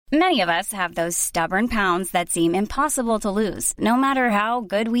Many of us have those stubborn pounds that seem impossible to lose, no matter how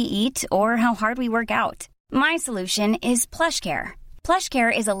good we eat or how hard we work out. My solution is PlushCare.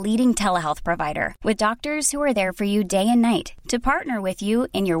 PlushCare is a leading telehealth provider with doctors who are there for you day and night to partner with you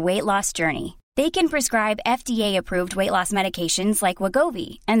in your weight loss journey. They can prescribe FDA-approved weight loss medications like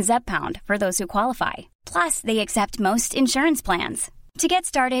Wegovy and Zepbound for those who qualify. Plus, they accept most insurance plans. To get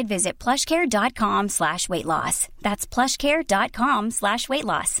started, visit plushcare.com/weightloss. That's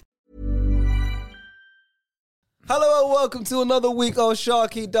plushcare.com/weightloss. Hello and welcome to another week of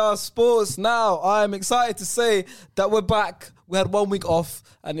Sharky Does Sports. Now, I'm excited to say that we're back. We had 1 week off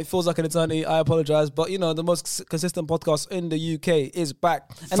and it feels like an eternity. I apologize. But, you know, the most consistent podcast in the UK is back.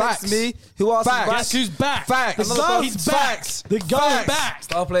 And Facts. next to me, who else Facts. is back? Guess who's back? Facts. He's back. The Facts. Back.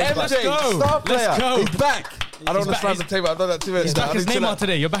 Star player is back. MJ, star player. Let's go. He's back. I don't want to back. slam the table. I've done that too many He's back as Neymar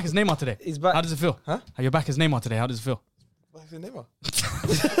today. You're back as Neymar today. He's back. How does it feel? Huh? You're back as Neymar today. How does it feel? You're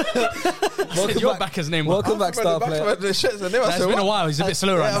back as Neymar. Welcome back, star player. It's been a while. He's a bit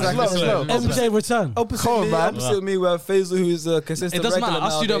slow right now. it's slow. MJ return. Opposite me, we have Faisal, who's a consistent It doesn't matter. regular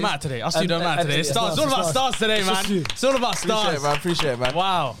Us two don't matter today. Us two don't matter today. It's all about stars today, man. It's all about stars. Appreciate it, man.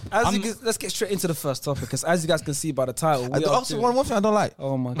 Wow. Let's get straight into the first topic, because as you guys can see by the title, we are Also, doing- one thing I don't like.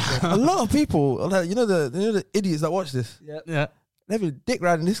 Oh my god. A lot of people, like, you know the idiots that watch this. Yeah. They've been dick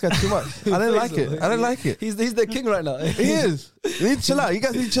riding this guy too much. I don't like it. I don't like it. He's the king right now. He is. You need to chill out. You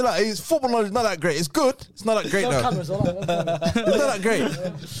guys need to chill out. His football knowledge is not that great. It's good. It's not that great though. Cameras, all right, It's not that great.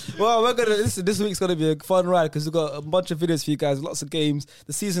 Well, we're gonna listen. This week's gonna be a fun ride because we've got a bunch of videos for you guys, lots of games.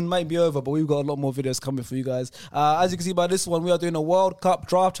 The season might be over, but we've got a lot more videos coming for you guys. As you can see by this one, we are doing a World Cup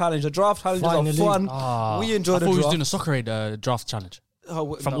draft challenge. The draft challenges Finally. are fun. We enjoy I the thought we was draft. doing a soccer aid draft challenge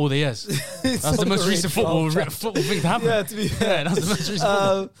from no. all the years. That's the most recent football thing to happen. Yeah, to be fair. Yeah, that's the most recent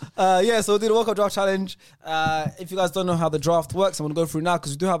football. So we'll do the World Cup draft challenge. If you guys don't know how the draft works, I'm going to go through now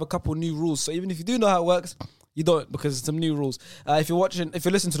because we do have a couple new rules. So even if you do know how it works, you don't, because it's some new rules. If you're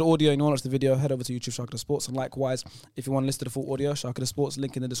listening to the audio and you want to watch the video, head over to YouTube Sharky the Sports. And likewise, if you want to listen to the full audio, Sharky the Sports,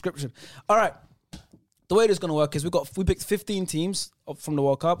 link in the description. All right. The way this is going to work is we picked 15 teams from the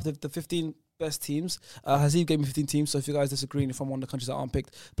World Cup. The 15 best teams. Haseeb gave me 15 teams, so if you guys disagree and if I'm one of the countries that aren't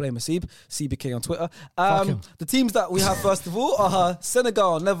picked, blame Haseeb, CBK on Twitter. The teams that we have first of all are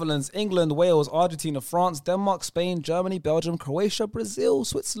Senegal, Netherlands, England, Wales, Argentina, France, Denmark, Spain, Germany, Belgium, Croatia, Brazil,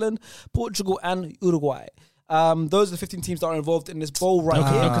 Switzerland, Portugal and Uruguay. Those are the 15 teams that are involved in this bowl right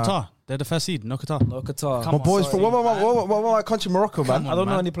here. No Qatar. They're the first seed. No Qatar. No Qatar. My boys from what about my country, Morocco, man? I don't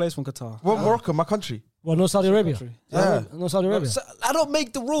know any players from Qatar. What Morocco, my country? Well, no Saudi Arabia. Yeah. No Saudi Arabia. So, I don't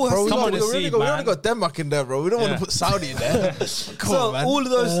make the rule. Bro, we Come on, only got Denmark in there, bro. We don't want to put Saudi in there. Come on, man. all of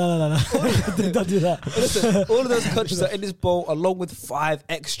those No. Don't do that. Listen, all of those countries are in this bowl along with 5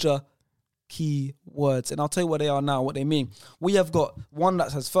 extra key words. And I'll tell you what they are now, what they mean. We have got one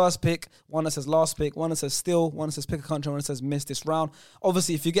that says first pick, one that says last pick, one that says still, one that says pick a country, one that says miss this round.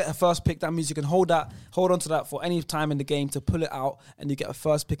 Obviously, if you get a first pick, that means you can hold on to that for any time in the game to pull it out, and you get a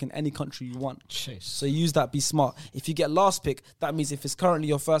first pick in any country you want. Chase. So use that, be smart. If you get last pick, that means if it's currently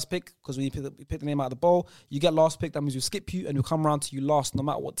your first pick, because when you pick the name out of the bowl, you get last pick, that means we'll skip you and we'll come around to you last no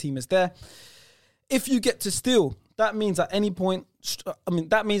matter what team is there. If you get to steal, that means at any point,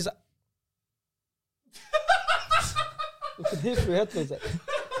 that means... We can hear through your headphones.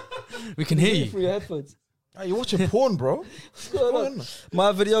 We can hear Through you. your headphones. Hey, you're watching porn, bro.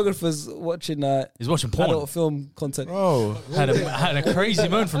 My videographer's watching He's watching porn. adult film content. Bro. Had a crazy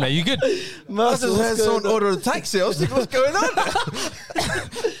moan from there. You good? I just heard someone order a taxi. I was thinking, what's going on?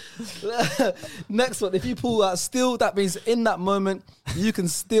 Next one, if you pull out steal, that means in that moment you can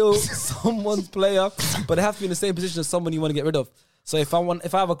steal someone's player, but they have to be in the same position as someone you want to get rid of. So if I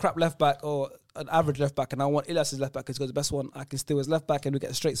have a crap left back or an average left back and I want Ilyas's left back because he's got the best one, I can steal his left back and we get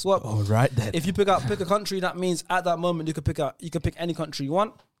a straight swap. All right then. If you pick a country, that means at that moment you can pick any country you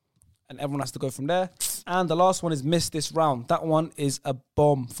want, and everyone has to go from there. And the last one is miss this round. That one is a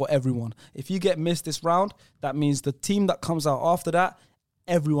bomb for everyone. If you get missed this round, that means the team that comes out after that,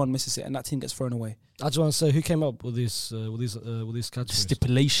 everyone misses it and that team gets thrown away. I just want to say, who came up with these categories?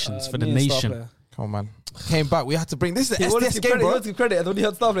 Stipulations for the Me and Star nation. Player. Come on, man. Came back. We had to bring this. Is the He wanted SDS to game, give credit, he bro. wanted to give credit, and when he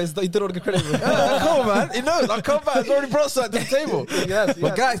had star players, he didn't want to give credit. Come on, man. He knows. I come back. He's already brought something to the table. Yes,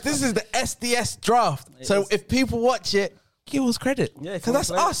 But guys, this is the SDS draft. So if people watch it, give us credit. Yeah, if because you that's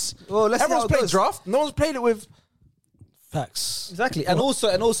wanna play it. us. Well, let's see how Everyone's it played goes. draft. No one's played it with. Facts. Exactly, and also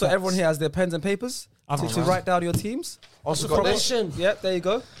everyone here has their pens and papers to write down your teams. Also Information. Yep, there you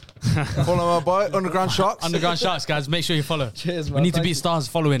go. Follow my boy, Underground Sharks. Underground Sharks, guys. Make sure you follow. Cheers, man. We need to Thank beat you. Stars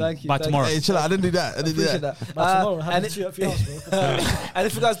following Thank you, by thank tomorrow. Hey, chill out. I didn't do that. Appreciate that. But tomorrow, and, have a few hours, bro. and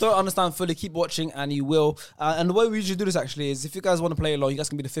if you guys don't understand fully, keep watching and you will. And the way we usually do this actually is if you guys want to play along, you guys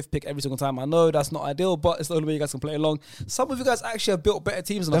can be the 5th pick every single time. I know that's not ideal, but it's the only way you guys can play along. Some of you guys actually have built better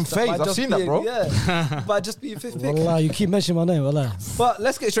teams than Them us. FaZe, by I've just seen that, being- bro. Yeah, by just being 5th pick. Wallah, you keep mentioning my name, wallah. But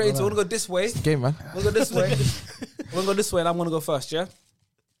let's get straight into it. We're going to go this way. Game, man. We're going to go this way. We're going to go this way and I'm going to go first, yeah?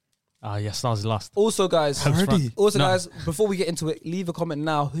 Yeah, Stars is last. Also, guys, Already? also, No. guys, before we get into it, leave a comment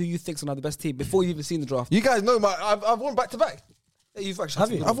now who you think's gonna have the best team before you've even seen the draft. You guys know I've won back to back. You've actually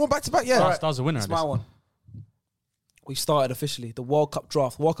Have you? I've won back to back. Yeah. Alright. Stars a winner. It's at my this. one. We started officially the World Cup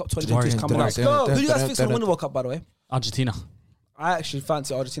draft. World Cup 2022 is Dun, coming dun, out. dun, Go. dun, Who do you guys dun, think's gonna dun, win the World Cup? By the way, Argentina. I actually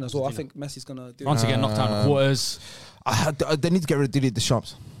fancy Argentina as well. I think Messi's gonna do Once it. again, knocked out in the quarters. They need to get rid of Didier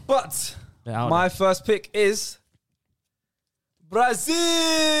Deschamps. But They're out my there. first pick is Brazil.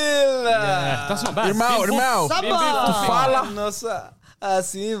 Yeah, that's not bad. Irmão. Fala. Nossa,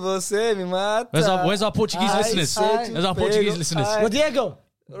 assim você me mata. Where's our Portuguese listeners? Where's our Portuguese listeners? Well, Diego.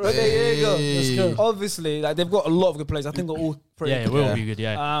 Diego. Let's go. Obviously, like they've got a lot of good players. I think they're all pretty. Yeah, it good. will be good.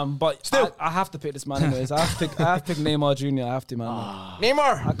 Yeah. But still, I have to pick this man anyways. I have to pick Neymar Jr. I have to, man.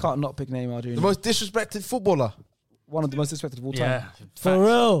 Neymar, I can't not pick Neymar Jr. the most disrespected footballer. One of the most respected of all time. Yeah. For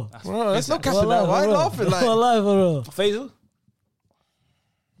real. Bro, that's not catching Wallah, that. Why are you laughing? Like, Wallah, for real. Faisal?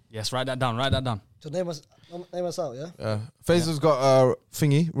 Yes, write that down. Write that down. So name us out, yeah? Faisal's got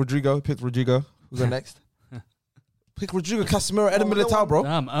thingy, Rodrigo. Picked Rodrigo. Who's on next? Pick Rodrigo, Casemiro, Eden Militao, bro.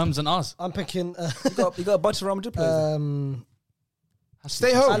 Damn, and us. I'm picking You got a bunch of Real Madrid players.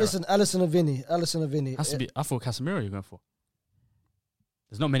 Stay home. Alisson and Vinny. Alisson and Vinny. Has to be. I thought Casemiro you're going for.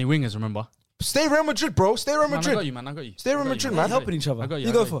 There's not many wingers, remember? Stay Real Madrid, bro. Stay Real Man, I got Madrid. you, man. I got you. Stay Real I got Madrid, you. man. Helping each other. I got you. You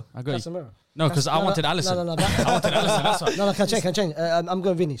I go got for. I got you. Casemiro. No, because I wanted Alisson. No. I wanted Alisson. That's why. No, can change. I'm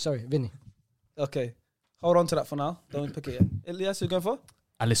going Vinny. Sorry, Vinny. Okay. Hold on to that for now. Don't pick it yet. Elias, who you going for?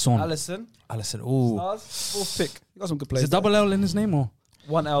 Alisson. Alisson. Ooh. Stars. Fourth pick. You got some good Is players. it double L in his name or?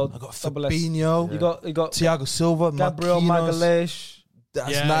 One L. I got double S. Fabinho. You got Thiago Silva. Gabriel Marquinhos. Magalhaes.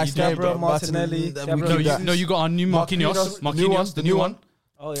 That's Yeah, nice. you do. name, Gabriel bro. Martinelli. Martin- Gabriel- we keep that. You got our new Marquinhos. Marquinhos, The new one.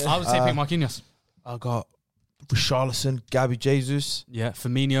 Oh yeah. I would say pick Marquinhos. I got Richarlison, Gabby Jesus, Yeah,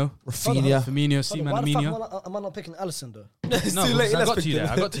 Firmino. Rafinha. Firmino, Seaman Why the Firmino. fuck am I not picking Alisson though? It's No, too late. I Elias got picked to you it.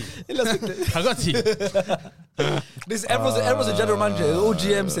 there. I got to you. Elias picked it. I got to you. This everyone's a general manager. All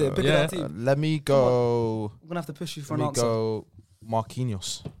GMs here. Picking Yeah. that team. Let me go. I'm gonna have to push you for Let an me answer. go.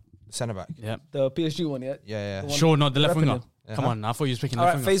 Marquinhos, the centre back. Yeah. The PSG one, yeah. Yeah, The yeah. one- Sure, not the left Repping winger. him. Come on, I thought you was picking All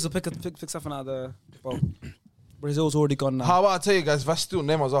left right, winger. Faisal, pick something out of the. Well, Brazil's already gone now. How about I tell you guys, if I still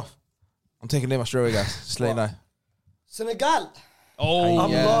Neymar's off, I'm taking Neymar straight away, guys. Just let you know. Senegal. Oh,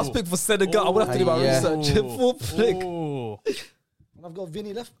 I'm Yeah. last pick for Senegal. I would have to do my Yeah. research. Fourth pick. Oh. And I've got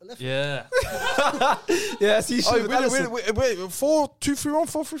Vinny left. Yeah. Yeah, see, Oh, wait, 4-2-3-1,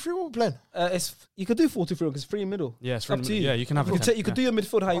 4-3-3, what we playing? it's you could do 4-2-3 because it's free in middle. Yeah, it's Up from, to you. yeah, you can have You it. could, you could do your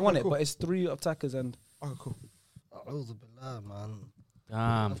midfield how you want it, cool. but it's 3 attackers and Okay, cool. A'udhu billah, man.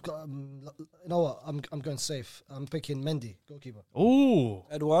 Damn. I've got. You know what? I'm going safe. I'm picking Mendy, goalkeeper. Oh.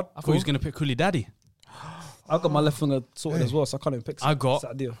 Edward. I thought he was going to pick Koulibaly Daddy. I got my left winger sorted as well, so I can't even pick. I got-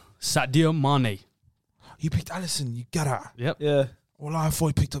 Sadio. Sadio Mane. You picked Alisson, you get it. Yep. Yeah. Well, I thought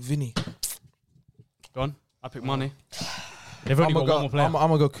you picked up Vinny. Go on. I picked Mane. They've I'm only got one more player. I'm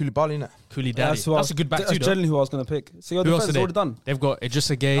gonna go Koulibaly, innit? Koulibaly Yeah, Daddy. who I That's was- a good back That's too, though. generally who I was going to pick. So your Who else defense is are already they? done. They've got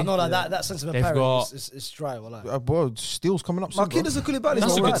Idrissa Gueye. I know that sense of They've pairing got- is dry. Wallah. Bro, Steele's coming up soon, bro. Marquinhos and Koulibaly. That's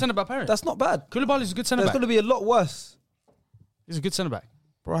That's a not good bad. centre back pairing. That's not bad. Koulibaly's a good centre There's back. going to be a lot worse. He's a good centre back.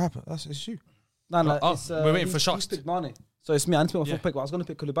 Bro, what happened? It's you. No, Oh, it's, we're waiting for he's Sharks. picked Mane. So it's me. I need to pick my Yeah. full pick, but I was going to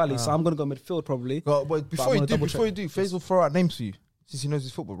pick Koulibaly, so I'm going to go midfield probably. But before I'm you gonna do, double Faisal will throw out names for you since he knows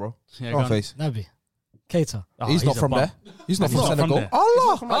his football, bro. Yeah, Go on, go on. Face. Naby, Keita. Oh, He's not a from bum. there. He's not He's from not from Senegal. there.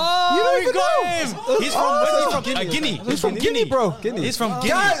 Allah. Oh, You don't you even got know. him. He's from where's he from? Guinea. He's from Guinea, bro. He's from Guinea.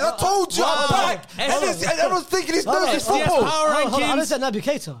 Guys, I told you, I'm back. And everyone's thinking he knows his SDS football. power I didn't rankings. say Naby,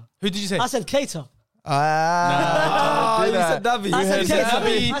 Keita. Who did you say? I said Keita. Ah, you said Naby. I said You said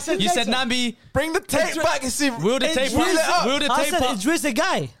Keita. I said Naby. You said Keita. Naby. Bring the tape back and see. Will the tape Reel it up. Will the I tape said up? Idris the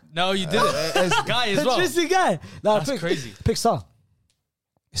guy. No, you didn't. Guy as well. Idris the guy. No, That's crazy. Pick Star.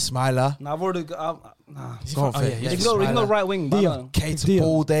 Smiler. Nah, I've already got. Nah. Go on, Oh, yeah, Faith. yeah. You can go right wing, but I Dio. don't know. Kate Dio.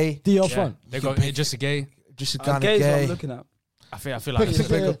 all day. Dio Yeah, front. they got Idrissa Gueye. Just a And kind of Gay's what I'm gay. looking at. I feel like Pick- it's-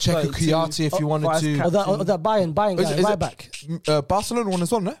 pick- Check Like, Kuyati if you wanted vice to. captain. Or that Bayern guy, Is right it back. Barcelona one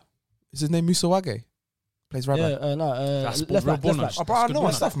as well, no? Is his name Musa Wage? Plays right back. That's left real back. ball Left back. knowledge. Oh, bro, I know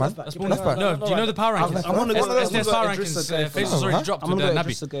my stuff, man. That's Left back. No, do you know the power rankings? I'm gonna go. There's power Idrissa rankings. Gueye for Faisal now. already dropped I'm with gonna go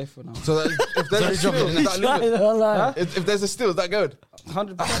Naby. Idrissa Gueye for now. So if there's a steal, is that limit? If there's a steal, is that good?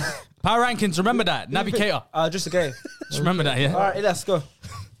 100%. Power rankings, remember that. Naby Keita. Idrissa Gueye. Just remember that, yeah? All right, let's go.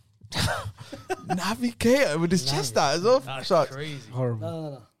 Naby Keita with his chest out as well. That's Sharks. crazy. Horrible.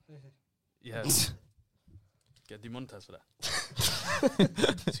 No. Yeah. Get demonetized for that.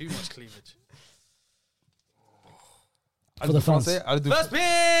 Too much cleavage. For the fans. First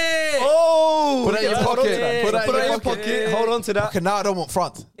pick! Oh, Put that in your pocket. Put that in your pocket. Hold on to that. Okay, now I don't want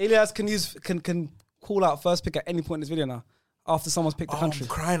front. Elias can call out first pick at any point in this video now. After someone's picked the country. I'm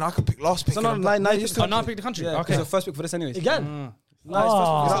crying. I could pick last pick. So no, you just Oh, now pick the country. Yeah, Okay. so first pick for this anyways. Again. No, it's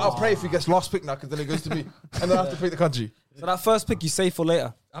first pick. I'll pray if he gets last pick now, because then it goes to me, and then I have to pick the country. So that first pick you save for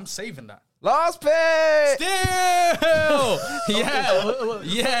later. I'm saving that. Last pick. Still!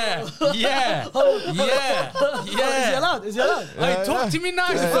 Yeah! Is he allowed? Is he allowed? Hey, talk to me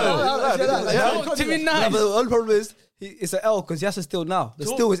nice, bro. Talk to me Yeah, but nice. the only problem is it's an L because he has to steal now. The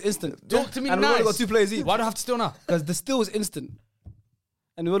steal is instant. Talk to me and we've only got nice. 2 players each. Why do I have to steal now? Because the steal is instant.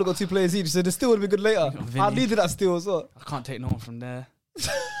 And we've only got 2 players each, so the steal would be good later. Vinny. I needed that steal as well. I can't take no one from there.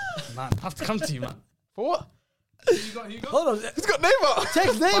 Man, I have to come to you, man. For what? Who you got? Hold on. He's got Neymar. Take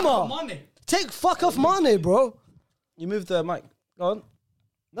Neymar. Money. Take fuck off Mane, bro. You moved the mic. Go on.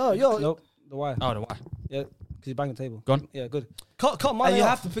 No, yo. Nope. The wire. Oh, the why? Yeah, because you banged the table. Go on. Yeah, good. Cut Mane. And you off.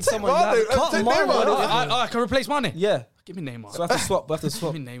 have to pick someone. Mane, You have, take Mane, Neymar. bro. I can replace Mane. yeah. Give me Neymar. So I have to swap. We have to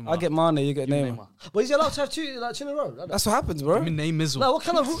swap. Give me Neymar. I get Mane, you get Give me Neymar. But is he allowed to have two in a row? That's what happens, bro. Give me Neymar. No, what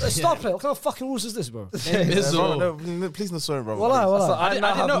kind of star player? What kind of fucking rules is this, bro? No, please, no, sorry, bro. Wallah. So I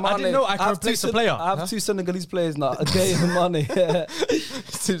now didn't know- have I didn't Mane. know I could have replace two a player. I have 2 Senegalese players now. Gay and Mane. Yeah.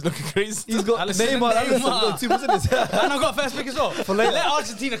 Seems looking crazy. He's got Alisson and Neymar. Alisson. Neymar. Got 2 positions. And I got first pick as well. Let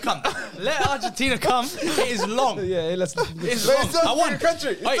Argentina come. Let Argentina come. It is long. Yeah, let's. It's But long. it sounds I like won. a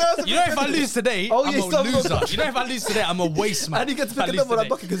country. It Wait, sounds like you know if I lose today, Oh, I'm yeah, a stop. loser. You know if I lose today, I'm a waste man. And you get to If I pick lose it up on that today.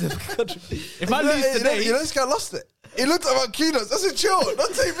 bucket because of the country. If I lose today, You know this guy lost it. He looked at Marquinhos. That's a chill.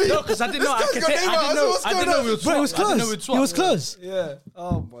 Don't take me. no, because I didn't know. This guy's got Neymar. I didn't know. What's I going didn't know on? we would Bro, swap. it was I didn't know close. we'd swap. It was close. Yeah.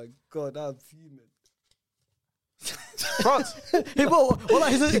 Oh my god, I'm fuming. France. Hey, He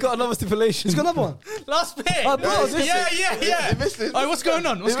got another stipulation. he's got another one. Last pick. Oh, bro, this Yeah. He missed it. Hey, what's going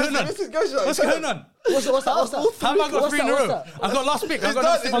on? What's going on? This is go shot. What's going on? What's that? How have I got 3 in a What's row? that? I got last pick. I got done,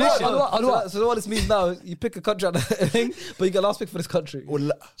 no it's stipulation. done. So what this means now is you pick a country out of the thing, but you get last pick for this country. Bro,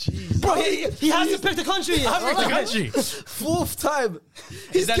 he has to pick the country. I picked the country. 4th time.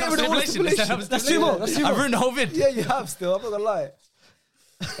 Is that getting not rid of all the stipulation? That's 2 more. That's 2 I more. ruined the whole vid. Yeah, you have still. I'm not gonna lie.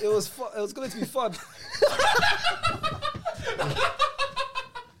 It was fun. It was going to be fun.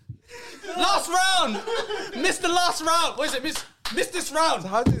 Last round. Missed the last round. What is it? Missed this round.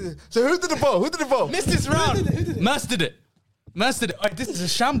 So who did the ball? Missed this round. Merce did it. Oh, this is a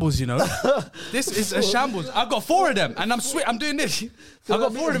shambles, you know. This is a shambles. I got 4 of them, and I'm doing this. I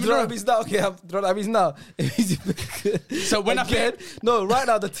got 4 of them in a row. Means now. Okay, do you know what that means now? It means you pick So when I again. No, right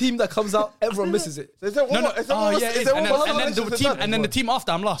now the team that comes out, everyone misses it. Is there one? No. Is there Oh one? yeah, it is. And then the team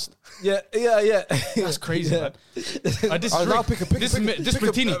after, I'm lost. Yeah. That's crazy, man. This I'll now is pick a this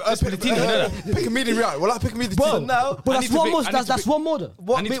Platini. You know that? Pick a medium right. Well, I pick a medium So team. now, But I that's need to one pick- more. I need to That's pick- one more. though.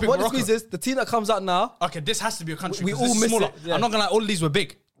 I need to pick what this Morocco. means is the team that comes out now. Okay, this has to be a country. We 'cause all this is miss smaller. it, yeah. I'm not gonna lie, all these were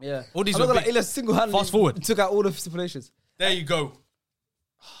big. Yeah. All these I'm were not gonna big. lie, single-handedly Fast forward. took out all the stipulations. There you go.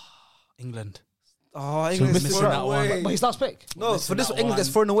 England. Oh, we're England's missing thrown that one. away. But he's last pick. No, missing for this that one, England gets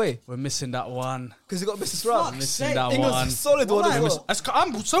one. thrown away We're missing that one. because he got Mrs. Round. Missing that England's one. a solid one as well.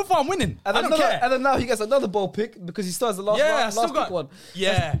 So far, I'm winning. And I then, don't care. and then now he gets another ball pick because he still has the last, Yeah, I last still pick got one.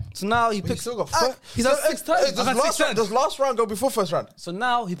 Yeah. So now he He picks. still got He's had 6 times. Does last round go before first round? So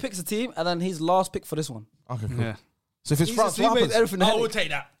now he picks a team and then he's last pick for this one. Okay, cool. Yeah. So if it's He's France, just what remade happens? everything. I headache. will take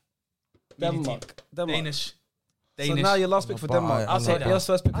that. Denmark. Danish. So now you're last pick for Denmark. I'll take that. You're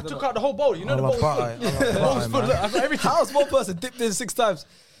first pick for I took Denmark. out the whole bowl. You know the bowl was full. Look, I got everything. How's one person dipped in 6 times?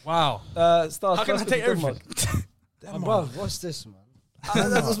 Wow. Stars. How can I first take pick for Denmark. everything? Bro, what's this, man?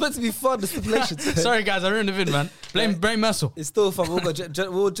 That was meant to be fun. The stipulations. Sorry, guys. I ruined the vid, man. Blame Mercel. It's still fun. We're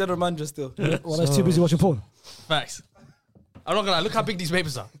all general manager still. Well, that's too busy watching porn. Facts. I'm not gonna lie. Look how big these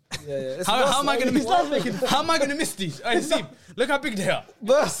papers are. Yeah. How am I gonna miss? How am I gonna miss these? Hey, Steve, look how big they are.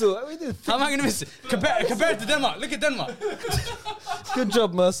 Mercel. How am I gonna miss it? Compare it to Denmark. Look at Denmark. Good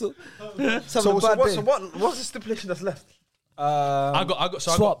job, Mercel. So what's the stipulation that's left? I got.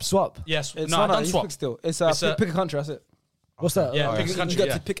 So I got. Swap. Yes. It's No, I done he's swap. picked still. It's It's pick a country. That's it. What's that? Yeah, pick a You country. get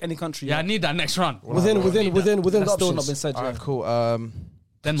Yeah. to pick any country. Yeah, I need that next round. Within That's the still not been options. said. Alright, Yeah. cool.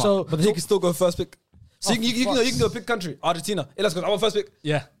 Denmark. So, But he can still go first pick. So you can go pick country. Argentina. Hey, let's go. I want first pick.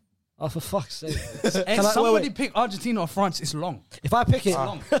 yeah. Oh, for fuck's sake. And somebody pick Argentina or France. It's long. If I pick it, It's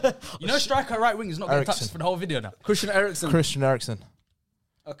long. You know, striker right wing is not going to touch Eriksen. us for the whole video now. Christian Eriksen. Christian Eriksen.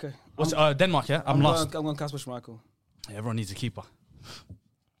 Okay. What's Denmark? Yeah, I'm lost. I'm going Kasper Schmeichel. Yeah, everyone needs a keeper.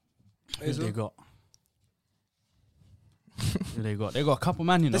 Who they got? Who they got? They got a couple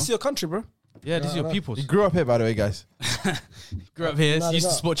man, you know. This is your country, bro. Yeah, this is your peoples. You grew up here, by the way, guys. Grew up here, No, used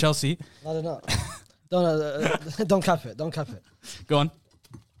to no. support Chelsea. no, they're not. Don't cap it. Don't cap it. Go on.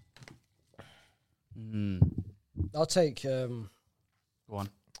 I'll take. Go on.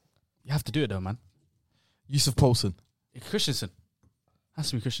 You have to do it though, man. Yusuf Poulsen. Christensen. Has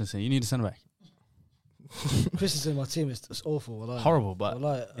to be Christensen. You need a centre back. Christensen in my team is it's awful. Wallahi. Horrible, but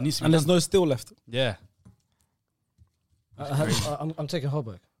Wallahi, it needs to be And there's done. no still left. Yeah. I'm taking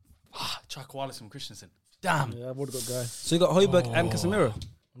Holberg. Chuck Wallace and Christensen. Damn. Yeah, I've already got guys. So you got Højbjerg and Casemiro.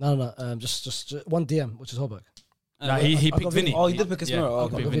 No. Just one DM, which is Holberg. Nah, he I picked got Vinny. Oh, he did pick Yeah, Casemiro. he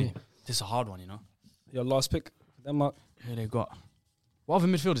Okay. picked got Vinny. Vinny. This is a hard one, you know. Your last pick. Denmark. Who they got? What other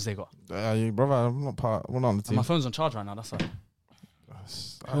midfielders they got? Brother, I'm not part. We're not on the team. My phone's on charge right now. That's right.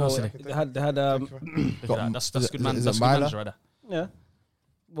 Oh, they had Look at that. That's good man. Is That's it good Myla? manager right there. yeah.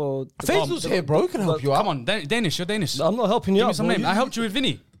 Well, Faisal's here, bro. He can help you out. Come on, Danish. You're Danish. I'm not helping you Give me out, some bro. name. I helped you with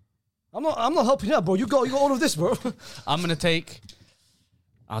Vinny. I'm not helping you out, bro. You got all of this, bro. I'm gonna take.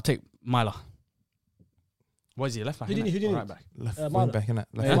 I'll take Myla. What is he? Left back. Who do you innit? need? Who do you Or need? right back. Left Myla. wing back, innit?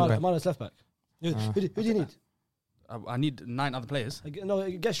 Left Yeah. wing back. Mine's left back. Who do you need? I need 9 other players. No,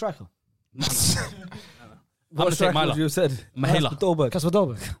 get striker. I'm what gonna take striker Myla. would you have said? Mahela. Dolberg. Kasper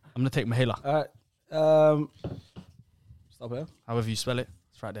Dolberg. I'm gonna take Mahela. All right. Stop here. However you spell it,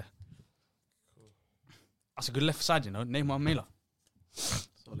 it's right there. That's a good left side, you know. Neymar Mahela.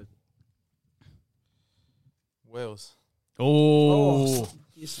 Solid. Wales. Oh.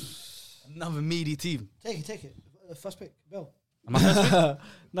 Another meaty team. Take it. First pick, Bill. Am I first pick?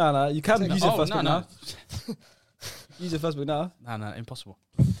 No, you can use your Oh, first pick no. now. Use your first pick now. No, impossible.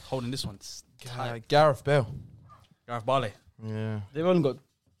 Holding this one. It's tight. Gareth Bale. Gareth Barley. Yeah. They've only got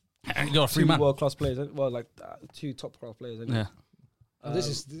You got a free two man. world-class players. Well, like 2 top-class players. Anyway. Yeah. This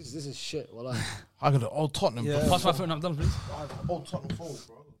is shit. Wallahi. I got old Tottenham. Yeah. bro. Pass my phone up, done, please. Old Tottenham forward,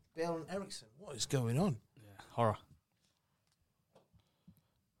 bro. Bale and Eriksen. What is going on? Horror.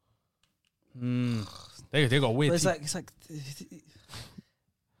 They got a weird. But it's like if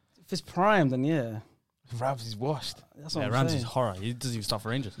it's prime, then yeah. Ramsey's washed. That's what Yeah, I'm Ramsey's saying. horror. He doesn't even start for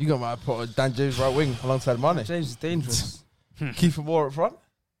Rangers. You got my put Dan James right wing alongside Mane. James is dangerous. Keep him more up front.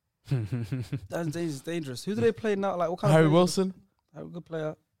 Dan James is dangerous. Who do they play now? Like what kind Harry of Wilson. Harry, good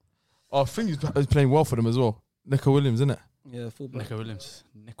player. Oh, I think he's playing well for them as well. Nico Williams, isn't it? Yeah, fullback. Nico Williams.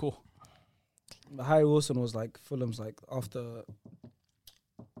 Nico. But Harry Wilson was like Fulham's like after.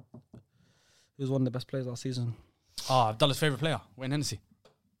 He was one of the best players last season. Oh, Abdullah's favourite player, Wayne Hennessy.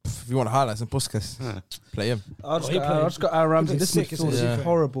 If you want to highlight some Puskas, play him. I just he got played- Aaron Ramsey. he This played sick, midfield is yeah.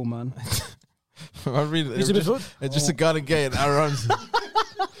 horrible, man. I read it. Who's the midfield? It's just a Garden Gay and Aaron Ramsey.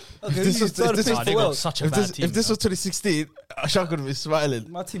 Okay, this was- if this Oh, they got such a If bad this, team. if this was 2016, Shaq would be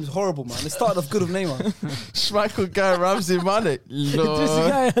smiling. My team's horrible, man. They started off good with Neymar. Schmeichel, Guy, Ramsey, Mane. This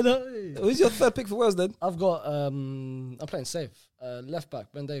Lord. guy, Who's your third pick for Wales then? I've got. I'm playing safe. Left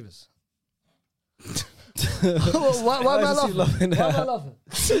back Ben Davis. why am I does he laughing? laughing Why am I at? laughing?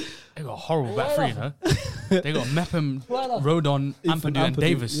 They got a horrible back Why three, you know. They got Mepham, Why not? Rodon, Ampadu, and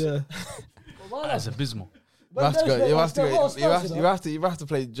Davis. Yeah. Why That's not? abysmal. You have to go. You have to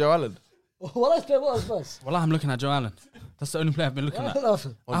play Joe Allen. Well, let's play what else first. Well, I'm looking at Joe Allen. That's the only player I've been looking Why at. am I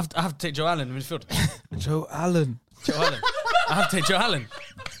laughing? I have to take Joe Allen in midfield. Joe Allen. Joe Allen. I have to take Joe Allen.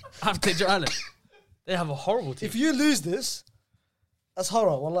 I have to take Joe Allen. They have a horrible team. If you lose this, that's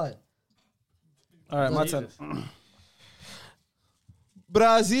horror. Wallahi. All right, my turn.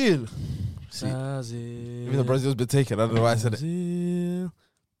 Brazil. Brazil. Even though Brazil's been taken, I don't know why I said it.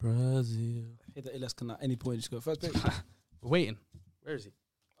 Brazil. Hit the Elias can at any point. Just go first pick. We're waiting. Where is he?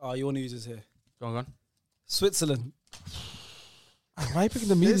 Oh, you want to use this here? Go on. Switzerland. Why are you picking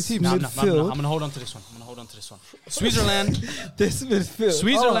the media This team? mid- I'm Midfield. going to hold on to this one. Switzerland. This midfield.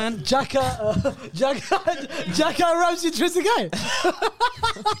 Switzerland. Jacka Ramsey Tristan guy.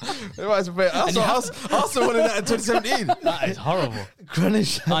 They might as well play Arsenal won in that in 2017. That is horrible.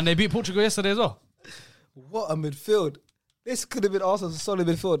 Greenwich. And they beat Portugal yesterday as well. What a midfield. This could have been Arsenal's solid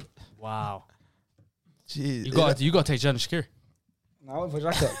midfield. Wow. Jeez. You got to take Jadon Shaqiri. Now I went for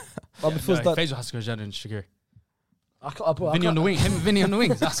Jacka. My midfield's No, done. Faisal has to go Jadon Shaqiri. I Vinny on the wing. Him and Vinny on the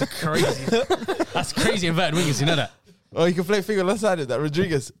wings. That's crazy inverted wingers. You know that? Oh, you can play finger left sided. That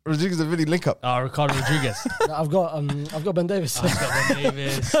Rodriguez and Vinny link up. Ricardo Rodriguez. I've got Ben Davis.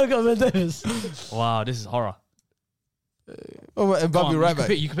 Davis. I've got Ben Davis. Wow, this is horror. Oh, and Come on, Mbappe right back.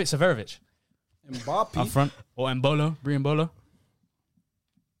 You could pick Severovic up Mbappe. front or Mbolo, Brian Mbolo.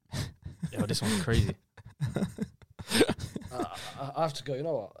 Yo, this one's crazy. I have to go. You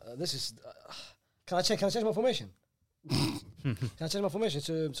know what? This is. Can I change my formation? Can I change my formation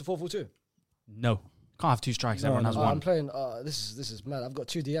to 4-4-2? No, can't have two strikers. Everyone has I'm one. playing. This is mad. I've got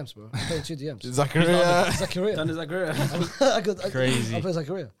 2 DMs, bro. I'm playing 2 DMs. Zakaria. Zakaria. Done Zakaria. Crazy. I'm playing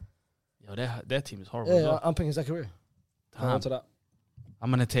Zakaria. Yo, their team is horrible. Yeah, as well. I'm picking Zakaria. Damn. To that. I'm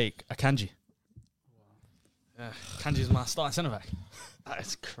gonna take Akanji. Kanji is my starting centre back. That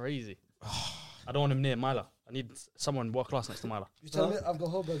is crazy. I don't want him near Myla. I need someone world class next to Myla. You tell me I've got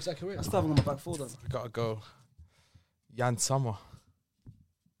Holberg, Zakaria. I still haven't got my back four done. I gotta go. Jan Sommer.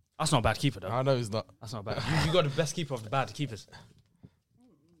 That's not a bad keeper though. I know he's not. That's not bad. You got the best keeper of the bad keepers.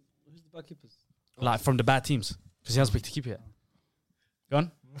 Who's the back keepers? Like from the bad teams. Because he hasn't picked a keeper yet. Go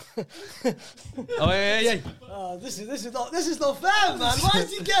on. Oh yeah. This is not fair, man. Why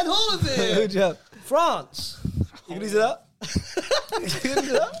is he getting hold of it? Who'd you have? France. You can use that? You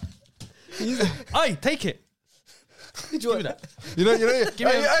can use that? Hey, take it. Give me that. You know. Give me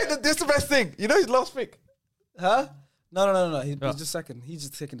This is the best thing. You know his last pick. Huh? No. He's Yeah. just second. He's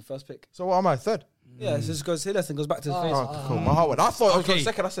just taking the first pick. So what am I? Third. Yeah, so just goes Silas and goes back to his face. Oh, cool. My heart went. I thought I was Okay. going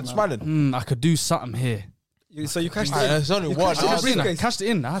second. I said smiling. I could do something here. So you cashed Alright, it. there's only You one. cashed it in answer. his I briefcase. cashed it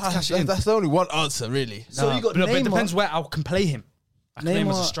in. I had to cash it in. That's the only one answer, really. So you got but it Neymar. depends where I can play him. I can play him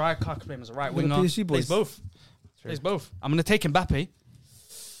as a Neymar- striker. I can play him as a right With the winger. PSG Plays boys. both. Plays both. I'm gonna take Mbappe, and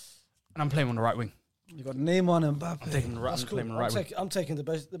I'm playing on the right wing. You got Neymar and Mbappe. I'm taking the right. That's I'm cool. playing on the right wing. I'm taking the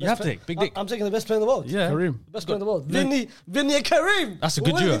best. You have to take big dick. I'm taking the best player in the world. Yeah, Kareem. The best player in the world. No. Vinny and Kareem. That's a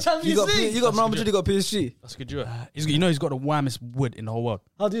good Winning duo. the Champions League. You got Real Madrid. You got PSG. That's a good duo. He's got the warmest wood in the whole world.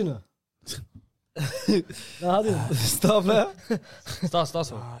 How do you know? No, how do you know? Stop there.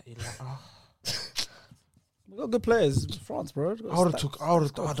 Start. We got good players. France, bro. I would have took. I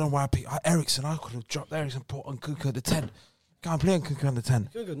don't know why I picked Ericsson. I could have dropped Ericsson, put on Kuka at the 10. Can't play on Kuka on the 10.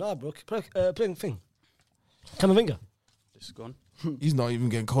 Good. Nah, bro. Playing thing. Camavinga. This is gone. He's not even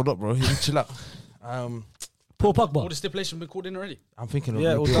getting called up, bro. He chill out. Paul All Pogba. the stipulations been called in already. I'm thinking of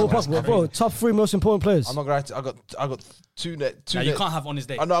Yeah, midfield. Paul That's Pogba, bro. Top 3 most important players. I'm not gonna. I got two net. Two Now net. you can't have on his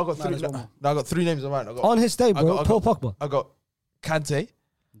day. I know. I got Nah, three. there's one No, more. I got 3 names of mine. I got. On his day, bro. I Paul got- Pogba. I got Kante,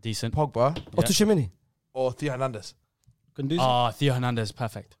 Decent. Pogba, Or Tuchemini. or Theo Hernandez. Gunduzi. Theo Hernandez,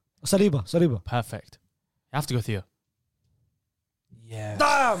 perfect. Saliba. Perfect. You have to go Theo. Yeah.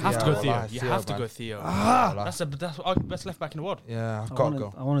 Damn. Have to Yeah, go Theo. I You Theo, have to man. go Theo. Ah. That's our best left back in the world. Yeah, I've I got to wanted-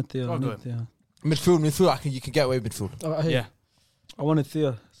 go. I wanted Theo. Gotta I go. wanted Theo. Midfield. You can get away with midfield. Yeah. I wanted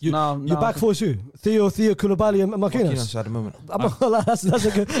Theo. You Now back for who? Theo, Koulibaly, and Marquinhos Marquinhos. at the moment. That's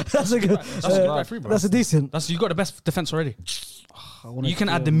a good. That's a good. That's a good right free, bro. That's a decent. You got the best defense already. I wanted You can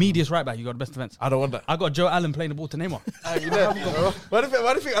add the Theo. medius right back. You got the best defense. I don't want that. I got Joe Allen playing the ball to Neymar. Why do you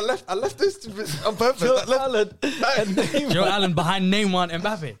think I left this on purpose? Joe Allen behind Neymar and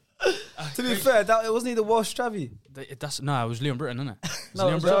Mbappe. To be fair, it wasn't even Walsh Travi. It was Leon Britton, isn't it? No,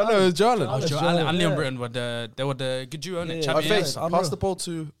 Leon it was Britton. No, it's Joe Oh, Allen. Joe Allen and Leon Britton were the good duo, innit? Yeah, I yeah. face. Unreal. Pass the ball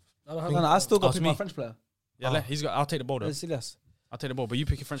to. I still got Oh, to it's pick my me. French player. Yeah, he's got. I'll take the ball though. Silas. I'll take the ball, but you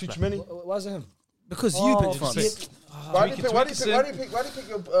pick your French player. Tuchemeni. Why is it him? Because you picked France. France. Why do you pick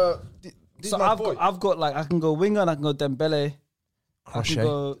your? So I've got like I can go winger and I can go Dembele. I Crochet. can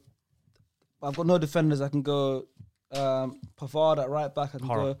go. I've got no defenders. I can go Pavard at right back. I can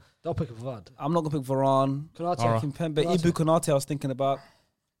Horror. go. Don't pick Pavard. I'm not gonna pick Varane. Konate. Kimpembe, Konate. Ibu Konate. I was thinking about.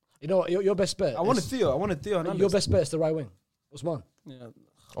 You know what? Your best bet. I wanted is- Theo. Hernandez. Your best bet is the right wing. Usman. Yeah.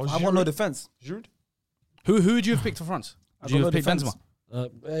 Oh, I want no defense. Giroud. Who would you have picked for France? I Would you got have no picked defense. Benzema? Yeah,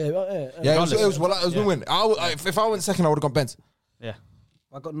 it was Regardless. win win. If I went second, I would have gone Benz. Yeah.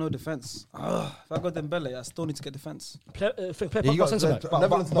 I got no defense. If I got Dembele, I still need to get defense. Play you Pogba got- centre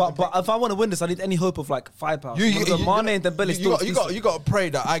back. But if I want to win this, I need any hope of like firepower. Mane and Dembele still. You got to pray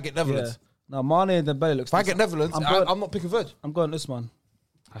that I get Netherlands. Now Mane and Dembele looks. If I get Netherlands, I'm not picking Verge. I'm going this man.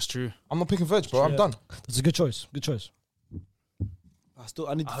 That's true. I'm not picking Verge, bro. I'm done. That's a good choice. Good choice.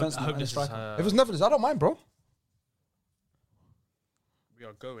 I need I defense. hope and a this is. striker. If it's Netherlands, I don't mind, bro. We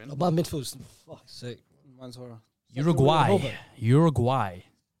are going. My midfield's fuck's sake. Mine's horror. Uruguay.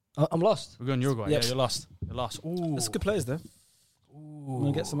 I'm lost. We're going Uruguay. Yep. Yeah, you're lost. Ooh. It's good players there. I'm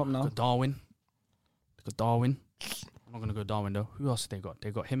gonna get some up now. Got Darwin. I'm not gonna go Darwin though. Who else have they got?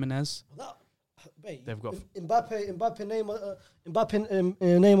 They got Jimenez. Wait, They've got Mbappe,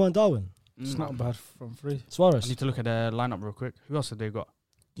 Neymar, and Darwin. It's not bad from free. I Suarez. need to look at their lineup real quick. Who else have they got?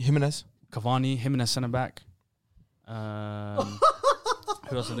 Jimenez. Cavani, Jimenez centre back. Who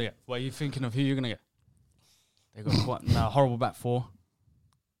else have they got? What are you thinking of? Who you're gonna get? They got what? Horrible back four.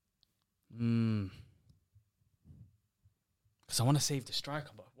 Because I want to save the striker,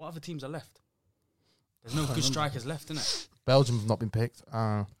 but what other teams are left? There's no good strikers left, innit? Belgium have not been picked.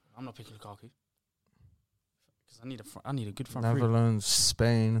 I'm not picking Lukaku. Because I need a good front three. Netherlands,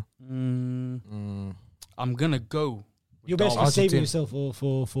 Spain. I'm gonna go. You're basically Argentina. saving yourself for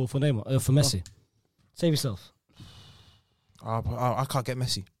Neymar, for Messi. Save yourself. I can't get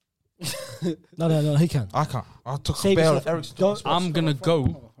Messi. No, he can. I can't. I took Save Bale. yourself. Eriksen. Don't- I'm gonna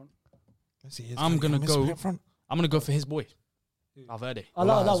go. Messi is I'm gonna Messi go. up front. I'm gonna go for his boy, Valverde. Oh,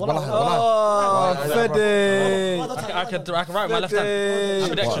 Fede. I can write with my left hand.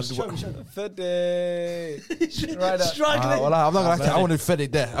 Ambidextrous. Fede. Right up. Struggling. I'm not gonna lie. I wanted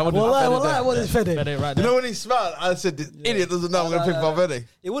Fede there. I wanted Fede there. What is Fede? Fede right You there. know when he smiled, I said, "This idiot doesn't know I'm gonna pick Valverde."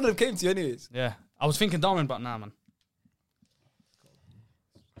 It wouldn't have came to you anyways. Yeah, I was thinking Darwin, but nah, man.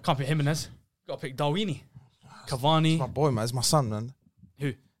 Can't pick Jimenez. Got to pick Darwini, Cavani. My boy, man. It's my son, man.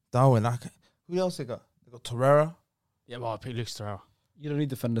 Who? Darwin. Who else they got? They got Torreira. Yeah, well, I picked Lucas Torreira. You don't need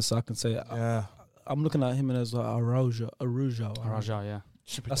defenders, so I can say it. Yeah. I'm looking at him as Araujo. Raja, yeah.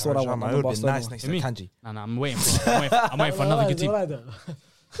 That's what I want. It would have been nice next to Me? Kanji. Nah, I'm waiting for another good team. I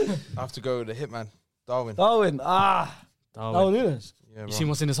have to go with the hitman, Darwin. Darwin. Oh, Darwin. Nunes. Yeah, You bro. see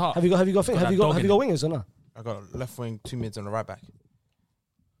what's in his heart? Have you got Got that have you dog got in wingers or not? I got left wing, 2 mids, and a right back.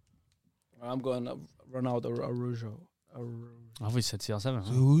 I'm going Ronaldo Araujo. I've always said CR7.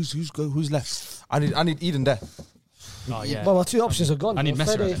 So who's left? I need Eden there. Oh, yeah. Well, my two options are gone. I need bro.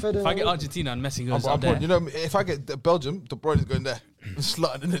 Messi. Right Fede, there. If I get Argentina and Messi goes I'm up there, you know, if I get Belgium, De Bruyne is going there.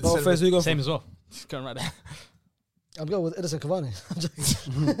 Slotting in it. Oh, first, who you go same for? as well. He's going right there. I'm going with Edison Cavani. I'm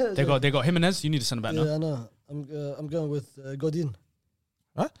joking. They got Jimenez. You need to send him back now. Yeah, I know. I'm going with Godin.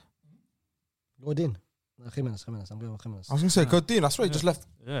 Huh? Godin. No, Jimenez. I'm going with Jimenez. I was going to say, Godin. I swear he just left.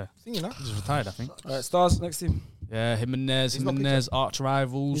 Yeah, Thing, you know? he's retired, I think. All right, stars next team. Yeah, Jimenez, not arch You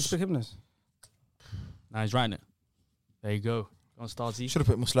rivals. just pick Jimenez. Nah, he's writing it. There you go. Go on, Starzy. Should have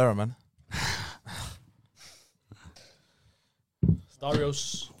put Muslera, man.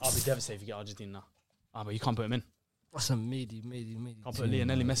 Starios. I'll be devastated if you get Argentina now. But you can't put him in. That's a meaty. Can't put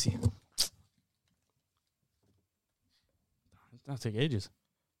Lionel Messi. That'll take ages.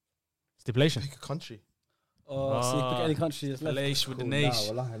 Stipulation. Pick a country. Oh, so you pick any country that's left. Stipulation with the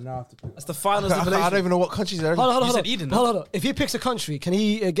nation. That's the final I stipulation. don't even know what countries there are. Hold You on. said Eden, no? Hold on. If he picks a country, can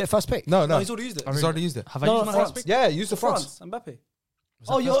he get first pick? No. No, he's already used it. He's already used it. Have I No, used my France. first pick? Yeah, use the France. Mbappe.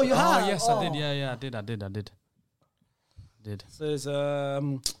 Oh, you have? Oh, yes, I did. Oh. Yeah, I did. So there's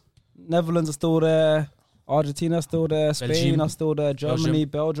Netherlands are still there. Argentina are still there. Spain Belgium. are still there. Germany,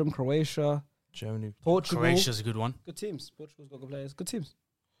 Belgium, Croatia, Germany. Portugal. Croatia's a good one. Good teams. Portugal's got good players. Good teams.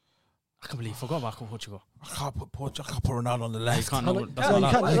 I can't believe I forgot about Portugal. I can't put Portugal. I can't put Ronaldo on the You left. can't No, know. no, That's no,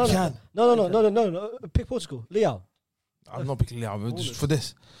 not you allowed. can't. No. Pick Portugal. Leao. I'm not picking Leao. Just for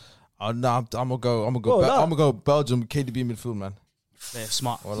this. I'm gonna go. I'm Bro, gonna go Belgium. KDB midfield, man. Yeah,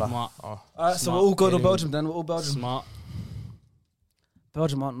 smart. Voila. Smart. Oh. All right, so Smart. we'll all go to Yeah, Belgium then. We're all Belgium. Smart.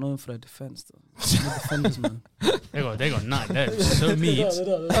 Belgium aren't known for their defense, though. They need defenders, man. They got 9. They're so meat.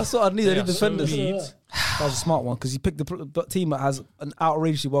 That's what I need. I They need are so defenders. meat. That was a smart one because you picked the team that has an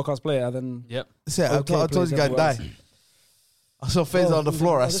outrageously world-class player, and then Yep. I Okay, told please, you guys everyone die. I saw Fazer on the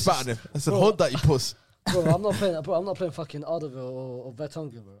floor. I this spat at is- him. I said, bro. "Hold that, you puss." Bro, I'm not playing fucking Ardeville or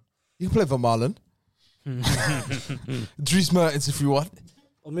Vertonghen, bro. You can play for Marlon. Dries Mertens if you want.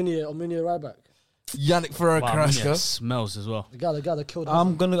 Or Mini right back. Yannick Ferreira Wow, Carrasco. yeah, smells as well. The guy that killed.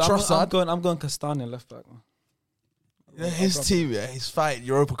 I'm Trossard. going Castagna left back. Man. Yeah, his team, he's fighting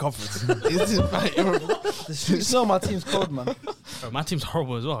Europa Conference. He's fighting Europa. You know my team's cold, man. Bro, my team's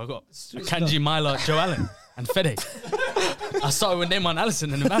horrible as well. I got Kanji, Myla, Joe Allen, and Fede. I started with Neymar and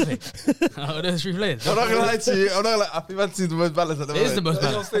Alisson and Mbappe. Those 3 players. I'm not gonna lie to you. I'm not gonna lie. I think Man City's the most balanced at the It is the moment.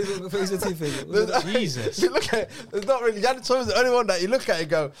 most balanced. Face your team, face Jesus. You look at there's not really Yannick Thomas is the only one that you look at and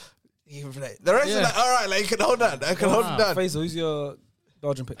go, he can play. The rest Yeah. are like, all right, like you can hold that. I can hold Wow. it down. Faisal, who's your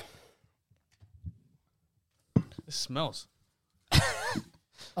Belgian pick? It smells.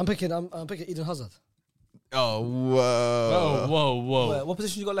 I'm picking Eden Hazard. Oh whoa. Whoa. What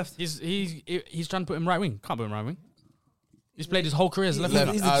position you got left? He's trying to put him right wing. Can't put him right wing. He's played his whole career as left He's-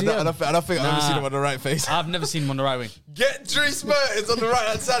 wing. he's the I GM. don't think I've ever Nah. seen him on the right face. I've never seen him on the right wing. Get Dries Mertens on the right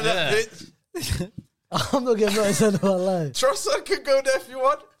hand side of that Yeah. pitch. I'm not getting nothing said about lie. Trossard could go there if you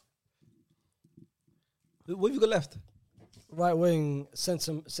want. What have you got left? Right wing,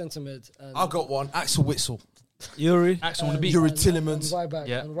 centre mid, and I got one. Axel Witsel. Yuri. Axel on the beat. Yuri and Tillemans. right back,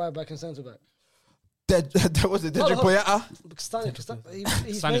 Yeah. and right back and centre back. Was it Dedrick No. Boyata?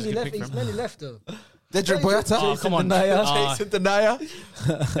 He's Stanley's mainly good left. pick for He's him. mainly left though. Dedrick Boyata? Oh, come on. Denayer. Ah, Jason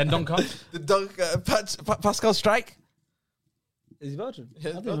Denayer. then Donker. The dunk, Pascal Strike. Is he Belgian? Yeah,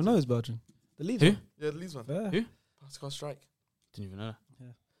 I didn't even know he's Belgian. The leader. Who? Yeah, the Leeds one. Yeah. Who? Pascal Strike. Didn't even know that. Yeah.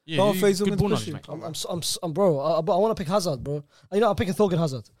 Yeah, Go on, you- Faisal, good ball push knowledge, you. mate. I'm bro. But I want to pick Hazard, bro. You know, I'm picking Thorgan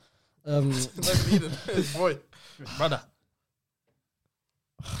Hazard. Boy. Brother.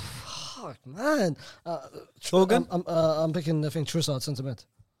 Fuck, man. Thorgan? I'm picking, I think, Trossard, centre mid.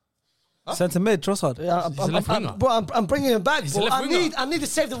 Centre mid, Trossard. Yeah, He's a left winger. bro, I'm bringing him back, He's bro. a left winger. I need to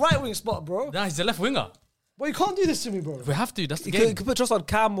save the right wing spot, bro. Nah, he's the left winger. Bro, you can't do this to me, bro. We have to. That's the You game. could put Trossard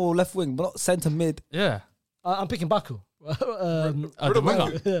cam or left wing, but not centre mid. Yeah. I'm picking Baku. The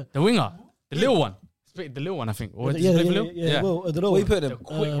winger. Yeah. The winger. The little one. The little one, I think. Or does he Yeah, play yeah, for yeah, Lille? yeah. Well, the Where you put The him?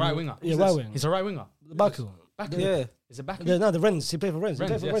 quick right winger. Yeah, right wing. He's a right winger. Baku. Baku. Yeah. Is it Baku? Yeah, no, the Rennes. He played for Rennes. He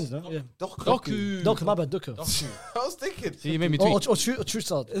Rennes, played for yes. Rennes, no? Yeah. Doku. Doku, my bad, Doku. I was thinking. See, you made me Or tweet.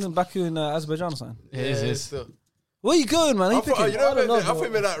 Trossard. Isn't Baku in Azerbaijan or something? It is. Still. Where you going, man? Who I you thought, picking? you know, I don't know, I bro.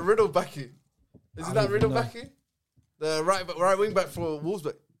 thought you that Riddle Backy. Isn't that Riddle Backy? The right wing back for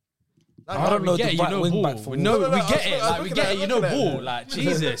Wolfsburg. I don't know We get the it, you right know wing ball. back for We know, No, we I get was it. Like, we looking get at it, you know it. ball. Like,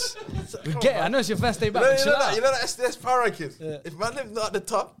 Jesus. We get it. I know it's your first day back. You know, but you chill know that, out. you know that SDS power rankings? If man lived not at the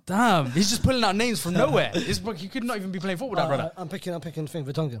top, Damn, he's just pulling out names from nowhere. He could not even be playing football, that brother. I'm picking thing,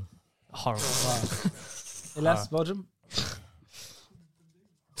 Vertonghen. Horrible. Elias, Belgium.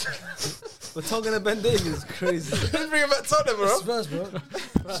 We're talking about Ben Davies. Crazy. let's bring him back Tottenham, bro. Spurs, bro.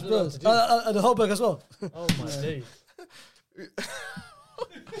 Spurs. And the Holberg as well. Oh my days.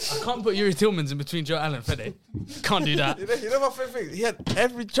 I can't put Yuri Tillmans in between Joe Allen and Fede. Can't do that. You know my favorite thing? He had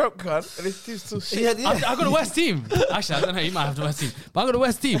every trump card and his team's still shit. Yeah, I got a West team. Actually, I don't know. You might have the West team, but I got a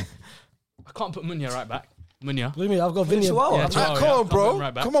West team. I can't put Munya right back. Munya. What do you mean? I've got Vinny. Chihuahua. Yeah, Ah, Chihuahua, come yeah. on, Can't put bro. him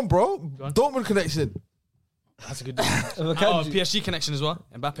right back. Come on, bro. on. Dortmund connection. That's a good. Akanji. PSG connection as well.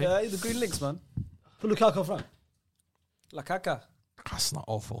 Mbappe. Yeah, he's the green links, man. Put Lukaku front. Lakaka. That's not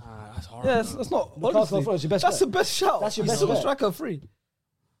awful. That's horrible. Yeah, that's not. Lukaku Honestly, front is your best that's bet. the best shout. That's your He's best still a bet. striker free.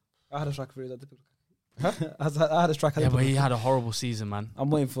 I had a striker free. I had a striker. Yeah, but he had a horrible season, man. I'm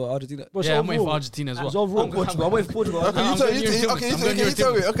waiting for Argentina. What's Yeah, I'm waiting for overall? Argentina as well. It's overall. I'm waiting for Portugal. Okay, I'm you tell going Yuri me. Tillmans. Okay, I'm going you Yuri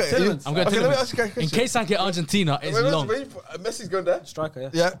tell me. Tillmans. Okay, Tillmans. I'm going okay. Let me Tillmans. ask you a question. In case I get Argentina, it's long. Messi's going there. Striker, yeah.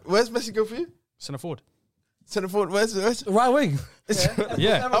 Yeah. Where's Messi go for you? Centre forward. Centre forward. Where's? Right wing.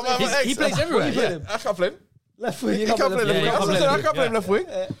 Yeah, he plays everywhere. Yeah. I can't play him. Left wing. He can't play Yeah, he left can't wing. play I left can't play wing. left wing.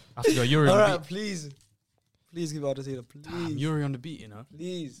 I have to go Yuri All on the right, beat. please give Argentina, please, Yuri on the beat, you know.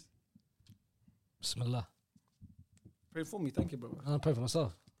 please. Bismillah. Pray for me, thank you, bro. I'm praying for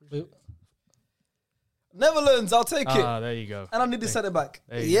myself. Netherlands, I'll take it. Ah, there you go. And I need to send it back.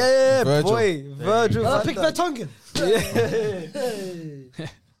 There you Yeah, Virgil. boy, Virgil. And I van picked Dijk. Vertonghen.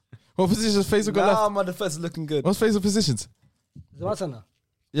 What positions Faisal got Nah, left? my defense is looking good. What's Faisal positions? Is it my turn now?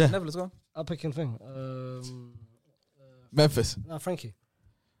 Yeah. Netherlands, go on. I'm picking thing. Memphis. Nah, Frankie.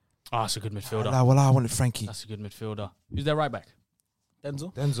 Ah, that's a good midfielder. Well, I wanted Frankie. That's a good midfielder. Who's their right back?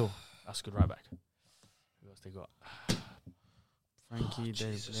 Denzel. Denzel. That's a good right back. Who else they got? Frankie, This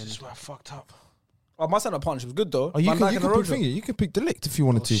David. is where I fucked up. Oh, my centre partnership was good though. Oh, you Van can Dijk and pick Araujo. Thingy. You can pick Delict if you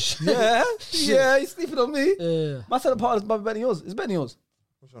wanted to. Yeah, yeah, he's sleeping on me. Yeah. My centre partner is better than yours. It's better than yours.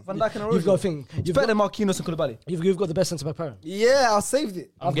 Van Dijk and Araujo. You've got a thing. It's better than Marquinhos and Koulibaly. You've got the best centre back pairing. Yeah, I saved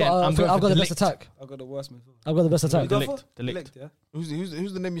it. I'm going I've got for the best Delict. attack. I got the worst midfield. I've got the best attack. You go Delict, for? Delict. yeah. Who's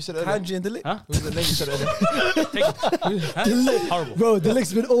the name you said earlier? Kanji and Delict. Huh? Who's the name you said earlier? Horrible. Bro, the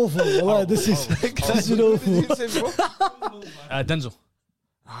link's been awful. Alright, this is been awful. Who did you say before? Denzel.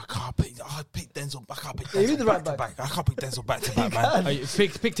 I can't pick. I pick Denzel. I can't pick Yeah, you Denzel need the back right to back. back. I can't pick Denzel back to back, man. Oh, you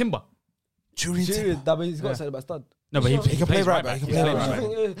pick Timber. Julian Serious, Timber. that means he's got a centre back stud. No, but he can play plays right back. He can play plays right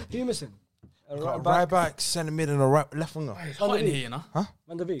back. Who you missing? A Got right back, centre mid, and a left winger. It's hot in here, you know.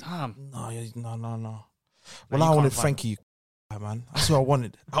 Van der Beek. Damn. No. Well, you I can't wanted find Frankie. Man, that's what I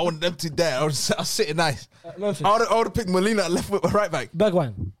wanted. I wanted them two there. I was sitting nice. Memphis. I would have picked Molina at left with right back.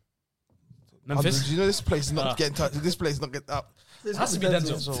 Bergwijn. Memphis. You know this place is not getting touched. This place is not getting up. It has to be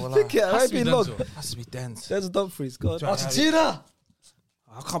Denzel. Pick it, Has I've to be been long. Denzel. Has to be Denz. There's a Dumfries. God. Argentina.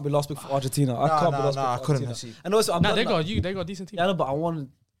 I can't be last pick for Argentina. I can't be last pick I for couldn't. Argentina. And also, I'm Nah, done they now. got a decent team. Yeah, no, but I want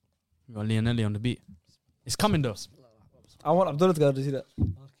You got Leonelli on the beat. It's coming though. Abdullah to go to see that.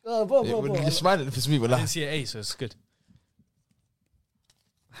 Bro. You're smiling if it's me, but I didn't like, see an A, so it's good.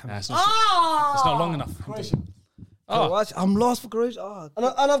 Nah, it's not long enough. Oh, Oh, watch, I'm lost for Croatia. Oh, And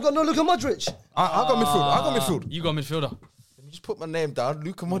I've got no Luka Modric. I got midfield. You got midfielder. Let me just put my name down.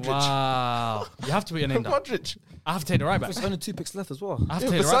 Luka Modric. Wow. You have to put your name down. Modric. I have to take the right back. there's only 2 picks left as well. I have to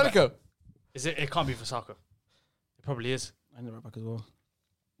Yeah, take the right back. Vasanico. Is it? It can't be Vasako. It probably is. I need a right back as well.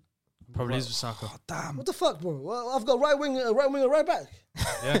 Probably is Vasako. Oh, damn. What the fuck, bro? Well, I've got right wing, right back.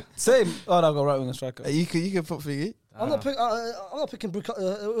 Yeah. Same. Oh, no, I got right wing and striker. You can put Figgy. I'm not picking.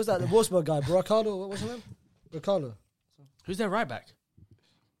 What was that? The Wolfsburg guy, Bracado. What's his name? Bracado. Who's their right back?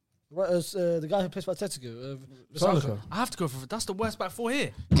 Right, the guy who plays for Atletico. Salico. I have to go for that's the worst back four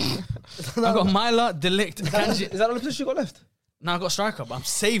here. I've got Myla, Delict, Kanji. Is that the only position you got left? Now I got striker, but I'm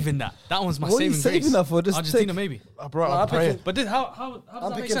saving that. That one's my What are you saving saving grace. that for? Just Argentina, take- maybe. Bro, I'm I'm praying. picking- But how does that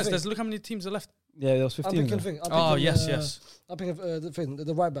make picking sense? thing. Look how many teams are left. Yeah, there was I'm 15. picking there. thing. I'm Oh, picking, yes. I'm picking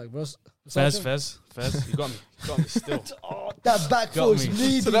the right back, bro. Fez. You got me. You got me still. Oh, that back Got foot is me.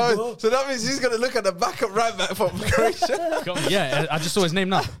 needy, So bro. that means he's gonna look at the backup right back for Croatia. Got me. Yeah, I just saw his name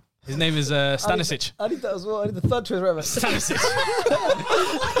now. His name is Stanisic. I need that as well. I need the third choice right back. Stanisic.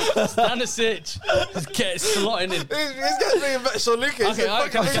 Stanisic. Just get slotting in. These guys bringing back Sean Lucas. Okay,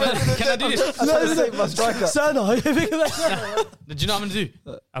 alright, can I do this? I'm trying to save my striker. Sana, you're picking that. Do you know what I'm going to do?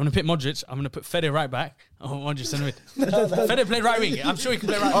 I'm going to pick Modric. I'm going to put Fede right back. Oh, Modric centre mid. Fede played right wing. I'm sure he can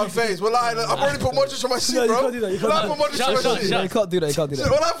play right Oh, wing. face. Well, I've already put Modric on my sheet, No, you bro. can't do that, you can't Well, I do put Modric Shut on up, my shut sheet. No, you can't do that. You can't do that.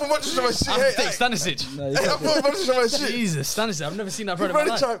 Well, I put Modric on my sheet. I have to take Stanisic. No, you I can't do put Modric on my sheet. Jesus, Stanisic. I've never seen that brother in Ready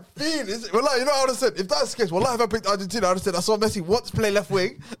my life. try fiend, is it? Well, you know what I would have said? If that's the case, well, if I picked Argentina, I would have said I saw Messi wants to play left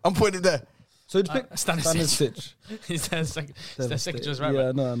wing. I'm putting him there. So you pick Stanisic. He's their second choice right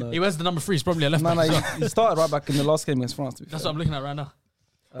Yeah, back. no. He wears the number 3. He's probably a left No, back. no, as well. he started right back in the last game against France. To be That's fair. what I'm looking at right now.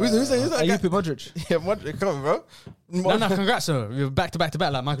 Who's that You guy? pick Modric. Yeah, Modric, come on, bro. No, congrats, though. You're back to back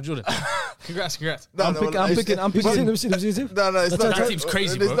like Michael Jordan. Congrats. I'm picking. Let me see. No, it's not. That team's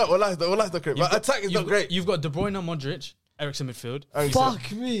crazy, It's bro. not. Well, it's not great. But attack is not great. You've got De Bruyne, Modric, Eriksen midfield.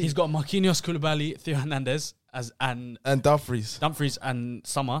 Fuck me. He's got Marquinhos, Koulibaly, Theo Hernandez and And Dumfries, Dumfries and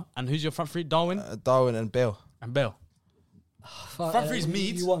Summer. And who's your front three? Darwin Darwin, and Bale. and Bale. Front three's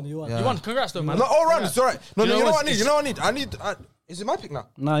meat. You won. Yeah. You won. Congrats, though, man. No, all right, it's all right. No, You you know know what? what I need? Is it my pick now?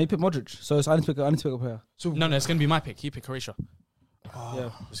 Nah, you pick Modric. So I need to pick a player. No, it's going to be my pick. You pick Croatia. Yeah.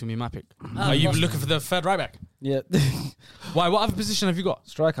 It's going to be my pick. Are you looking for the third right back? Yeah. Why? What other position have you got?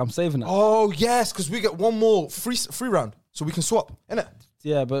 Striker. I'm saving it. Oh yes, because we get one more free round, so we can swap, innit?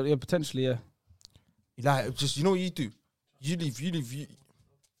 Yeah, but yeah, potentially, yeah. Like, just you know what you do? You leave.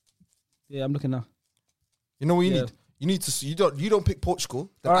 Yeah, I'm looking now. You know what you Yeah. need? You need to. You don't pick Portugal.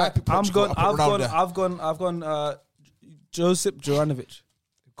 Then All I right, pick I'm Portugal. gone. I put Ronaldo there. I've gone. Josip Juranovic.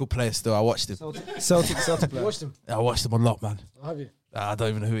 Good player still. I watched him. Celtic You player. watched him. I watched him a lot, man. Have you? I don't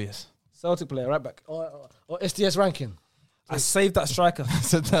even know who he is. Celtic player, right back. Or SDS ranking. I saved that striker. I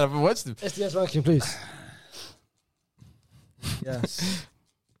said that I haven't watched him. SDS ranking, please. Yes.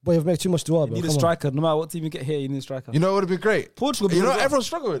 Boy, you've made too much to You bro. need a Come on. striker. No matter what team you get here, you need a striker. You know what would have been great? Portugal. You know because- what everyone's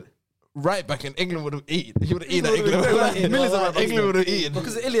struggling with? Right back in England would have eaten. He would have eaten at England England. would have eaten. Millions of Right back England would have eaten.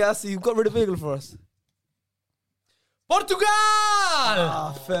 Because of Ilias, you got rid of England for us.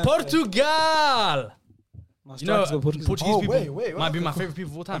 Portugal! Fair Portugal! My You know, strikers got Portugal. Portuguese Oh, people wait, might be my favorite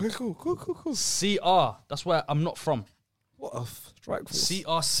people of all time. Okay, cool. CR. That's where I'm not from. What a strike force.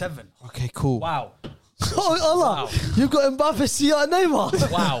 CR7. Okay, cool. Wow. Oh, Allah. Wow. You've got Mbappe, CR,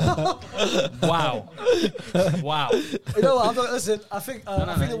 Neymar. Wow. Wow. You know what? I'm not, listen, I think no,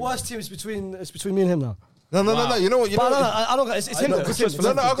 the worst team is between me and him now. No. You know what? You know But what? I don't. It's him. It's him.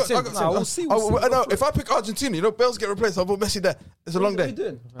 No, I got. Nah, we'll see. No, if I pick Argentina, you know, Bale's get replaced. I'll put Messi there. It's a long What are day. you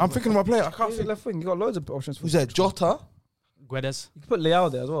doing? I'm thinking of my player. I can't Who's think. left wing? You got loads of options. For Who's there? Jota, Guedes. You can put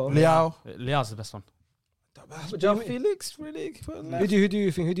Leao there as well. Leao. Leao's the best one. But João Felix, really? You can put him there. Who do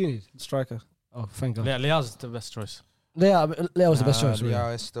you think? Who do you need? Striker. Oh, thank God. Leao's the best choice. Leo was the best choice. Really.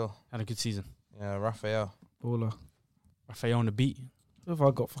 Leao is still. Had a good season. Yeah, Rafael. Baller. Rafael on the beat. Who have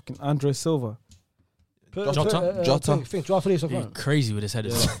I got? Fucking Andre Silva. Jota. Jota. Think Joao Felix up He's front. crazy with his head.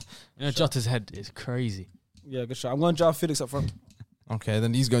 as well. You know, Jota's head is crazy. Yeah, good shot. I'm going João Felix up front. Okay,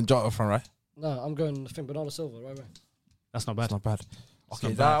 then he's going Jota from right. No, I'm going. I think Bernardo Silva. Right. That's not bad. That's not bad. That's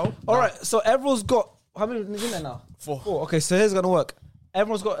Okay, not bad. now. All right, so everyone's got how many is in there now? Four. Okay, so here's gonna work.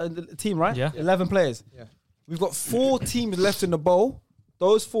 Everyone's got a team, right? Yeah. 11 players. Yeah. We've got 4 teams left in the bowl.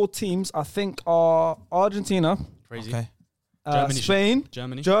 Those 4 teams, I think, are Argentina, Crazy. Okay. Germany. Spain,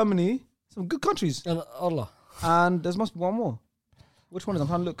 Germany. Germany, some good countries, And Allah. and there must be one more. Which one is? I'm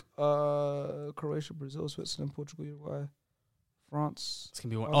trying to look. Croatia, Brazil, Switzerland, Portugal, Uruguay, France. It's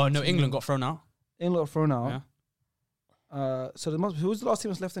gonna be one. Oh no, England got thrown out. England got thrown out. Yeah. So there must be, who's the last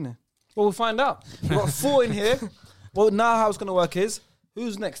team that's left in here? Well, we'll find out. We've got 4 in here. Well, now how it's going to work is,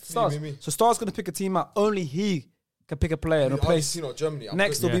 who's next? Stars. me. So Stars going to pick a team out. Only he can pick a player and replace. Germany.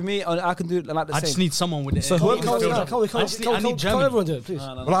 Next will be me, and I can do it like the I same. just need someone with it. So whoever comes Can't I need Germany. everyone do it, please?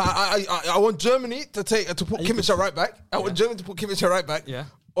 No, no, no. Well, I want Germany to put Kimmich at right back. I want Germany to put Kimmich at right back. Yeah.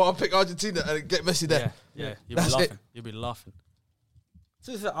 Or I'll pick Argentina and get Messi there. Yeah. You'll be That's laughing. it. You'll be laughing.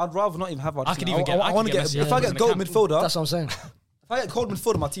 To be fair, I'd rather not even have Argentina. I could even get- I I want could to get get. Messi If I in get the gold camp. midfielder, That's what I'm saying. if I get gold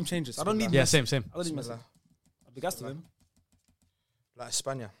midfielder, my team changes. I don't need. Yeah, Messi. same. I don't need Messi. I'd be gassed with him. Like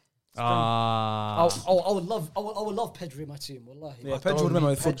Spania. Ah. I would love Pedri in my team. Wallahi. Yeah, Pedro would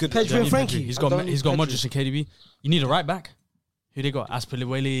remember for good. Pedri and Frankie. He's got Modric and KDB. You need a right back. Who they got?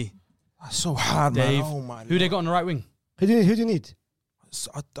 Aspilicueta, That's so hard, Dave. man. Oh my. Who they got on the right wing? Who do you need?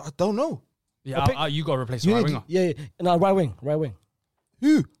 I don't know. Yeah, you got to replace the right winger. Yeah. No, right wing.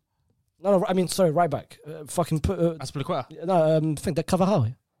 Who? No, I mean, sorry, right back. Fucking put. Aspilicueta. No, I think that Carvajal.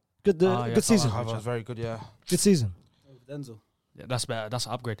 Good, yeah, good season. Carvajal. Was very good, yeah. Good season. Denzel. Yeah, that's better. That's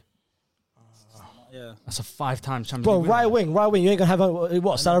an upgrade. Yeah. That's a 5-time Champions Bro, League winner. right wing. You ain't gonna have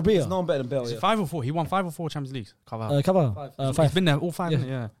what? Sarabia. There's no one better than Bale. Is Yeah. it 5 or 4? He won 5 or 4 Champions Leagues. Carvajal. Carvajal. He's Five. been there all 5, Yeah. innit?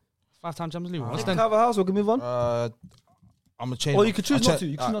 Yeah. 5-time Champions League winner. What's then? Cover house. We can move on. I'm gonna change. Or you could choose not to.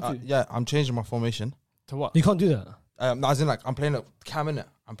 You choose not to. Yeah, I'm changing my formation. To what? You can't do that. No, as in like I'm playing a cam in it.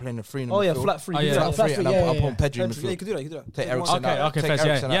 I'm playing a 3 in the Oh yeah, midfield. flat free. Oh, You yeah. can do Flat that. Flat three, and three, I'm yeah, putting Pedri in Yeah, you midfield. can do that. You can do that. Take One Eriksen second. out. Okay, Take fair.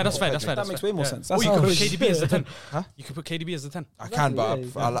 Eriksen Yeah, out. that's fair. Put That's fair. Pedri. That makes way more sense. Or That's you how could it put is. KDB as the 10. Huh? You could put KDB as the 10. I can, but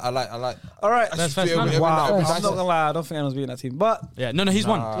Yeah, I like. All right. That's feel fair. every Wow. now and I'm then. not gonna lie. I don't think anyone's beating that team. But Yeah, no, he's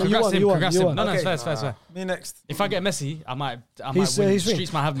won. Nah. Congrats to him. You won, Congrats you to him. won. No, it's Okay. fair, it's fair, it's fair. me next. If I get Messi, I might He's, win. he's free.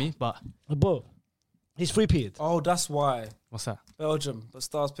 Streets might have me, but But he's 3P'd. Oh, that's why what's that? Belgium. But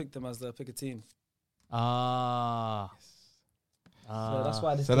Stars picked them as their pick a team. Ah. So that's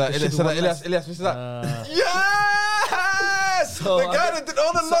why. This So that Elias misses that. Yes! So The I guy get- that did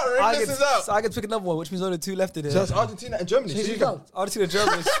all the lottery misses out. So I get to pick another one, which means only 2 left in here. So that's Argentina and Germany. So So you you go. go. Argentina,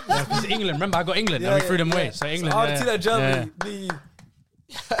 Germany. It's England. Remember, I got England and we threw them away. So England. Argentina, yeah. Germany. Me.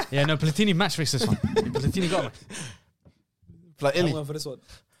 Yeah, no, Platini match fixed this one. Platini got me. Like I'm Illy. going for this one.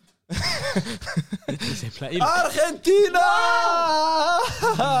 He said Platini. Argentina.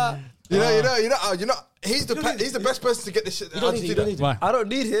 You know. He's the best person to get this shit. You don't need Why? I don't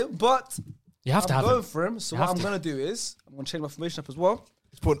need him, but You have to I'm have going him. for him. So You what have I'm to. gonna do is I'm gonna change my formation up as well.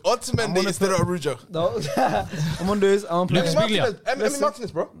 He's putting Otamendi instead of Arujo. No, I'm gonna do is I'm gonna Lucas play. Biglia. Emmy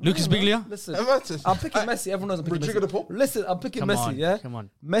Martinez, bro. Lucas Biglia. Listen, Emmy Martinez. I'm picking Messi. Everyone knows I'm picking Rodrigo Messi. de Paul? Listen, I'm picking Come Messi. on, Yeah, come on.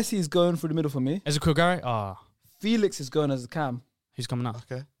 Messi is going through the middle for me. Ezequiel Gary. Ah, Felix is going as a cam. who's coming out?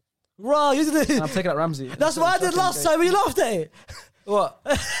 Okay. Bro, you did And it. I'm taking out Ramsey. That's what I did last time. You laughed at it. What?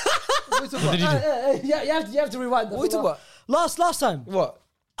 What are you talking about? Did you do? Yeah, you have to rewind that. What are you talking about? Last time. What?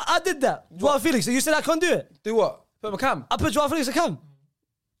 I did that. Joao Felix. You said I can't do it. Do what? Put him a cam. I put Joao Felix a cam.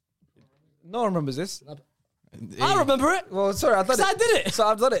 No one remembers this. I remember it. Well, sorry, I've done So it. I did it. So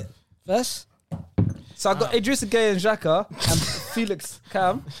I've done it. First. So I got Idrissa Gueye and Xhaka and Felix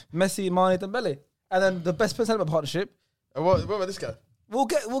Cam, Messi, Mane, Dembele, and then the best person in my partnership. What about this guy? We'll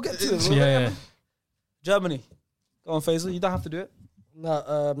get to it. Yeah. Germany. Go on, Faisal. You don't have to do it. No,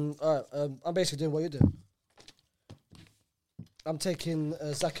 all right, I'm basically doing what you're doing. I'm taking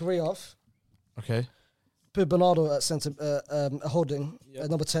Zachary off, Okay. put Bernardo at centre, holding at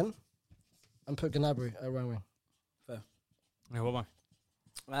number 10, and put Gnabry at right wing. Yeah, what am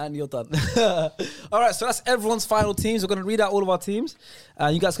I? And you're done. All right, so that's everyone's final teams. We're going to read out all of our teams.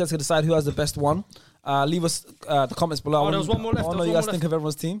 You guys can decide who has the best one. Leave us the comments below. Oh, there was one more left. I want to There know was you guys one think of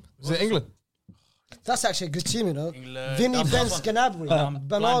everyone's team. Is it England? That's actually a good team, you know. England. Vinny, That's Benz, one. Gnabry, I'm Bernardo,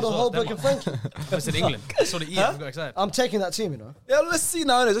 blind as well, Holberg, them and Frankie. I said England. I saw the E. I got excited. I'm taking that team, you know. Yeah, let's see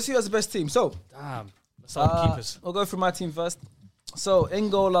now. Let's see who has the best team. So, Damn. That's our keepers. I'll go through my team first. So, in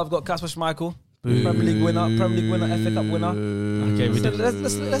goal, I've got Kasper Schmeichel, Premier League winner, FA Cup winner. Okay, we So did.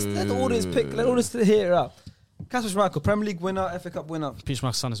 let's let the audience pick. Let the audience hear it out. Kasper Schmeichel, Premier League winner, FA Cup winner. Peach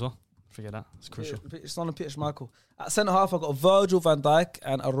Mark's son as well. Forget that. It's crucial. It's on Peter Schmeichel. At centre half, I've got Virgil van Dijk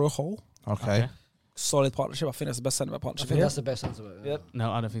and Araujo. Okay. Solid partnership. I think that's the best centre back I partnership think here. that's the best answer. Yep.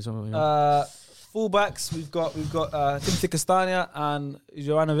 No, I don't think so. Fullbacks, we've got Timothy Castagna and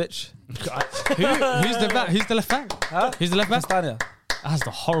Jovanovic. Who's the back? Who's the left back? Huh? Who's the left back? Castagna. That's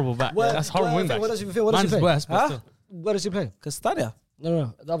the horrible back. That's horrible wing back. What does he play? What does he Man's play? worse, but Huh? still. Where does he play? Castagna.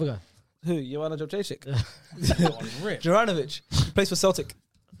 No, the other guy. Who? Joanna Jovcic. Rip. Jovanovic. He plays for Celtic.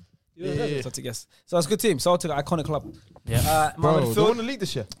 Celtic, yes. So that's a good team. Celtic, iconic club. Yeah. My Bro, they midfield, won the league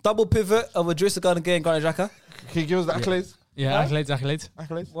this year. double pivot of Idrissa Gueye and Granit Xhaka. Can you give us the accolades? Yeah, accolades.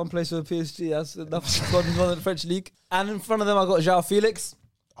 Accolades? One place for PSG. That's enough. One in the French league. And in front of them, I got João Felix.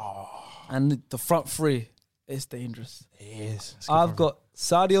 And the front three is dangerous. It is. I've got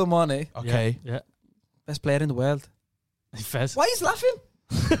Sadio Mane, Okay. Yeah. best player in the world. Fez. Why he's laughing?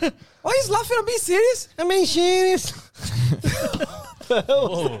 Why he's laughing? I'm being serious. I mean, serious.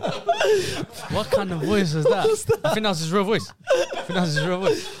 Whoa. What kind of voice was that? I think that was his real voice. His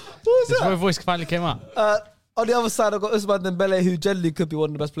real voice finally came out. On the other side, I've got Ousmane Dembele, who generally could be one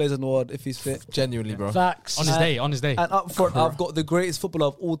of the best players in the world if he's fit. Genuinely, bro. Facts. On his day. And up front, I've got the greatest footballer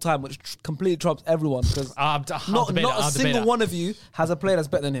of all time, which completely trumps everyone because I'll not debate that, a I'll debate single that. one of you has a player that's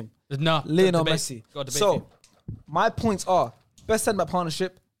better than him. No. Lionel debate. Messi. Got to debate So, you. my points are best centre back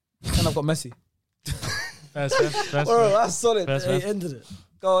partnership, And I've got Messi. First. Bro, that's solid. First. He ended it.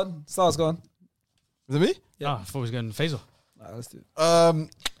 Go on. Stars, go on. Is it me? Yeah. I thought he was going Faisal. Alright, let's do it.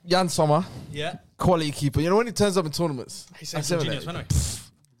 Jan Sommer, Yeah. quality keeper. You know when he turns up in tournaments? He said said genius, that. anyway.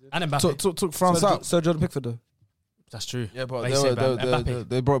 And Mbappe. Took France out. So Jordan Pickford though. That's true. Yeah, but he said they,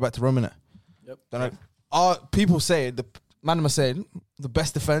 they brought it back to Rome, innit? Yep. Then people say, the man was saying, the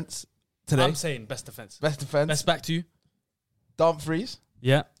best defense today. I'm saying best defense. Best defense. Best back to you. Dumfries,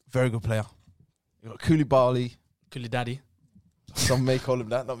 Yeah. very good player. You got Koulibaly. Kuli Daddy. Some may call him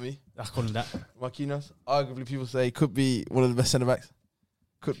that, not me. I call him that. Marquinhos, arguably people say he could be one of the best centre backs.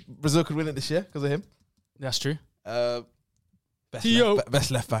 Brazil could win it this year because of him. That's true.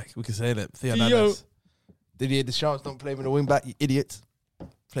 Best left back, we can say that. Theo Hernandez. Didier Deschamps, don't play him in the wing back, you idiot.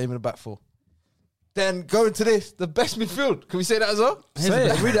 Play him in the back four. Then going to this, the best midfield. Can we say that as well? Say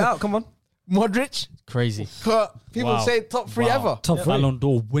it. Read it out. Come on. Modric. Crazy. People Wow. say top three Wow. ever. Top 3. Ballon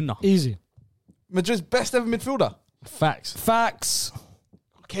d'Or winner. Easy. Madrid's best ever midfielder. Facts. Facts.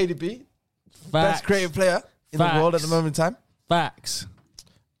 KDB, Facts. best creative player in the world at the moment in time. Facts.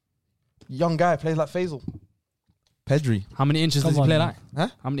 Young guy, plays like Faisal. Pedri. How many inches Come does he on, play man. like?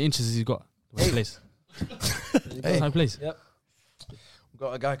 Huh? How many inches has he got? Where he plays? Hey. How he plays? Yep. We've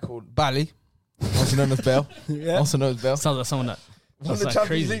got a guy called Bally, also known as Bale. Yeah. Also known as Bale. Sounds like someone that. Won the like Champions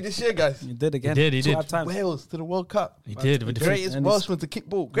crazy. League this year, guys. You did again. He did. 5 times. Wales to the World Cup. He did with the Greatest And he's- Welshman to kick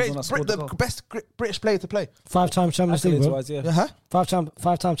ball. on Greatest, that squad as the well. best British player to play. 5-time Champions League, Accolades bro. wise, yeah. Yeah, huh?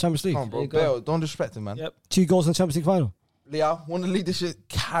 5-time Champions League. Come on, bro. There you go. Bale, don't disrespect him, man. Yep. 2 goals in Champions League final. Leao won the league this year.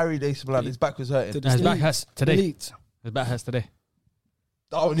 Carried AC Milan. His back was hurting. Did His Elite. back hurts today. Elite. His back hurts today.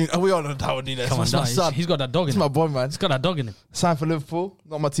 We all know Darwin Núñez. Come on, That's my son. he's got that dog in He's him. my boy, man. He's got that dog in him. Signed for Liverpool.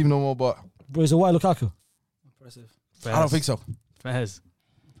 Not my team no more, but Bro, he's a white Lukaku. Impressive. I don't think so. Fairs.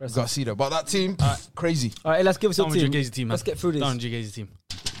 Got to see that. But that team, crazy. All right, let's give us your Down with team. Jugazi's team, man. Let's get through this. Down with Jugazi's team.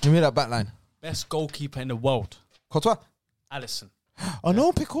 Give me that back line. Best goalkeeper in the world. Courtois. Alisson. Oh,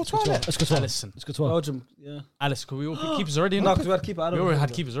 no, pick Courtois. innit? Let's go 12. Alisson. Let's go 12. Belgium. Yeah. Alisson. Could we all pick keepers already? No, No, because we had keeper. I we don't already know.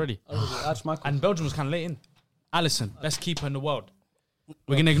 had keepers already. Michael. And Belgium was kind of late in. Alisson, best keeper in the world.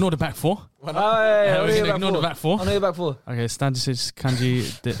 We're going to ignore the back four. We're We're going to ignore the back four. I know you're back four. Okay, Stanisic,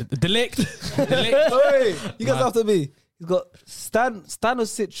 Kanji, Delict. Hey, you guys Man. after me. He's got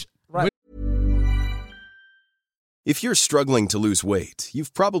Stanisic right. If you're struggling to lose weight,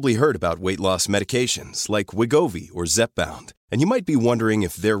 you've probably heard about weight loss medications like Wegovy or Zepbound, and you might be wondering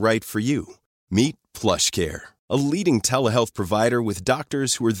if they're right for you. Meet PlushCare, a leading telehealth provider with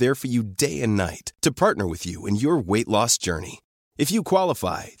doctors who are there for you day and night to partner with you in your weight loss journey. If you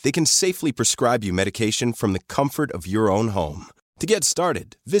qualify, they can safely prescribe you medication from the comfort of your own home. To get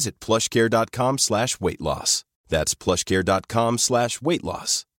started, visit plushcare.com/weightloss. That's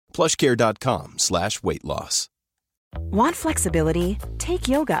plushcare.com/weightloss. plushcare.com/weightloss. Want flexibility? Take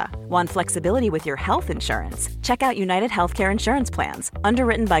yoga. Want flexibility with your health insurance? Check out United Healthcare Insurance Plans.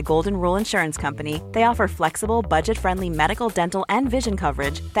 Underwritten by Golden Rule Insurance Company, they offer flexible, budget-friendly medical, dental, and vision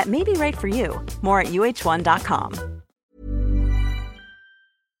coverage that may be right for you. More at uh1.com.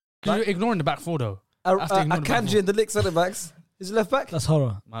 You're ignoring the back four, though. After ignoring the back Akanji and the Lick centre backs. Is he left back? That's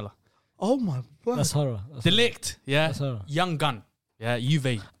horror. Mala. Oh my god. That's horror. Delict, yeah. That's horror. Young gun. Yeah,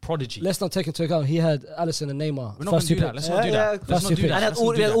 Juve, prodigy. Let's not take into account he had Alisson and Neymar. We're not going to do that. Let's not do that. First Let's not two do picks. that. And Let's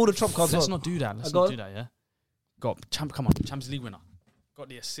not he do had that. all the trump cards. Let's as well. not do that. Let's Go not on. do that, yeah? Come on, Champions League winner. Got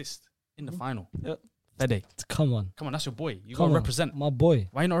the assist in the final. Yep. Fede. Come on. Come on, that's your boy. You Come got to on. represent. My boy.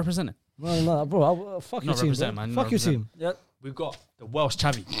 Why are you not representing? No, bro. Fuck your Not team, represent, bro. man. Fuck Not your represent. team. Yep. We've got the Welsh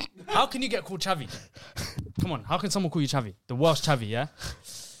Xavi. How can you get called Xavi? Come on, how can someone call you Xavi? The Welsh Xavi, yeah?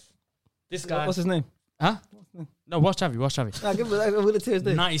 This guy. What's his name? Huh? No, Welsh Xavi. Nah, give me I'm gonna tear his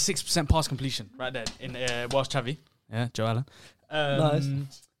name. 96% pass completion right there in Welsh Xavi. Yeah, Joe Allen.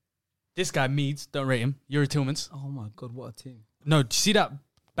 Nice. This guy, Meads, don't rate him. Yuri Tillmans. Oh my god, what a team. No, do you see that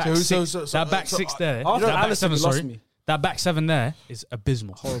back six? That back six there. After That back Alisson, seven, he lost sorry. me. That back seven there is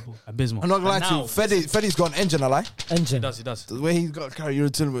abysmal. Horrible. Abysmal. I'm not going to And lie to you. Fedi's got an engine, I like. Engine. He does. The way he's got to carry Euro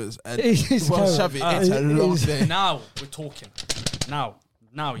Timbers and He's Welsh carrying- Xavi, it's a long day. Now we're talking. Now,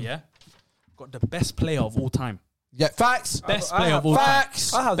 yeah. Got the best player of all time. Yeah, facts. Best I player have of all time.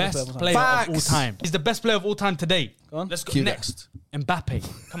 Facts. I have the Best best player of all Facts. time. He's the best player of all time today. Go on. Let's go Cue that. next.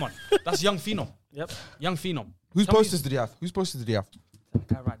 Mbappe. Come on. That's young phenom. Yep. Young phenom. Whose Tell me- posters did he have? Whose posters did he have?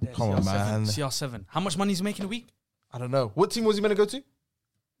 Guy right there. Come on, man. CR7. How much money is he making a week? I don't know. What team was he meant to go to?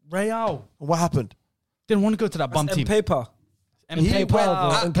 Real. What happened? Didn't want to go to that bum And team. paper. Mbappe. bro. You know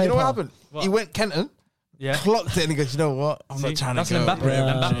PayPal. what happened? What? He went Kenton, Yeah. clocked it, and he goes, you know what? I'm See, not trying that's to go. Mbappe.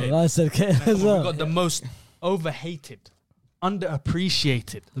 Mbappe. I said Kane as We've well. got the most overhated,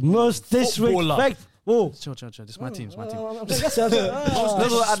 underappreciated, The most footballer disrespect. Whoa. Chill. This is my team. It's my team.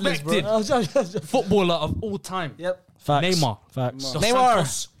 Footballer of all time. Yep. Facts. Neymar. Facts. Dos Neymar.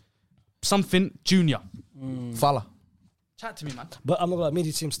 Santos Something Junior. Fala. Chat to me, man. But I'm not like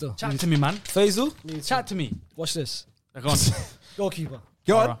media team still. Chat to me, man. Faisal. Chat to me. Watch this. Go on. Goalkeeper.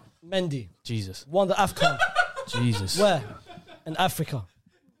 Go on. Alright. Mendy. Jesus. Won the AFCON. Jesus. Where? In Africa.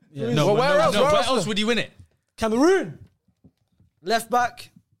 No, Well, where else? no, Where where else? else would he win it? Cameroon. Left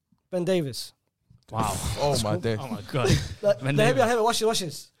back. Ben Davis. Wow. Oh my days. Oh my God. Ben Hear Davis. me. Watch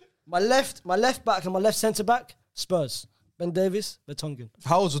this. My left back and my left centre back. Spurs. Ben Davis. Vertonghen.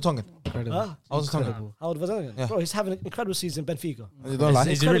 How old's Vertonghen? Ah, How old's Vertonghen? how old Vertonghen? Yeah. Bro, he's having an incredible season. Benfica. You don't lie.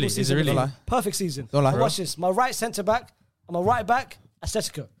 Is he really? Is he really? Don't lie. Perfect season. Don't lie. And watch this. My right centre back and my right back.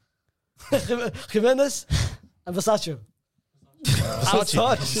 Atletico. Jimenez and Versace.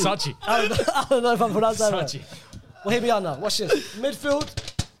 Versace. I don't know if I'm pronouncing that right. Versace. Well, hear me out now. Watch this. Midfield.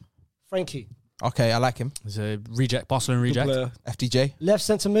 Frankie. Okay, I like him. He's a reject. Barcelona reject. FDJ. Left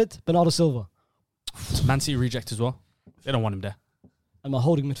centre mid. Bernardo Silva. Man City reject as well. They don't want him there. And my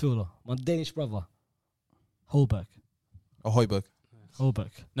holding midfielder. My Danish brother. Holberg. Or Højbjerg. Holberg.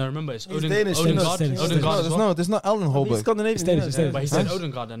 No, remember it's He's Danish, Odegaard. Danish. Odegaard as well. There's no Ellen He's Højbjerg. Scandinavian. It's Danish, it's Danish. But he said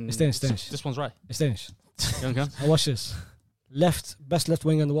Odegaard and It's Danish. this one's right. It's Danish. You okay? Now watch this. Best left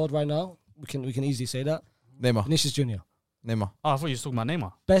winger in the world right now. We can easily say that. Neymar. Vinicius Junior. Neymar. Oh, I thought you were talking about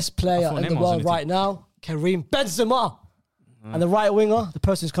Neymar. Best player I thought in the Neymar was world in the right now. Karim Benzema. And the right winger, the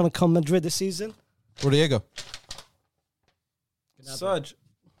person who's going to come Madrid this season. Rodrigo. Serge.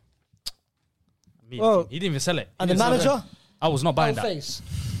 Me, Well, he didn't even sell it. And the manager, I was not buying that. face.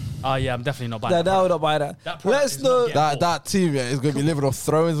 Oh yeah, I'm definitely not buying That that. I would not buy that. That product Let's is know. not getting- That team is going to be living off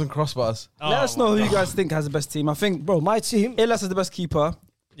throw-ins and crossbars. Let us know who you guys think has the best team. I think Bro, my team. Elias is the best keeper.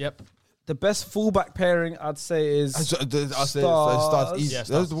 Yep. The best fullback pairing, I'd say, is I'll say Stars. starts easy. Yeah,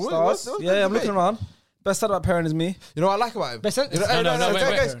 Those- Stars. what- Yeah, I'm looking around. Best centre-back pairing is me. You know what I like about him? Best You know- centre- No, hey, wait.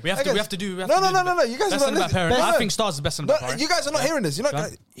 guys, We have hey, to guys. do. No. You guys Best are centre back not pairing. listening. I think Stars is the best centre No, back pairing. you guys are not hearing this. You're not. Go on.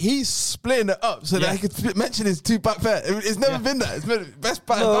 He's splitting it up so that Yeah. he could mention his two-back pair. It's never been that. It's been best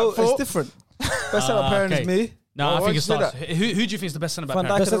back No, back four. it's different. Best centre-back pairing okay. is me. No, Well, I why think it's did you say Stars. Who do you think is the best centre back Van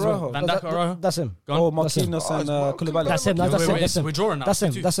pairing? Dijk and Araujo. Van Dijk or Araujo? That's him. Go on. Oh, That's him. Marquinhos and well, Koulibaly. That's him. That's him. That's him. We're drawing now. That's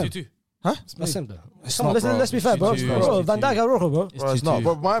him. 2-2, That's him. 2-2. That's him, though. It's Come on, not, bro. let's be fair, bro. 2-2. Bro, Van Dijk, Araujo, bro. Bro, it's not.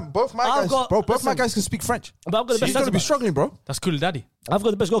 2-2. Bro, both my I've guys, got- both my listen. guys can speak French. But I've got the best He's going to be centre-back. struggling, bro. That's cool, daddy. I've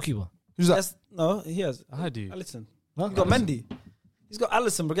got the best goalkeeper. Who's that? Yes, no, he has. I do. Alisson. Huh? He's got Mendy. He's got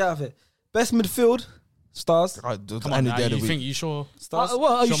Alisson, bro. Get out of it. Best midfield, Stars. Come on, now, you think you sure? Stars. Well,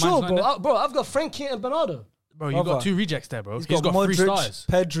 are you Sure sure, mine's not bro? I've got Frankie and Bernardo. Bro, you got Brother. 2 rejects there, bro. He's He's got 3 Modric, stars.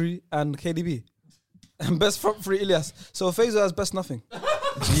 Pedri, and KDB. And best front three, Ilias. So Faisal has best nothing.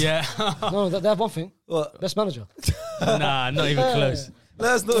 Yeah. No, they have one thing. What? Best manager. Nah, not even close.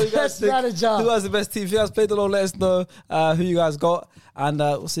 Let us know who you guys Best think. manager. Who has the best team? If you guys played along, let us know who you guys got. And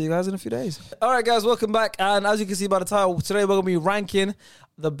we'll see you guys in a few days. All right, guys, welcome back. And as you can see by the title, today we're going to be ranking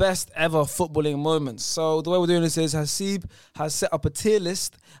the best ever footballing moments. So the way we're doing this is Hasib has set up a tier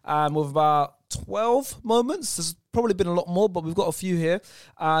list with about 12 moments. There's probably been a lot more, but we've got a few here.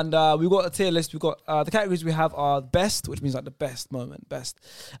 And we've got a tier list. We've got the categories we have are best, which means like the best moment, best.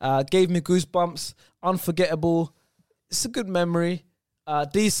 Gave me goosebumps, unforgettable, it's a good memory,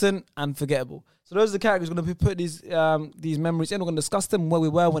 decent, and forgettable. So those are the categories. We're going to put these memories in. We're going to discuss them, where we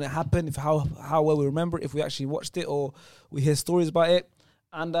were when it happened, if how well we remember it, if we actually watched it or we hear stories about it.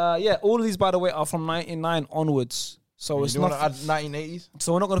 And yeah, all of these, by the way, are from 99 onwards. So it's You want not. to add 1980s?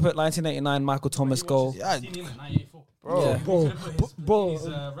 So we're not going to put 1989 Michael Thomas goal. Yeah, Bro. Yeah. Bro.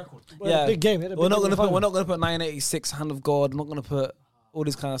 Yeah. Big game. We're not going to put 1986 hand of God. I'm not going to put all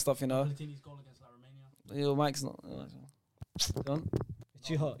this kind of stuff. You know. Your mic's not. Go on. It's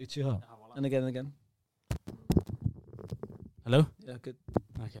too hot. It's too hot. And again. Hello? Yeah, good.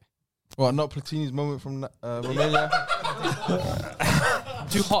 Okay. Well, not Platini's moment from Romania.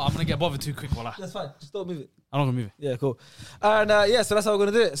 Too hot. I'm going to get bothered too quick, voila. That's fine. Just don't move it. I'm not going to move it. Yeah, cool. And yeah, so that's how we're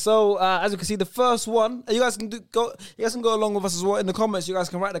gonna do it. So as you can see, the first one, you guys can go along with us as well. In the comments, you guys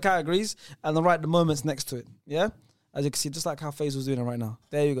can write the categories and then write the moments next to it. Yeah, as you can see, just like how Faisal's doing it right now.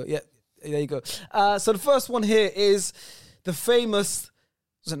 There you go. Yeah, there you go. So the first one here is the famous,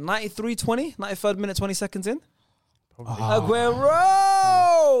 was it 93-20, 93rd minute, 20 seconds in. Aguero!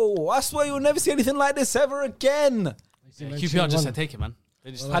 I swear you'll never see anything like this ever again. QPR just said take it, man. They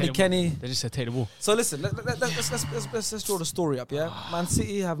just said Paddy take the Kenny. ball. They just said take the ball. So listen, let's draw the story up. Yeah, Man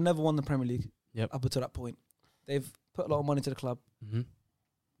City have never won the Premier League. Yep. Up until that point, they've put a lot of money to the club. Mm-hmm.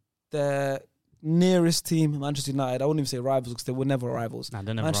 Their nearest team, Manchester United, I wouldn't even say rivals because they were never rivals. Nah,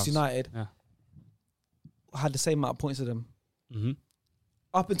 they're never Manchester rivals. United Yeah. had the same amount of points as them. Mm-hmm.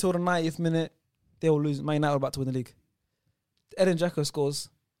 Up until the 90th minute, they will lose. Man United were about to win the league. Edin Dzeko scores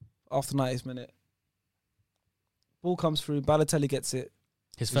after 90th minute. Ball comes through. Balotelli gets it.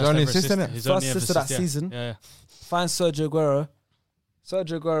 His only assist, innit? His First only assist of that yeah. season. Yeah. Finds Sergio Aguero.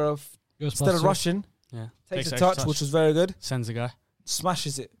 Sergio Aguero, instead of rushing, Yeah. takes a touch, which was very good. Sends a guy.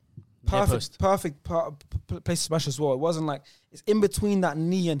 Smashes it. Near Perfect, post. place to smash as well. It wasn't like it's in between that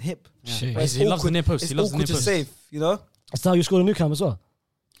knee and hip. Shit. But it's He loves the awkward- near post. It's He loves the awkward near to post. save, you know. That's how you scored a new cam as well.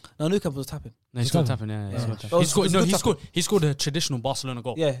 No, Newcastle was tapping. No, he He's scored tapping. tapping. Yeah, Yeah. he scored. It was- He scored. it was No, good he tapping. scored. He scored a traditional Barcelona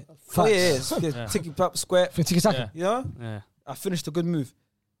goal. Yeah, Yeah. Ticky up square. Tiki-taka. You know, Yeah. I finished a good move.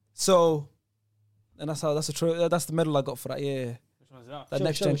 So, and that's the medal I got for that. Yeah, that Show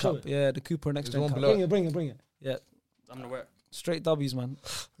next it, gen show cup. it. Yeah, the Cooper next There's gen one cup. below. Bring it. Yeah, I'm gonna wear it. straight W's, man.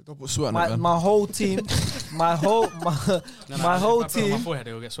 Don't put sweat on it, man. My whole team, my whole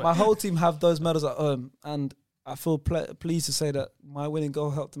team have those medals at home, and I feel pleased to say that my winning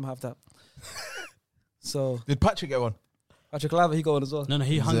goal helped them have that. So Did Patrick get one? Patrick Kluivert, he got one as well. No,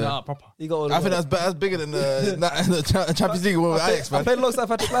 he hung that up proper. He got one. I as think well. that's bigger than the Champions League one with Ajax, I man. played alongside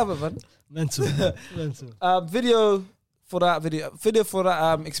Patrick Kluivert, man. Mental. Video for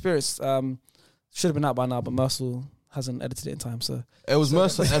that experience should have been out by now, but Mercel hasn't edited it in time. So It was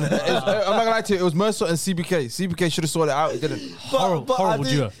Mercer, and I'm not gonna lie to you, it was Mercer and CBK. CBK should have sorted it out, it didn't. Horrible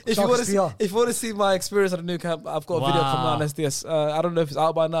duo. If you want to see my experience at the new camp, I've got a video coming out on SDS. I don't know if it's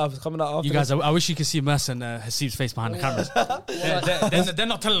out by now. If it's coming out after. You guys, I wish you could see Mercer and Hasib's face behind the cameras. They're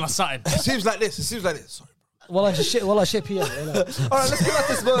not telling us something. It seems like this. Sorry. Well, I shit here. All right, let's get back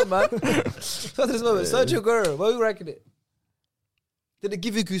to this moment, man. Let's get to this moment. Sergio Aguero, where are we ranking it? Did it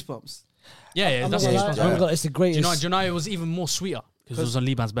give you goosebumps? Yeah, I'm that's not what gonna he's lie, supposed to. it's the Do greatest. you know it was even more sweeter because it was on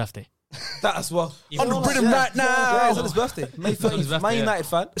Liban's birthday. That as well. On the rhythm right Yeah, now. it's on his birthday. May on his 30th. birthday, Man yeah. United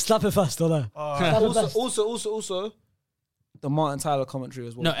fan. Slap it fast, don't I? Also, the Martin Tyler commentary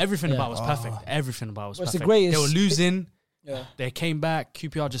as well. No, everything Yeah. about it was perfect. Everything about it was Well, it's the perfect. greatest- They were losing. Yeah. They came back.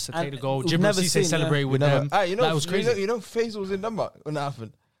 QPR just to And take the goal. we've Jibril never Cisse seen, celebrated with Never. them. Hey, That was crazy. You know, Faisal was in Denmark when that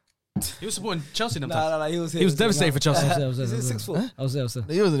happened. He was supporting Chelsea them Nah, times. he was here. He was devastated for Chelsea. I was there. Is it 6 foot? I was there.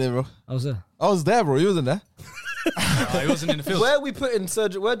 He wasn't there, bro. I was there. I was there, bro. He wasn't there. He wasn't in the field. Where are we putting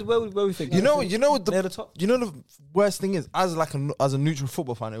Sergio? Where we think? You know what Near the the top. you know the worst thing is, as a neutral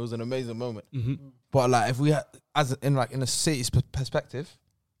football fan, it was an amazing moment. Mm-hmm. But like, if we had in a city's perspective,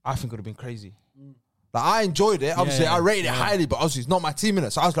 I think it would have been crazy. Like, I enjoyed it. Obviously, yeah, I rated it yeah. highly, but obviously, it's not my team in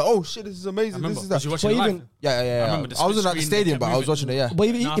it. So I was like, oh shit, this is amazing. I remember. This is Was that. you watching it But live? even- Yeah. remember the I wasn't split at the screen, stadium, they but I kept was watching it. Yeah. But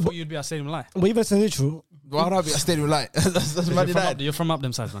even, No, I thought you'd be at Stadium Light. but even as a neutral, Why would I be at Stadium Light? that's Man You're United. from up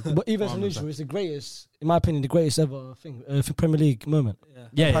them sides, man. but even as a neutral, it's the greatest, in my opinion, the greatest ever thing, Premier League moment.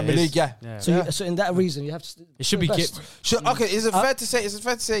 Yeah, Premier it is. League, yeah. So, Yeah. so in that reason, you have to. It should be best. Okay, is it fair to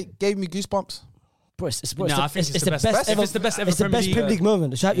say gave me goosebumps? Bro, it's Nah, I think it's the best. If it's the best ever It's the best Premier League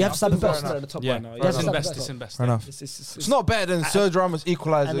moment. You have to start with best. At the top Yeah, right now. it's in enough. best. It's in best. Fair enough. It's It's not better than Sergio Ramos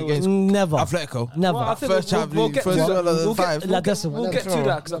equaliser against Never. Atletico. Never. Well, I think First Champions League, first five. Like, that's a- We'll get to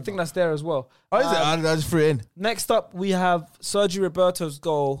that because I think that's there as well. Oh, is it? I just threw it in. Next up, we have Sergio Roberto's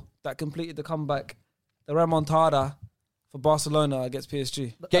goal that completed the comeback, the remontada for Barcelona against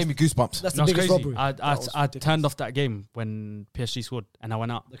PSG. Gave me goosebumps. That's No, the it's biggest crazy. robbery. I turned off that game when PSG scored and I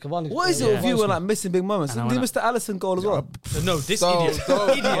went out. The Cavani- What is it Yeah. with you and like missing big moments? And I Did went Mr. Allison goal as well? No, this Don't, idiot. don't,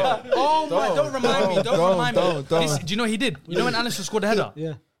 Idiot. Oh my, don't remind me. Don't remind me. don't. This- do you know what he did? You know when Alisson scored the header?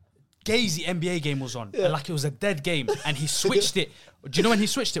 Yeah. Gazy NBA game was on. And like it was a dead game. And he switched it. Do you know when he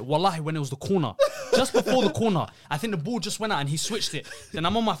switched it? Wallahi, when it was the corner. Just before the corner. I think the ball just went out and he switched it. Then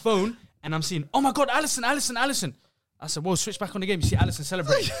I'm on my phone and I'm seeing, oh my God, Alisson. I said, whoa, switch back on the game. You see Alisson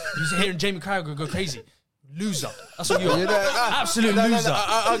celebrate. You see hearing Jamie Carragher go crazy. Loser. That's what you are. Absolute loser.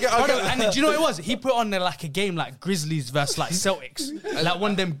 I'll get- And do you know what it was? He put on there like a game like Grizzlies versus like Celtics. Like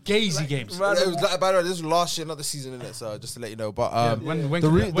one of them gazy games. It was like, by the way, this was last year, not the season in it. So just to let you know, but When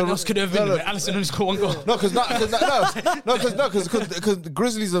the else could it have been? When Alisson only scored one goal. No, because the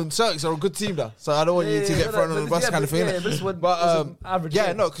Grizzlies and Celtics are a good team now. So I don't want you to get thrown on the bus kind of thing. Yeah, innit? this one But was an average yeah,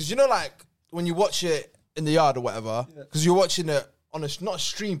 game. no, because you know, like when you watch it in the yard or whatever, because you're watching it on not a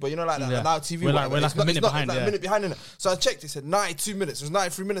stream, but you know, like Yeah. now TV. We're like a minute behind, Like yeah. a minute behind in it. So I checked. It said 92 minutes. It was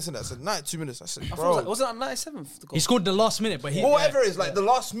 93 minutes in it. I said 92 minutes. I said, bro, Wasn't that 97th? The goal? He scored the last minute, but he. or whatever it is, like the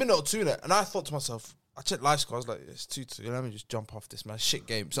last minute or two in it. And I thought to myself, I checked live score. I was like, it's 2-2. Let me just jump off this man shit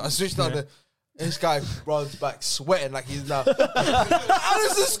game. So I switched on the. This guy runs back sweating like he's now.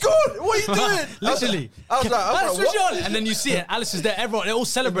 Alisson scored. What are you doing? Literally. I was like, Switch what? on. And then you see it. Alison's there. Everyone, they're all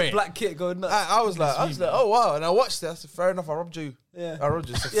celebrating. Black kit going nuts. I was like, oh wow. And I watched it. I said, fair enough. I robbed you. Yeah. I robbed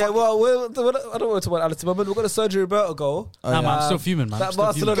you. So Yeah, fuck well, I don't want to talk about Alisson, but we've got a Sergio Roberto goal. Nah, man, I'm still fuming, man. That I'm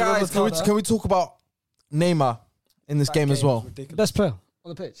still fuming. Barcelona- Guys, can we talk about Neymar in this game as well? Best player.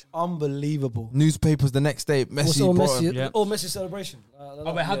 on the pitch. Unbelievable. Newspapers the next day. Messi Also, brought him. Yeah. Messi celebration.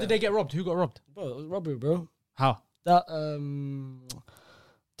 Oh, wait, how did they get robbed? Who got robbed? Bro, it was robbery, bro. How? That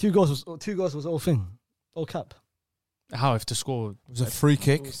two goals was all thing, all cap. How if to score? It was a free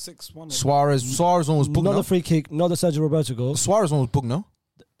kick. 6-1. Suarez one was booked. Not No? the free kick, not the Sergio Roberto goal. Suarez one was booked. No.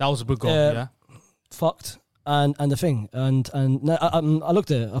 That was a good goal. Yeah. Yeah. Fucked and the thing and no, I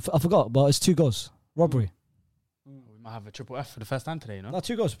looked at it. I forgot, but it's 2 goals. Robbery. We might have a triple F for the first time today. You know. Not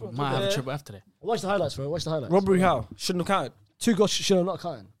 2 goals, bro. We might have a triple F today. Watch the highlights, bro. Watch the highlights. Robbery how? Shouldn't have counted. 2 goals should have not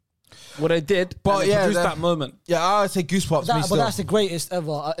counted. What they did, But but yeah, produced that- that moment. Yeah, I would say goosebumps. That, me but still. that's the greatest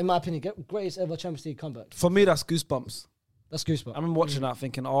ever, in my opinion, greatest ever Champions League comeback. For me, that's goosebumps. That's goosebumps. I remember watching that,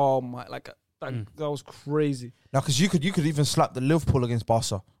 thinking, "Oh my, like that was crazy." Now, because you could even slap the Liverpool against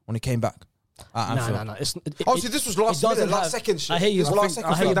Barca when he came back at Anfield. No. Obviously, this was last minute, last second shit. I hate you. It was last second.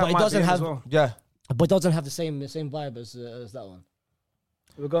 I hate you, that but it might doesn't be it as have. well. Yeah. But it doesn't have the same vibe as that one.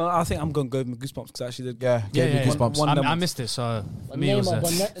 We're going. I think I'm going to go with goosebumps because I actually did. Yeah, gave me goosebumps. One I them. missed it, so for But me it was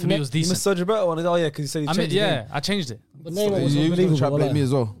Neymar- for me it was You decent. missed Sergio Roberto one. Oh yeah, because you said he I mean, changed. his yeah, name. I changed it. But Neymar was You was unbelievable. try to blame me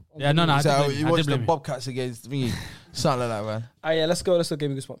as well. Yeah, no, I You said, did oh, blame- you I watched did the blame you. Bobcats against thingy, something like that, man. Yeah, let's go.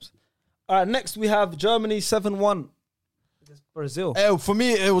 Give me goosebumps. All right, next we have Germany 7-1. Brazil. For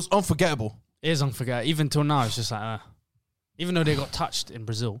me, it was unforgettable. It is unforgettable. Even till now, it's just like, even though they got touched in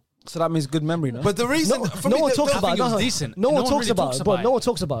Brazil, So that means good memory, no? But the reason, for No me, one talks I about think it. it was No, decent. No one No one talks really about talks it, about bro. it. No one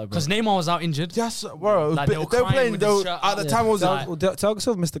talks about it, bro. because Neymar was out injured. yes, bro. Like, they they were were playing. crying with They the were, shirt at the up. time, it was Like- Thiago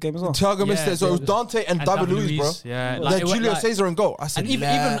Silva missed the game as well. Thiago missed Yeah, it. So it was Dante and David Luiz, bro. Yeah, Then like, it went Julio like- Cesar and goal. I said, And even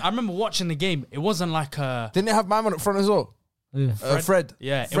nah. I remember watching the game. It wasn't like Didn't they have man on the front as well? Yeah. Fred.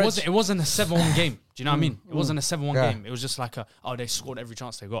 yeah. Fred. It wasn't a 7-1 game. Do you know what I mean? It wasn't a 7-1 Yeah. game. It was just like they scored every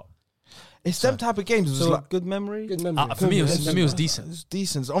chance they got. It's them type of games. It was So like, good memory. Good memory. For me, it was decent. it's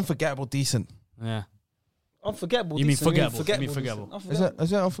decent. It's unforgettable, decent. Yeah. Unforgettable. You mean decent. forgettable. You mean decent. forgettable. Unforgettable.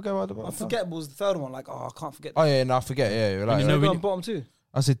 Is it unforgettable? Unforgettable was the third one. Like, oh, I can't forget. Oh yeah, no, I forget. Yeah, you're right. You So know, we're when on bottom two.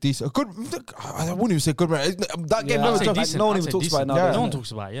 I said decent. Good. I wouldn't even say good. Man. That game Yeah, never I'd say jumped. decent. No one I'd even say talks about it decent. nowadays. No one Yeah.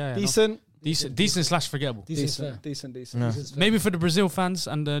 talks about it. Yeah. Decent. Decent / forgettable. Decent. Decent. Yeah. Maybe for the Brazil fans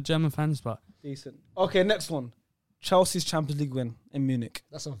and the German fans, but Decent. Okay, next one. Chelsea's Champions League win in Munich.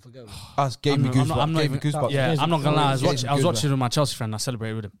 That's unforgettable. Us gave me I'm not goosebumps. Gave me even- goosebumps. yeah, I'm not gonna lie. I was Yeah, watching goosebumps. with my Chelsea friend. I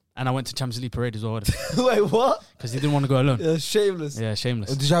celebrated with him, and I went to Champions League parade as well Wait, what? because he didn't want to go alone. Yeah, shameless. Yeah,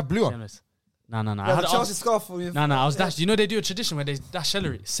 shameless. Did you have blue on? Shameless. No. I Yeah, had the Chelsea scarf for you. No, I was dashed. You know they do a tradition where they dash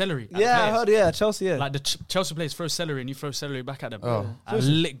celery. at the Yeah, I players. heard. Yeah, Chelsea. Yeah. Like the Chelsea players throw celery and you throw celery back at them. Oh. I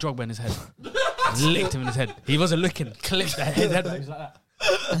licked Drogba in his head. I licked him in his head. He wasn't looking. Clipped his head. He was like that.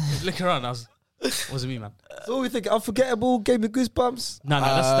 He was looking around. Wasn't me, man. So what we think? Unforgettable. Gave me goosebumps. No,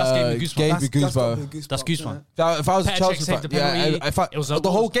 that's gave me goosebumps. Gave me That's goosebumps. gotta be goosebumps. That's goosebumps. If I was a Petr Cech Chelsea saved fan, the yeah, penalty. if I, It was the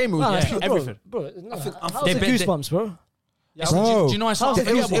whole game was No, Yeah, bro, everything. Bro, how's They it bet- goosebumps, bro? Do you know I saw?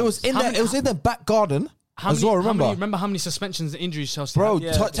 it was in the back garden as well. Remember, how many suspensions and injuries Chelsea bro?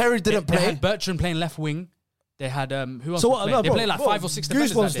 had? Yeah. Terry didn't They play. had Bertrand playing left wing. They had who else? So was what? playing? No, They bro, played like bro, 5 or 6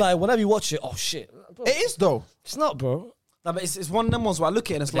 defenders that Goosebumps, day. like whenever you watch it, oh shit. Bro, It is though, it's not, bro. No, but it's one of them ones where I look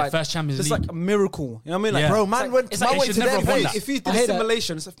at it and it's Their like first Champions it's League. like a miracle. You know what I mean? Like, Yeah. bro. it's Man like- went. it's Man like went they to should never their have won place. that. if you I did hate a that.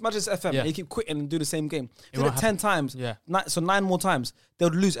 simulation, imagine it's FM, Yeah. and you keep quitting and do the same game. Did won't it 10 times. Yeah. So 9 more times. They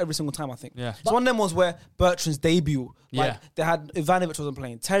would lose every single time, I think. Yeah. It's one of them ones where Bertrand's debut, like Yeah. they had Ivanovic wasn't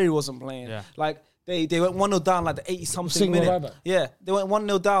playing, Terry wasn't playing. Yeah. Like they went 1-0 down like the 80-something Single minute. right back. Yeah. They went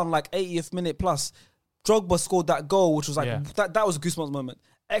 1-0 down like 80th minute plus. Drogba scored that goal, which was like Yeah. that was a goosebumps moment.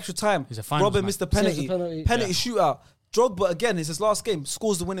 Extra time. He's a finals Robin man. missed the Saves penalty. the penalty. Shootout. Drogba again, it's his last game,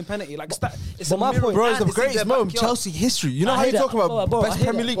 scores the winning penalty. Like it's But a my miracle. point- Bro, And it's the in greatest their moment backyard. Chelsea history. You know I how hate you that. talk about Bro, I best hate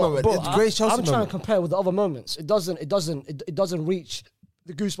Premier that. League Bro, moment. bro, It's the greatest Chelsea I'm trying to moment. compare with the other moments. It doesn't reach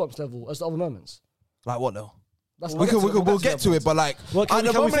the goosebumps level as the other moments. Like what though? That's We'll get to it, but like Well, at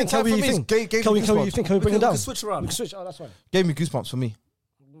the moment in time for me, it's gave me Can we goosebumps. bring it We down? can switch around. We can switch. Oh, that's fine. Gave me goosebumps for me.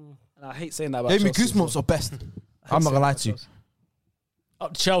 And I hate saying that about Gave me Chelsea. goosebumps or best. I'm not gonna lie to you.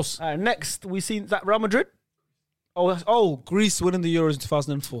 Chelsea. All right, next we seen that Real Madrid. Greece winning the Euros in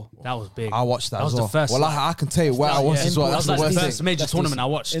 2004 That was big. I watched that That as was the well. first, Well, like- I can tell you where I was Yeah. as well. That That's was the like worst the thing. first major That's tournament decent. I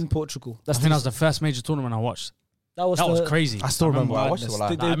watched. in Portugal. I think that was the first major tournament I watched. That was Crazy. I still remember. I watched it. They-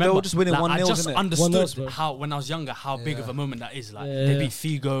 Like, they were just winning 1-0, I just didn't it? 1-0, understood bro. how when I was younger how big of a moment that is. Like Yeah. they beat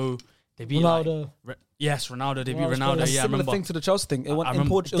Figo, they beat Ronaldo. Ronaldo. They beat Ronaldo's Ronaldo. great. Yeah, I Similar remember. thing to the Chelsea thing. It went I in remember-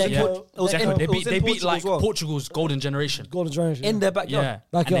 Portugal. Yeah. They beat like Portugal's golden generation. Golden generation. in their backyard. Yeah,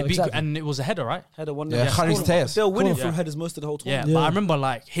 Backyard, and they beat, exactly. and it was a header, right? Had a 1-0. Yeah, Haris Tejas. They were winning Cool. from Yeah. headers most of the whole Yeah, tournament. but I remember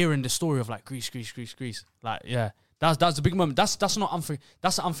like hearing the story of like Greece. Like, yeah, that's a big moment. That's not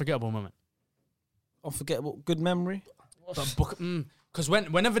that's an unforgettable moment. Unforgettable. Good memory. Because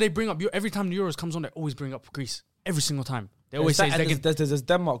whenever they bring up every time the Euros comes on, they always bring up Greece every single time. They always say they can. There's this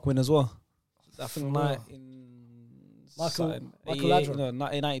Denmark win as well. I think Michael 88, Laudrup. no,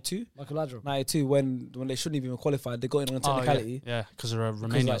 92. Michael Laudrup. 92 when they shouldn't even qualify, they got in on a technicality. Yeah, because they're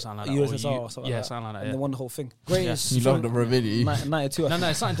Romania or something like that. USSR or something yeah, like that. something like that. And they won the whole thing. Greatest. You love the Romania. 92. No,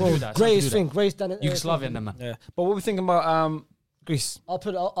 it's something to do with that. Greatest thing. Greatest. Yugoslavia and them, man. Yeah, but what we thinking about Greece?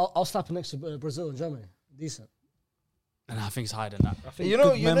 I'll slap it next to Brazil and Germany. Decent. And I think it's higher than that. You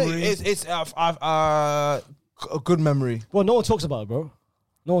know, it's a good memory. Well, no one talks about it, bro.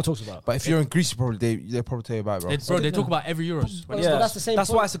 No one talks about it. But if you're in Greece, they probably tell you about it, bro. They talk about every Euros. But that's the same. That's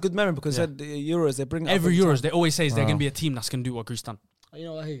point. why it's a good memory because the Euros they bring it up Every all the Euros, they always say they're going to be a team that's going to do what Greece done. You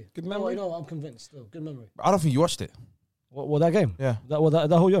know, I hear you. Good You memory. know, I'm convinced. Still, good memory. I don't think you watched it. What that game? Yeah. That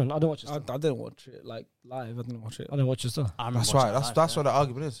whole year. I don't watch it. I didn't watch it like live. I didn't watch it. I didn't watch it still. I remember That's watching right. it live, That's what the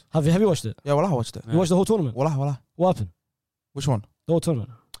argument is. Have you watched it? Yeah, well, I watched it. You watched the whole tournament? Wallah. What happened? Which one? The whole tournament.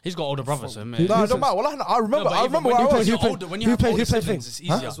 He's got older brothers, so No, it don't matter. Wallah, I remember. No, I remember when where I you was. play older, when you who have played- older who played siblings, it's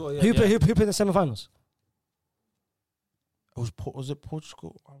easier. As well, yeah. Who played in the semi-finals? Was it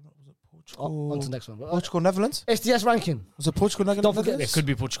Portugal? Was it Portugal? On to the next one. Portugal, Netherlands? SDS ranking. Was it Portugal, Netherlands? Don't forget It could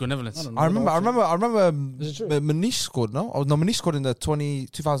be Portugal, Netherlands. I remember. Is it true? Manish scored. No, Manish scored in the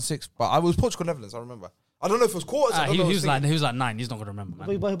 2006. But it was Portugal, Netherlands. I remember. I don't know if it was quarters. I don't know He if was it like 9. He's not going to remember,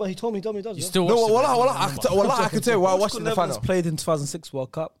 man. But he told me he does. You yeah? still No, watched it, Wallah, man. I can tell you. I watched in the Netherlands final. played in 2006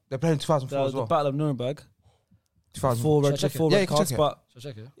 World Cup. They played in That 2004 was as the well. Battle of Nuremberg. 2004. Four Should I red, check it? four Yeah, red you can cards, check it. but So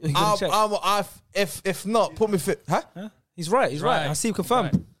check it. you can check. If not, put me fit. Huh? He's right. He's right. Right. I see him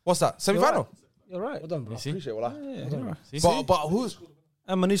confirmed. Right. What's that? Semi-final? You're right. Well done, bro. You see? Appreciate it, Wallah. Yeah, you're right. See? But who's?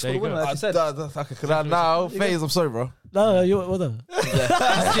 And Manish There scored you the winner, go. like you said. Okay, now, FaZe, I'm sorry, bro. No, you well done.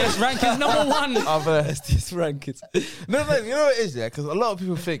 SDS rankings number 1. This rankings. No, you know what it is, yeah? Because a lot of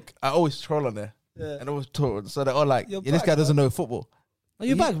people think I always troll on there. Yeah. And always troll. So they're all like, You're yeah, this back, guy doesn't know football. No,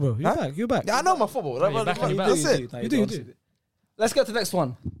 you're back, bro. You're Huh? back. You're back. Yeah, I know my football. you're back and you're back. That's it. No, You do. honestly. Let's get to the next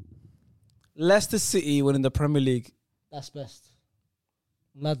one. Leicester City winning the Premier League. That's best.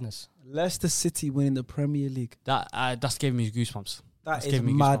 Madness. Leicester City winning the Premier League. That's gave me goosebumps. That That's is gave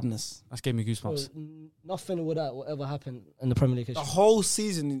me goosebumps. madness. That's gave me Bro, goosebumps. nothing would that will ever happen in the Premier League The history. whole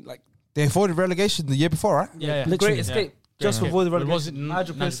season, like They avoided relegation the year before, right? Yeah, the great escape, just to avoid the It was relegation.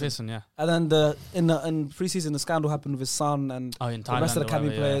 Nigel Nigel Pearson. Pearson, yeah. And then in pre-season, the scandal happened with his son and Oh, in the rest of the Thailand or academy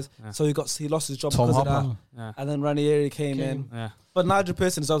whatever, players. yeah. So he lost his job Tom because of Harper. that. Yeah. And then Ranieri came in. Yeah. But Nigel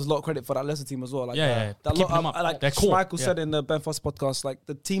Pearson deserves a lot of credit for that Leicester team as well. Like Yeah. that Keeping lot, them up. like They're core. Michael Yeah. said in the Ben Foster podcast, like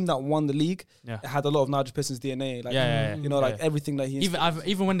the team that won the league Yeah. it had a lot of Nigel Pearson's DNA. Like you know, like Yeah. everything that he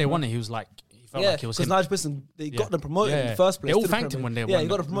Even when they won it, he was like, he felt like it was because him. Nigel Pearson they Yeah. got them promoted in Yeah. the first place. They all to the thanked Premier him when they League. Yeah, won he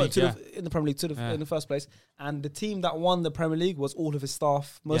got the them promoted league, in the Premier League Yeah. in the first place. And the team that won the Premier League was all of his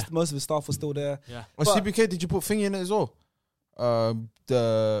staff. Most of his staff was still there. Yeah. Well, But- CBK, did you put thingy in it as well?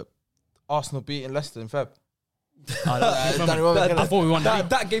 The Arsenal beating Leicester in Feb. Danny Welbeck, I thought we won the league.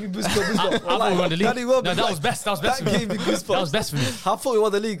 That gave me goosebumps. I thought we won the league. Danny No, Welbeck, that was best. That was best. That for me. gave me goosebumps. That was best for me. I thought we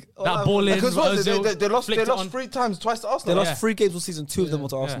won the league. That ball in. Because what? Ozil They lost flicked it on. 3 times, twice to They Arsenal. lost Yeah. 3 games all season. 2 of them were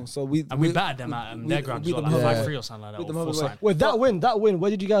to Arsenal. So we battered them at their ground. beat Like them home. 5-3 or something like that. Beat them Or home 4 away. something. Wait, that win.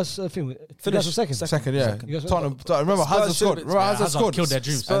 Where did you guys think? You guys were second. Second, yeah. You guys were Tottenham. Remember, Spurs Hazard should scored. have- Remember, Yeah, Hazard Hazard scored. killed their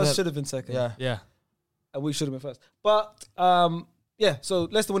dreams. Spurs should have been second. Yeah. Yeah. And we should have been first. But yeah, so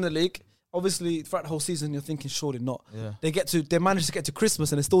Leicester win the league. Obviously, throughout the whole season, you're thinking surely not. Yeah. They managed to get to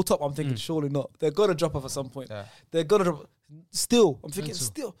Christmas and they're still top. I'm thinking surely not. They're gonna drop off at some point. Yeah. They're gonna drop. Still, I'm thinking Mental.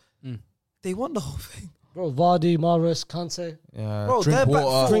 still. They won the whole thing, Bro, Vardy, Mahrez, Kante, Yeah. bro. They're back Drinkwater.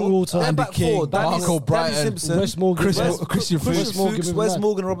 four. Drinkwater, They're Andy back King, four. Marco Brighton, Simpson, Wes Morgan, Christian Fuchs, Morgan, Wes man.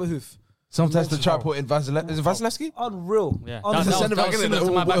 Morgan, Robert Huth. Sometimes they try to put in Vasilevsky. Is it Vasilevsky? Unreal. Yeah. Honestly, That was similar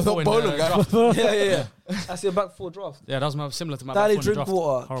to my back four in Bolo the guy. draft. yeah. That's your back 4 draft. Yeah, that was similar to my Danny back four in the draft.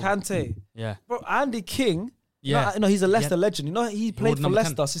 Drinkwater, Horrible. Kante, Yeah. bro. Andy King. Yeah. No, he's a Leicester Yeah. legend. You know, he played wore for number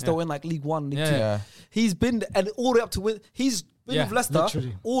Leicester 10. since Yeah. they were in like League 1, League Yeah. 2. Yeah. He's been and all the way up to win. He's been Yeah, with Leicester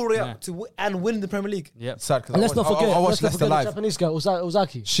literally. all the way Yeah. up to and win the Premier League. Yeah. Sad because And let's not forget, I watched let's not Leicester forget the live. Japanese guy,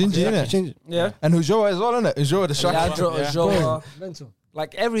 Ozaki. Shinji, innit? Shinji. Yeah. And Ujoa as well, innit? Ujoa the striker. Leandro Yeah. Ojoa. Mental.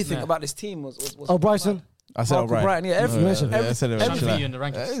 Like everything Yeah. about this team was Oh, Brighton. I said Marco alright. Brighton, yeah, everything. I said it. Trying to beat you in the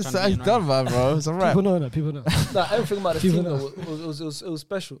rankings. It's Trying to beat you in the done, rankings. man, bro. It's alright. People know that. People know. Everything about this People team know. though, it was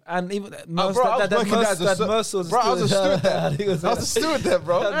special. And even Bro, I was working there as a steward. Bro, I was a steward there. I was a steward there,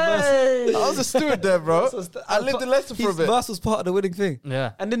 bro. I was a steward there, bro. I lived in Leicester for a bit. Merce was part of the winning thing.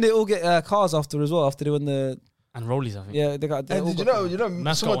 Yeah. And then they all get cars after as well, after they win the... And Rollies, I think. Yeah, they got... they And all did got- you know,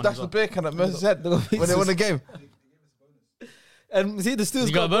 Mascot someone one as dashed well. the beer can at Mercer's head They got when they won the game. And see, the Steelers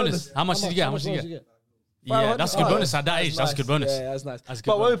You got a bonus. How much did you get? How much did you get? Yeah, that's a good bonus at that age. That's a good bonus. Yeah, that's nice. That's a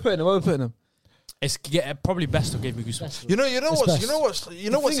good But where are we bonus. putting them? Where are we putting them? It's probably best gave me goosebumps. You know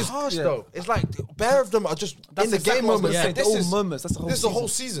best. what's harsh though. It's like bare of them are just in the game moments. Yeah, This all is moments. That's the whole. this is the whole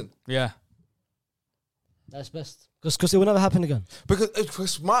season. Yeah. That's best. Because it will never happen again.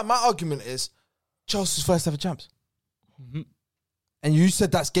 Because my argument is Chelsea's first ever champs, and you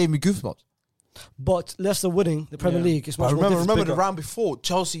said that gave me goosebumps. But Leicester winning the Premier League is much I more remember bigger. the round before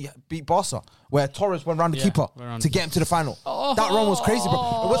Chelsea beat Barca, where Torres went round the keeper to get him to the final. That run was crazy,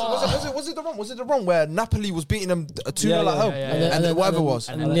 bro. Was it the run? Was it the run where Napoli was beating them 2-0 at home, And and whatever it was?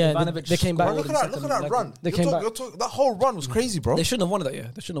 And then, Ivanovic they came back. Bro, look at that run. They came back. That whole run was crazy, bro. They shouldn't have won it that year.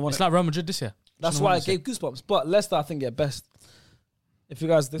 They shouldn't have won It's it. like Real Madrid this year. That's why I gave goosebumps. But Leicester, I think, best. If you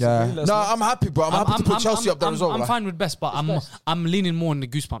guys disagree, let us know. I'm happy, bro. I'm happy to put Chelsea up there as well. I'm like. fine with best, but I'm leaning more on the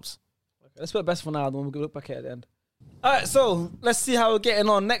goosebumps. Let's put best for now, then we'll look back at it at the end. All right, so let's see how we're getting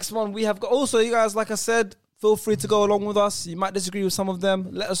on. Next one, we have got. Also, you guys, like I said, feel free to go along with us. You might disagree with some of them.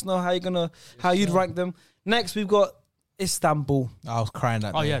 Let us know how you'd rank them. Next, we've got Istanbul. I was crying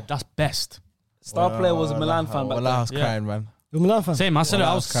that day. Oh yeah, that's best. Star player was a Milan fan back I then. was crying, man. You're a Milan fan? Same. I said it.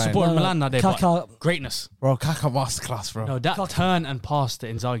 I was supporting Milan that day. Kaká- But greatness. Bro, Kaká masterclass, bro. No, that turn and pass to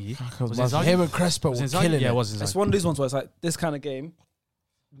Inzaghi. Was it Inzaghi? Him and Crespo Was were it Inzaghi? killing Yeah, it. it was Inzaghi. It's one of these ones where it's like this kind of game.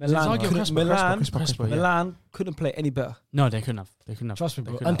 Was it Inzaghi or Crespo? Crespo, yeah. Milan couldn't play any better. No, they couldn't have. They couldn't have. Trust me, They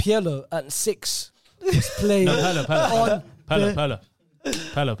bro. couldn't And have. Pirlo at 6 was playing No, Pella.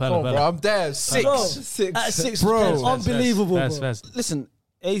 Oh, bro, I'm there. 6. Bro, Six. at 6, Bro. bro. Unbelievable, bro. Listen,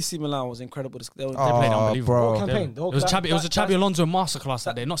 AC Milan was incredible. They They played unbelievable. bro. Campaign. It was a Xabi Alonso masterclass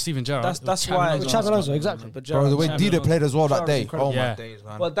that day, not Steven Gerrard. That's It was why. Xabi Xabi Alonso, exactly. But Bro, the way Xabi Dida Alonso- played as well that Xabi's day. incredible. Oh, Yeah. my days,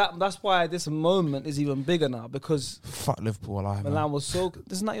 man. But that's why this moment is even bigger now because Fuck Liverpool alive, man. Milan was so.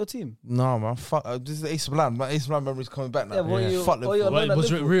 This is not your team. No, man. Fuck. This is the AC Milan. My AC Milan memory's coming back now. Yeah, what you- Fuck what you Liverpool. alone at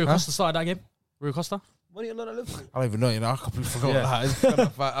Was Liverpool? Rui Costa started that game? Rui Costa? What do you learn at Liverpool? I don't even know, you know. I completely forgot Yeah.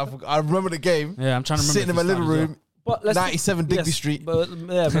 that. I remember the game. Yeah, I'm trying to remember. Sitting in if my he little started as room. But 97 Digby Street. But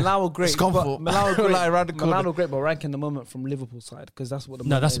yeah, Milan were great. Scunthorpe. But Milan were great. Like around the corner. Milan were great, but ranking the moment from Liverpool side because that's what the well.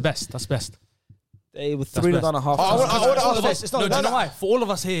 No, moment that's is. best. That's best. They were That's 3 best. down a half. I wanna ask best. It's not No, do you best. know why? For all of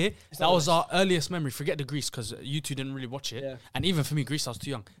us here, that was our earliest memory. Forget the Greece because you two didn't really watch it. Yeah. And even for me, Greece, I was too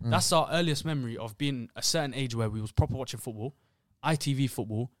young. That's our earliest memory of being a certain age where we was proper watching football, ITV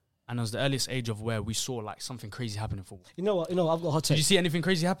football, and it was the earliest age of where we saw like something crazy happen in football. You know what? I've got a hot Did take. you see anything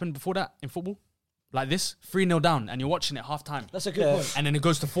crazy happen before that in football? Like this? 3-0 down and you're watching it half time. That's a good point. And then it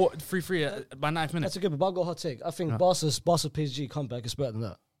goes to 3-3 by 9th minute. That's a good, but I've got a hot take. I think Barca's PSG comeback is better than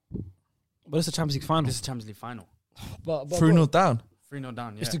that. But it's a Champions League final. This is Champions League final. But 3-0 down. 3-0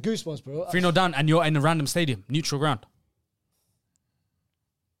 down, yeah. It's the goosebumps, bro. 3-0 down and you're in a random stadium, neutral ground.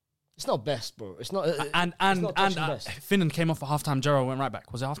 It's not best, bro. It's not. And not touching best. Finland came off at half time. Gerrard went right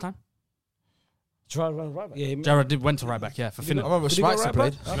back. Was it half time? Try to run right back. Yeah, Gerrard went to right back, yeah, for I Finland. remember Did he go Schweitzer right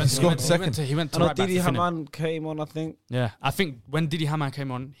played. back? He scored second. He went I to know right back Didi for Finland. Hamann came on, I think. Yeah, I think when Didi Hamann came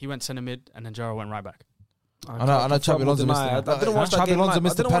on, he went centre mid and then Gerrard went right back. I know Xabi Alonso missed I it. didn't watch that Xabi game Alonso live.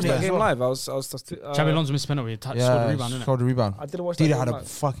 missed I the didn't watch penalty that as game well. live. I was Xabi Alonso missed penalty. Scored a rebound, innit? scored the rebound. I didn't watch that Dida game had a live.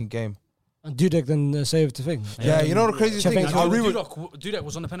 fucking game. And Dudek then saved the thing. Yeah, you know the crazy thing? Chepenko. Dudek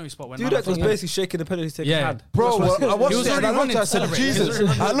was on the penalty spot when Dudek was basically shaking the penalty taking Yeah. hand. Bro, I watched He was it and already I looked running at it, I to said, celebrate. He was Jesus.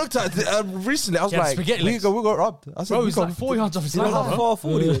 already I looked at it recently, I was He had like, spaghetti we legs. go robbed. I said, Bro, we he's go. like 4 yards off his You know line, how bro. far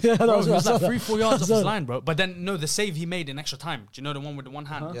forward he was? Yeah, Bro, was he was like what I 3-4 yards off said. his line, bro. But then, no, the save he made in extra time. Do you know the one with the one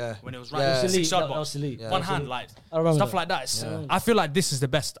hand? Yeah. When it was Yeah. right, That was elite. 6 yard That box. was elite. Yeah. One hand, like I remember stuff that. like that. I feel like this is the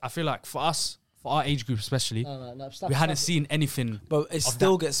best. I feel like for us, for our age group especially, we hadn't seen anything. But it of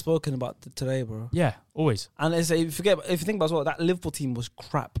still that. gets spoken about today, bro. Yeah, always. And if you think about it as well, that Liverpool team was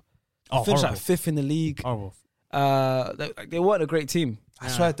crap. Oh, Finished horrible. like 5th in the league. Horrible. they weren't a great team. I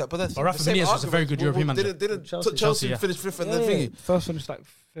swear that, but that's But Rafa the same Benitez was a very argument. good European manager. Didn't Chelsea. Chelsea yeah. finish 5th in Yeah, the thingy? First finished like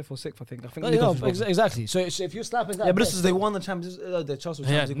 5th or 6th, I think. No, League no, was wrong. exactly. So if you're slapping that, Yeah, but this is they won the Champions. The Chelsea Yeah,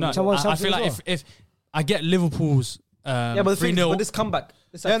 Champions League. no, winner. Someone- I feel like as well. if I get Liverpool's Yeah, but the thing is, 3-0, but this comeback.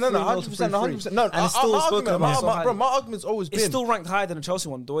 It's Yeah, like no, 3-0 to 100%, 3-3. 100%. No, and it's still spoken about. so high. my argument's always It's been. still ranked higher than the Chelsea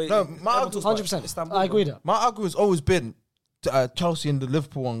one. The way No, everyone my talks about 100%. Istanbul, I agree bro. that. My argument's always been Chelsea and the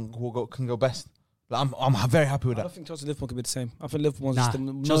Liverpool one can go best. Like, I'm very happy with I don't that. think Chelsea Liverpool can be the same. I think Liverpool's Nah,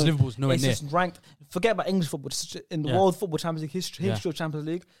 just Chelsea Liverpool's nowhere it's near. just ranked. Forget about English football. Just in the Yeah. world football Champions League history Yeah. of Champions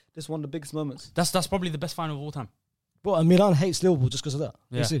League, this is one of the biggest moments. That's probably the best final of all time. Bro, and Milan hates Liverpool just because of that.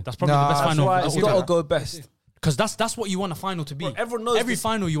 Yeah, You see? that's probably Nah, the best that's final Why of it's all got to time. go best. Because that's what you want a final to be. Bro, everyone knows every this.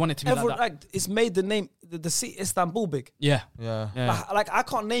 final you want it to be Everyone, like that. it's made the name the city Istanbul big. Yeah, Yeah. yeah. Like I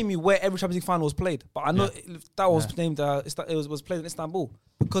can't name you where every Champions League final was played, but I know that was named. It was played in Istanbul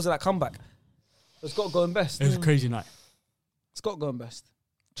because of that comeback. It's got to go in best. It was a crazy night. It's got to go in best.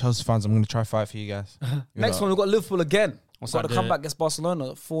 Chelsea fans, I'm going to try fight for you guys. Next one, we've got Liverpool again. What's got that? to come back against Barcelona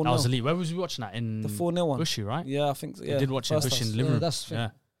 4-0. That was elite. Where was we watching that? In The 4-0 one. Bushy, right? Yeah, I think so. Yeah, I did watch it in first Bushy in house. the living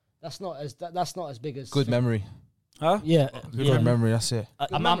room. That's not as big as Good memory. Huh? Yeah, Good memory. That's it.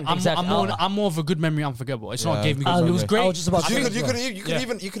 I'm more of a good memory unforgettable. It's not Yeah, gave me good goosebumps. It memory. was great. I was just about to You say could, you as could, well. you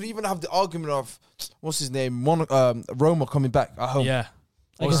could even even have the argument of what's his name, Roma coming back at home. Yeah.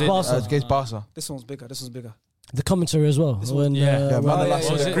 Against Barca. Against Barca. This one's bigger. This one's bigger. The commentary as well. When yeah. when Manolas.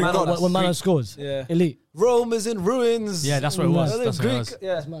 yeah, Was yeah, it? yeah. Manolas. when Manolas scored. Yeah. Elite. Rome is in ruins. Yeah, that's what it was. Mad. That's what it Greek. was.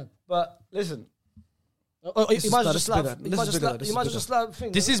 Yeah, That's mad. but listen, Oh, This you is might bigger, just this is slap. bigger, You this might is just bigger, slap. this You is might bigger. just slap.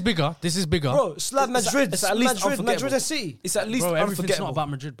 Thing, This is bigger. This is bigger. bro. Slap Madrid. it's at least Madrid unforgettable. and City. it's at least Bro, everything's unforgettable. not about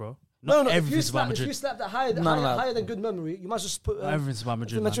Madrid, bro. No, Not if you everything's about slap, if you Madrid. slap that higher, No, no. higher than good memory, you might just put. Everything's about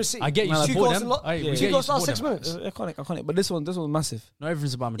Madrid. Madrid Man. City. I get you Man, Two support goals them. in lo- Aye, we yeah. get Two you goals last support 6 them. minutes. Iconic. But this one was massive. Not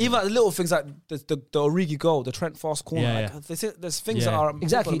everything's about Madrid. Even the little things like the Origi goal, the Trent fast corner. Yeah, like, yeah. there's things Yeah. that are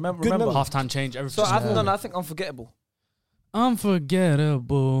Exactly. people Good remember. memory. half-time change. So Everything. I think unforgettable.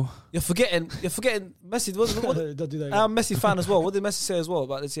 Unforgettable. You're forgetting Messi. What, Don't do that. Again. I'm a Messi fan as well. What did Messi say as well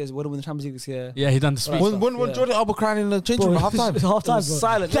about this year's winning the Champions League this year? Yeah, he done the speech. When Yeah. Jordan Alba crying in the change room at half time. It's half time, was bro.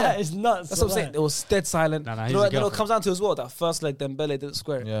 silent, That yeah. is nuts. That's what I'm saying. It was dead silent. Nah, You he's know a what girl. it comes down to as well? That first leg, Dembele didn't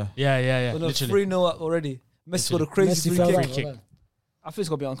square it. Yeah. Yeah. When it was Literally. 3-0 up already. Messi got a Literally. crazy Messi free fell kick. down, Free kick. man. I think it's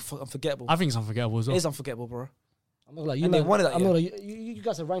gonna be unforgettable. I think it's unforgettable as It well. is unforgettable, bro. I'm not like you. And they Man, wanted that, I'm yeah. not like you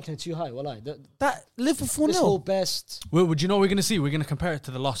guys are ranking it too high. Well, like That Liverpool this whole 4-0. best. Would you know what we're gonna see? We're gonna compare it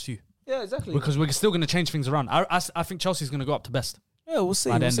to the last few Yeah, exactly. because we're still gonna change things around. I think Chelsea's gonna go up to best. Yeah, we'll see.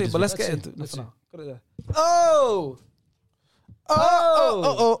 By the We'll end see. of this But let's week. get Let's into see. it for now. Got it there. Oh!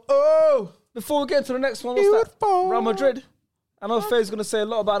 Before we get into the next one, what's that? Real Madrid. I know Faye's going to say a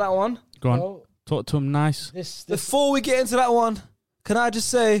lot about that one. Go on, Bro, talk to him nice. this Before we get into that one, can I just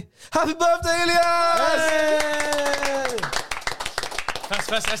say, happy birthday, Ilias!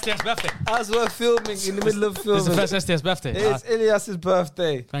 First STS birthday. As we're filming, in the middle of It's the filming, first STS birthday. it's Ilias'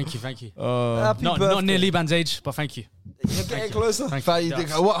 birthday. Thank you. Happy Not birthday. near Liban's age, but thank you. You're getting closer. Thank Fat, you. you think,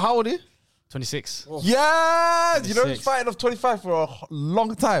 how old are you? 26. Yeah, you know he's 26. fighting off 25 for a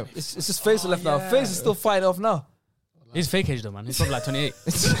long time. It's just Face left now. Face is still fighting off now. He's fake age though, man. He's probably like 28.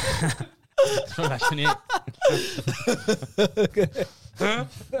 He's probably like 28.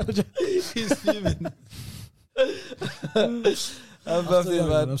 He's fuming. Happy birthday,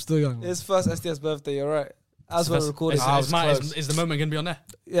 man. I'm still young. His first STS birthday, you're right. As we're recording. Is the moment gonna be on there?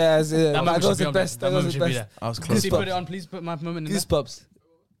 Yeah, That moment that should was be the on there. best. That That was moment the should be best. there. I was Can close. you put it on, please? Put my moment in there. Goosebumps.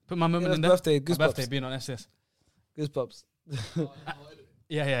 Put my moment Yeah, in there. birthday, My goosebumps. birthday being on STS. Goosebumps.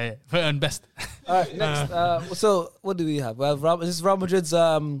 Yeah. Put it on best. All right, next. So, what do we have? We have this is Real Madrid's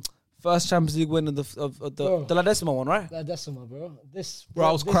first Champions League win of the La Decima one, right? That decimal, bro. This, Bro,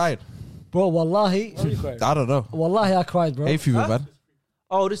 I was crying. bro. Wallahi, I don't know. wallahi, I cried, bro. Hey, fever, man.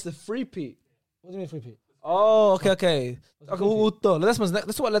 Oh, this is the free Pete. What do you mean, free Pete? Oh, okay. La Decima's next.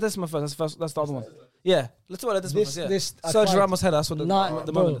 Let's talk about La Decima first. That's the other one. Yeah, let's talk about La Decima first. Yeah. I Sergio cried. Ramos header. That's what the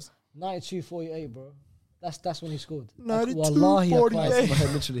Bro, moment is. 92-48, bro. That's when he scored. 92-48. Wallahi, I cried. My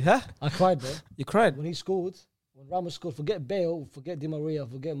head, literally, huh? I cried, bro. You cried. When he scored, when Ramos scored, forget Bale, forget Di Maria,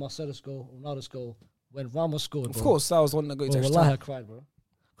 forget Marcelo's goal, Ronaldo's goal. When Ramos scored, Of bro, course, that was one that got you to bro, extra wallahi, I time. cried, bro.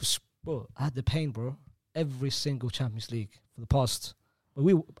 'Cause, bro, I had the pain, bro. Every single Champions League for the past.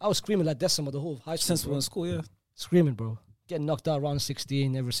 But I was screaming like Decima the whole high school, Since we bro. were in school, yeah. Screaming, bro. Getting knocked out round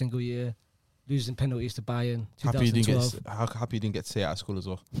 16 every single year. Losing penalties to Bayern. Happy you 2012. happy you didn't get to say it at school as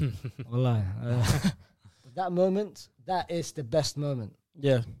well. Wallahi. But that moment, that is the best moment.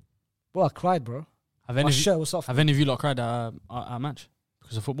 Yeah. Bro, I cried, bro. Have My any of you, shirt was off. have any of you lot cried at a match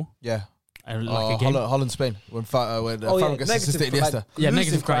because of football? Yeah. Like a game? Holland, Spain. When Oh, yeah, Fabregas assisted Iniesta. Yeah,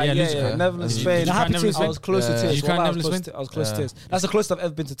 negative cry, yeah, losing cry. Netherlands, Yeah. Spain. Did you cry Happy Netherlands, to- I was close to Yeah. tears. Did you cry Wallah, I was Netherlands, close to- I was close to Yeah. tears. That's the closest I've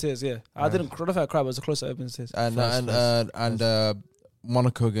ever been to tears, yeah. I don't know if I cried, but it was the closest I've ever been to tears. And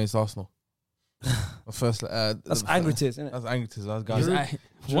Monaco against Arsenal. First, That's angry tears, isn't it? That's angry tears. That's Is guys. that-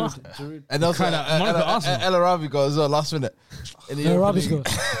 What? And also, Cried at Monaco Arsenal. El Arabi got as well last minute. In the Yeah, Europa Robbie's League.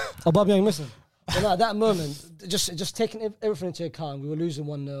 good. Aubameyang missing. But no, at that moment, just taking everything into account, we were losing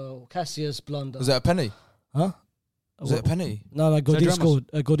 1-0. Cassius blunder. Was that a penny? Huh? Was it a penny? No, Godin Ramos? scored.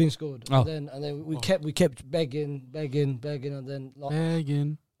 Godin scored. Oh. And then we kept begging, and then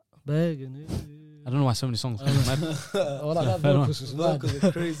Begging. begging. I don't know why so many songs. Mad. Oh, that Fair enough. vocals was mad. Vocals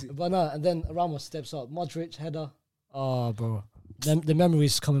are crazy. But no, and then Ramos steps up. Modric header. Oh, bro, the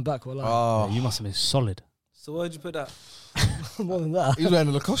memories coming back. Well, Oh, You must have been solid. So where'd you put that? more than that. he was wearing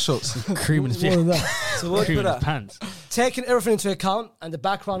the Lacoste shorts. Cream in his More than that. So where'd you cream put in his that? pants. Taking everything into account and the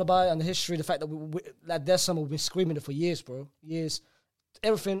background about it and the history, the fact that like there's someone we've been screaming it for years, bro. Years.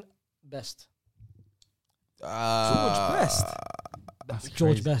 Everything best. George Best. That's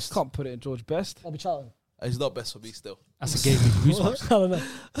George crazy. Best. Can't put it in George Best. Bobby Charlton. It's not best for me still. That's a gave me goosebumps.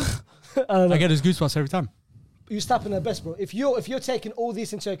 I don't know. I get those goosebumps every time. You snapping the best, bro. If you're taking all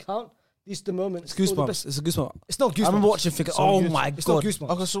these into account, these are the moments. It's all the goosebumps. best. It's a goosebump. It's not goosebumps. I remember watching thinking, oh my It's not god. goosebumps.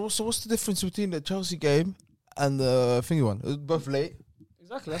 Okay, so what's the difference between the Chelsea game and the thingy one? It was both late.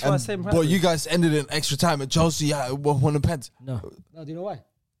 Exactly. That's why I say. But you guys ended in extra time, and Chelsea won the pens. No, do you know why?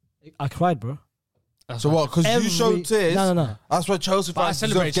 I cried, bro. So what? Because you showed tears. No. That's why Chelsea But I fans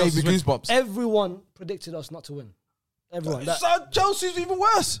celebrate gave me Chelsea's win. goosebumps. Everyone predicted us not to win. Everyone. So Chelsea's even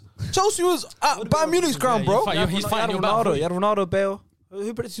worse. Chelsea was at Bayern Munich's ground, bro. He's fighting your battle. Ronaldo. You had Ronaldo, Bale.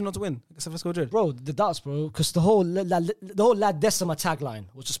 Who predicted you not to win? Except for Madrid. Bro, the doubts, bro. Because the whole La Decima tagline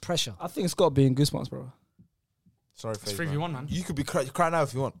was just pressure. I think it's got to be in goosebumps, bro. Sorry, It's 3v1, man. You could be crying out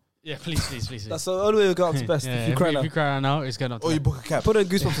if you want, Yeah, please. That's the only way we go up to best. Yeah, if you cry now. If you cry now, it's going up to or you them. book a cab. Put in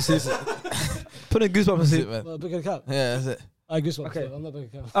goosebumps to see it. Put in goosebumps to see That's it, it. man. Big account. Yeah, that's it. I goosebumps. Okay. Okay. I'm not big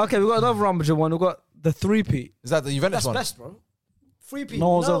account. Okay, we've got another rummaging one. We've got the 3-peat. Is that the Juventus That's one? best, bro. 3P. No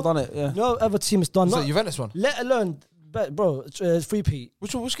one's ever done it, yeah. No other team has done Is that that. Juventus one? Let alone, bro, 3P.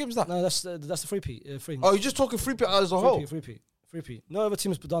 Which game is that? No, that's the 3P. 3. Oh, you're just talking 3P as a whole. 3P. No other team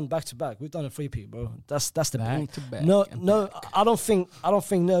has done back to back. We've done a 3P, bro. That's the Back to back No, and no. I don't think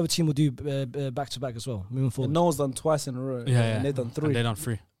no other team will do back to back as well. Moving forward, No one's done twice in a row. Yeah. And they've done And 3. they done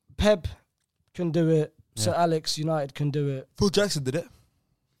 3. Pep can do it. Yeah. Sir Alex United can do it. Phil Jackson did it.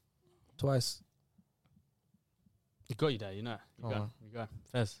 Twice. He got you there, you know. You Oh, got man. You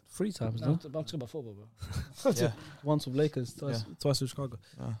got 3 times, I'm no? talking about football, bro. Yeah. Once with Lakers, twice with Chicago.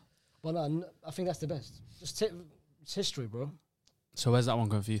 But no, I think that's the best. Just take it's history, bro. So where's that one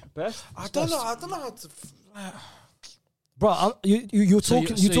going for you? Best? I don't know how to. Bro, you're So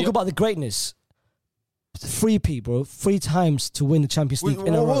talking. you- You so talk you- about the greatness. 3P, bro. 3 times to win the Champions League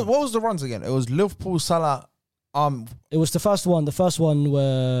in a row. What was the runs again? It was Liverpool, Salah. It was the first one. The first one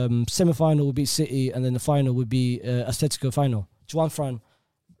where semi-final would be City, and then the final would be Atletico final. Juan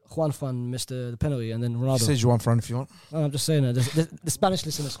Fran missed the penalty, and then Ronaldo. Says you want front if you want. No, I'm just saying that. The Spanish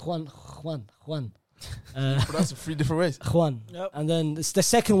listeners, Juan. But that's 3 different ways. Juan. Yep. And then the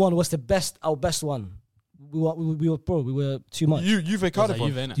second one was our best one. We were too much. Juve Was Cardiff that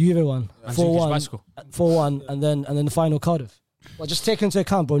one. Juve, innit? The Juve one, And 4-1, bicycle. 4-1, and then the final Cardiff. Well, just take into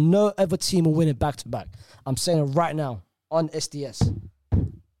account, bro. No other team will win it back to back. I'm saying it right now on SDS.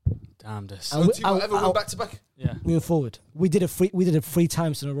 Damn this. And No team will ever win back to back. Yeah. moving forward, we did it 3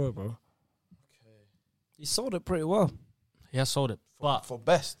 times in a row, bro. He sold it pretty well. He has sold it. But For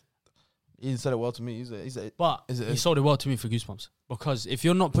best. He didn't sell it well to me. Is it? he sold it well to me for Goosebumps. Because if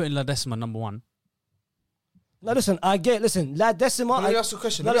you're not putting La Decima number 1, No, listen, La Decima. Let me ask you a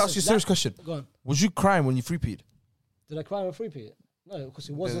question. No, Let me ask you a listen, serious question. Go on. Was you crying when you 3P'd? Did I cry on a 3P? No, because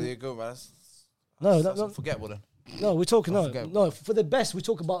it There wasn't. you go, man. No, That's unforgettable then. No, we're talking forget. no. For the best, we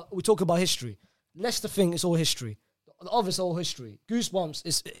talk about history. Leicester thing is all history. The obvious all history. Goosebumps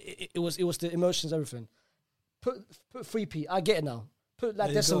is it was the emotions, everything. Put 3P. I get it now. Put La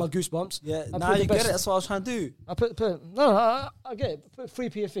There you Decima go. Goosebumps. Yeah, I now put the you get best. it. That's what I was trying to do. I get it. Put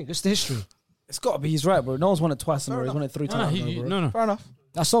 3P. I think it's the history. It's got to be. He's right, bro. No one's won it twice in a row. He's won it 3 no, times. in a row, bro. no. Fair enough.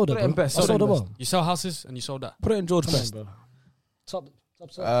 I sold it, Put it in bro. best. I Put it sold in it well. You sell houses and you sold that. Put it in George Come on, Best. bro. Top.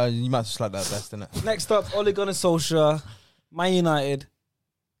 You might just like that best, innit? Next up, Ole Gunnar Solskjaer, Man United,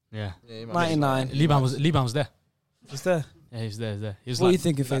 Yeah. 99. Liban was there. He's there. Yeah, he's there. He was What are like, you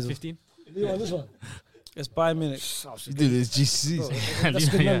thinking, like Faisal? 15? You want this one? It's Bayern Munich. You did this GCSEs. That's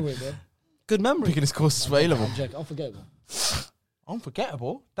a good Yeah. memory, bro. Good memory. Picking his courses for A-level. I'm joking. Unforgettable.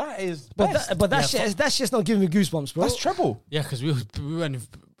 Unforgettable. That is But that shit's not giving me goosebumps, bro. That's treble. Yeah, because we was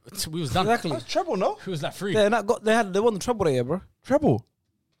done. Exactly. That's treble, no? Who was like 3? They won the treble that year, bro. Treble.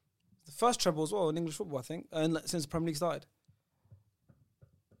 The first treble as well in English football, I think, since the Premier League started.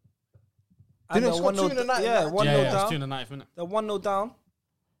 Didn't And it score 2 in the 90th? Yeah, 1-0 yeah, it was 2 down. in the 90th minute. They're 1-0 down,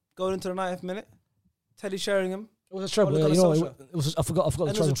 going into the 90th minute. Teddy Sheringham. It was a treble. Ole Yeah, Gunnar you know, Solskjaer. it was. I forgot And the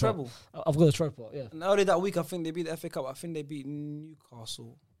it was a treble. treble. I've got the treble. Yeah. And early that week, I think they beat the FA Cup. I think they beat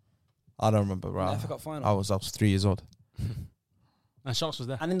Newcastle I don't remember, in bro. the FA Cup final. I was 3 years old. And Sharks was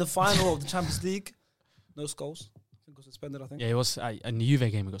there. And in the final of the Champions League, no Scholes. I think it was suspended, I think. Yeah, it was in the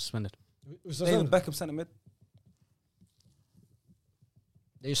Juve game. He got suspended. David Beckham centre mid.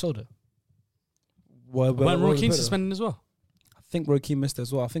 Yeah, you sold it. Where Weren't Roy we Keane put it? suspended as well? I think Roy Keane missed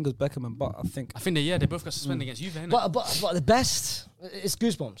as well. I think it was Beckham and Butt. I think. I think they both got suspended against Juve, innit? But the best, it's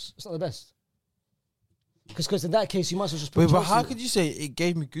Goosebumps. It's not the best. Because in that case, you might as well just put Wait, but Chelsea. how could you say it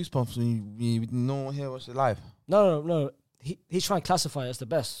gave me goosebumps when you no one here watched it live? No. He's trying to classify it as the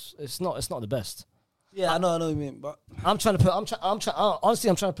best. It's not the best. Yeah, I know what you mean. But I'm trying to put. Honestly,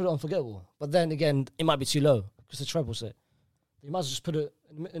 I'm trying to put it unforgettable. But then again, it might be too low because the treble set. You might as well just put it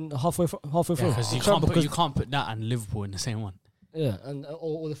in halfway through. Because you can't put that and Liverpool in the same one. Yeah, and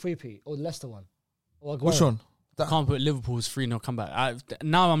or the 3P or the Leicester one. Or Aguero. Which one? You can't put Liverpool's 3-0 comeback.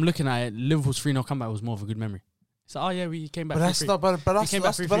 Now I'm looking at it. Liverpool's 3-0 comeback was more of a good memory. So we came back. But that's not. But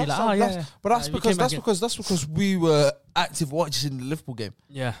that's because we were active watching the Liverpool game.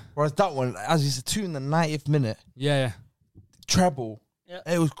 Yeah. Whereas that one, as you said, 2 in the 90th minute. Yeah. Treble. Yeah.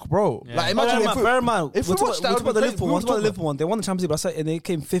 It was bro. Yeah. Like imagine bear in mind, if we watched that, the Liverpool one, they won the Champions League, but I said, and they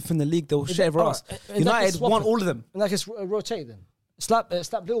came 5th in the league. They were shit everywhere else. United won all of them. And like it's rotate then. Slap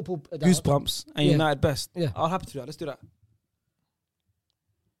Liverpool down. Goosebumps and United best. Yeah, I'm happy to do that. Let's do that.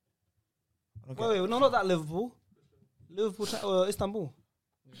 Okay. Wait, no, not that Liverpool. Istanbul.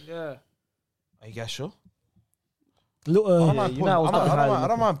 Yeah. Are you guys sure? I don't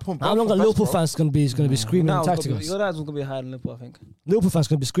mind pumping. How long are Liverpool fans going to be screaming and tacticals? Your dad's going to be higher than Liverpool, I think. Liverpool fans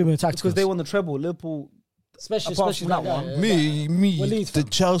going to be screaming and tacticals because they won the treble. Liverpool, especially that one. The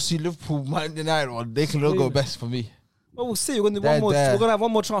Chelsea, Liverpool, Man United one, they can all go best for me. Well, we'll see. We're going to have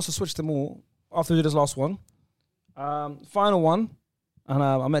one more chance to switch them all after we do this last one. Final one, and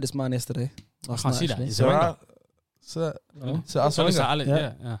I met this man yesterday. I can't see that. Is it right? So Arsene Wenger.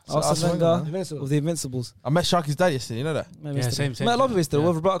 Arsene Wenger with the Invincibles. I met Sharky's dad yesterday, you know that? Yeah, same. Met a lot of yesterday.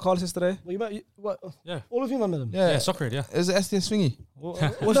 With Roberto Carlos yesterday. Well, you met, what? Yeah. All of you met him? Yeah, soccer, yeah. It was an SDS thingy. Well,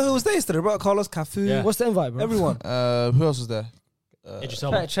 no, who was there yesterday? Roberto Carlos, Cafu. Yeah. What's the invite, bro? Everyone. Who else was there? Petr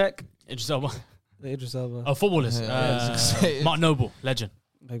Cech. Check. Idris Elba. Idris Elba. Oh, footballers. Mark Noble, legend.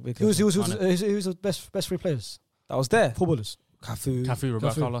 Who's the best 3 players? That was there. Footballers. Cafu,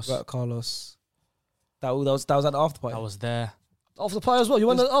 Roberto Carlos. That was at the after party. I was there. After the party as well? You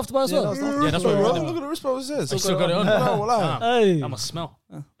went the after party as well? Yeah, that's what we Look at the wristband. It says. I still got it on. Hey. That must smell.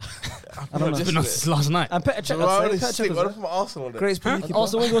 I don't know. It's been on since last night. And Petr Cech. from Arsenal on it. Greatest Premier League.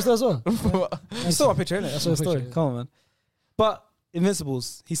 Arsene Wenger was there as well? You saw my picture, innit? That's the the story. picture, yeah. Come on, man. But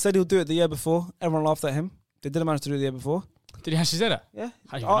Invincibles, he said he'll do it the year before. Everyone laughed at him. They didn't manage to do it the year before. Did he actually say that? Yeah.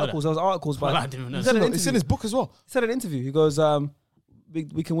 How do you know Articles. There was articles by Well, I didn't even know. He said in an It's in interview. his book as well. He said in an interview. He goes,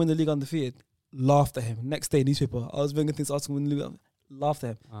 we can win the league undefeated. Laughed at him. Next day, newspaper. I was Wenger thinks Arsenal win the league. Laughed at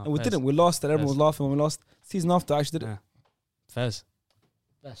him. Oh, and we fairs. didn't. We lost and everyone Fairs. was laughing when we lost. Season after, I actually did it. Yeah. Fairs.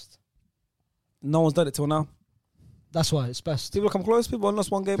 Best. No one's done it till now. That's why it's best. People come close. People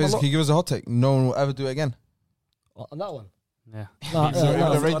lost one game. Fizz, can you give us a hot take? No one will ever do it again. On that one? Yeah.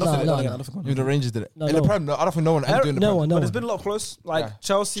 Even the Rangers did it. No, In the Prem, I don't think no one ever doing the No Prem. one. But there's been a lot close. Like Yeah.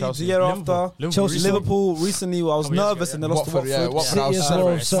 Chelsea, Chelsea. the year Liverpool. after. Liverpool. Liverpool recently, I was nervous and they lost to Watford, Watford. Watford. I was City as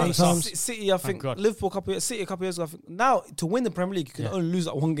celebrating. well, sometimes. City, I think God. Liverpool a couple years ago. I think now to win the Premier League, you can only lose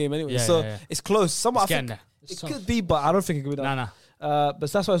that one game anyway. Yeah, so yeah. it's close. Someone I It's getting think there. it could be, but I don't think it could be done. Nah. But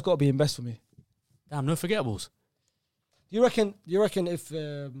that's why it's got to be in best for me. Damn, no forgettables. You reckon if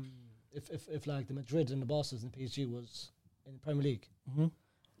like the Madrid and the Barca's and the PSG was in the Premier League, Mm-hmm. do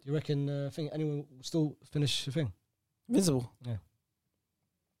you reckon think anyone will still finish the thing? Invincible. Yeah.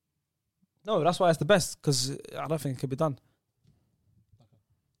 No, that's why it's the best because I don't think it could be done.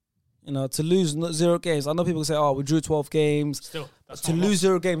 You know, to lose 0 games. I know people say, "Oh, we drew 12 games." Still, that's To not lose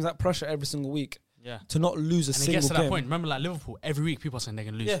 0 games, that pressure every single week. Yeah. To not lose a And it single gets to that game. point. Remember, like Liverpool, every week people are saying they're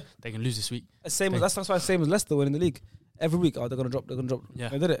going to lose. Yeah. They can lose this week. Same as that's why it's same as Leicester winning the league. Every week, they're gonna drop. They're gonna drop. Yeah.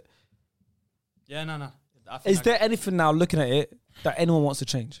 They did it. Yeah, no. I think Is there anything now looking at it that anyone wants to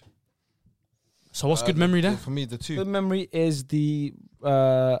change? So what's good memory there? For me, the two. Good memory is the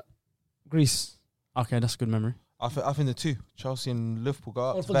Greece. Okay, that's good memory. I think the two. Chelsea and Liverpool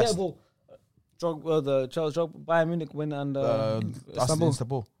got best. Unforgettable. The Charles Bayern Munich win and Istanbul.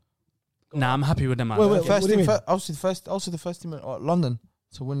 Istanbul. Nah, I'm happy with them, man. Wait, what First do you team, mean? also the first team in London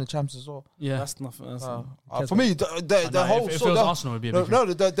to win the champs as well. Yeah. That's nothing. That's For me, the whole if it song. was Arsenal, it would be a big No,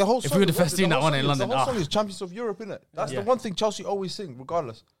 the whole If song. we were the first team that won it in London, the whole song is Champions of Europe, innit? That's the Yeah. one thing Chelsea always sing,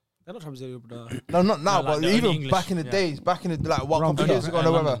 regardless. they're not Champions League. No, not now, No, like but the only even English, back in the yeah. days, back in the like what Round couple years ago,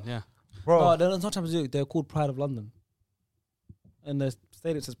 or whatever, Yeah. bro. No, they're not Champions League. They're called Pride of London, and the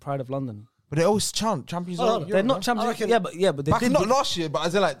stadium says Pride of London. But they always chant Champions of Europe. They're not Champions League. Yeah, but they Back did. not last year, but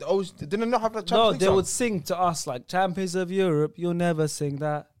as in like they always didn't not have that Champions No, League they song? would sing to us like Champions of Europe. You'll never sing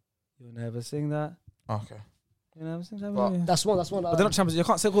that. You'll never sing that. Okay. You never sing that. But- That's one. But they're not Champions. You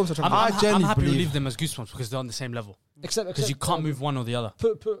can't say call them Champions. I I'm genuinely happy to believe- leave them as Goosebumps because they're on the same level. except Because you can't move one or the other.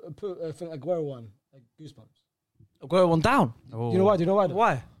 Put I think Aguero one, like Goosebumps. Go one down. You know why? Do you know why?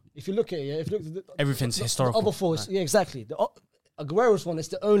 Why? If you look at it, yeah, if you look at Everything's the historical. other four, yeah, exactly. The Aguero's one is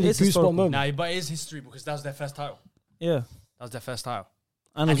the only It's historical. Goosebump moment. Nah, but it is history because that was their first title. Yeah. That was their first title.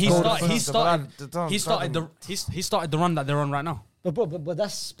 And he it's gold. started. He Don't- started the run that they're on right now. But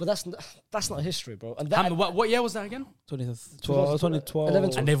that's not history, bro. And that, What year was that again? 2012.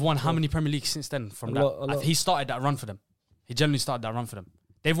 11, And they've won how many Premier Leagues since then? From A that, lot. He started that run for them. He generally started that run for them.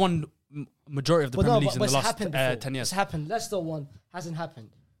 They've won majority of the Premier Leagues in the it's last happened before. 10 years. It's happened. Leicester one hasn't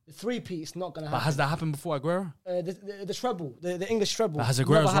happened. The 3-peat is not going to happen. But has that happened before Aguero? The treble, the English treble. But has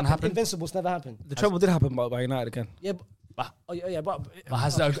Aguero's one happened? Invincibles never happened. The treble did happen by United again. Yeah, But but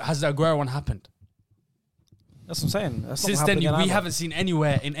has the Aguero one happened? That's what I'm saying. That's Since not then, happening we either. haven't seen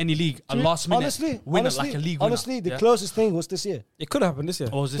anywhere in any league a last minute winner, like a league winner. Honestly, the Yeah? closest thing was this year. It could have happened this year.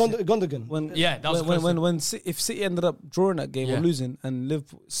 Or was this it? Gundogan. When Yeah, that was if City ended up drawing that game Yeah. or losing, and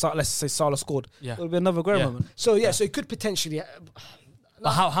Liverpool, let's say Salah scored, Yeah. it would be another Aguero Yeah. moment. So so it could potentially.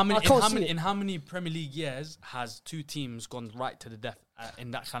 But how many I can't see in how many Premier League years has two teams gone right to the death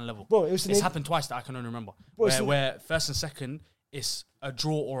in that kind of level? Bro, it's happened twice that I can only remember. Bro, it's where first and second it's a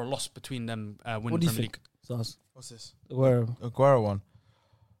draw or a loss between them winning What do you Premier think? Sars? What's this? Aguero. Aguero one.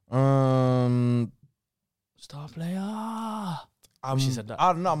 League. Star player. Wish he said that.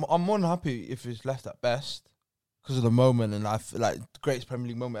 I don't know. I'm more than happy if it's left at best because of the moment, and I feel like the greatest Premier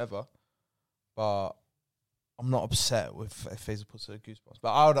League moment ever. But I'm not upset if Faisal puts a goosebumps. But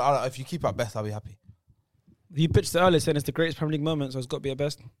I if you keep it at best, I'll be happy. You pitched it earlier saying it's the greatest Premier League moment, so it's got to be at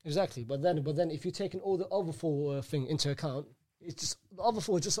best. Exactly, but then if you're taking all the other four thing into account, it's just the other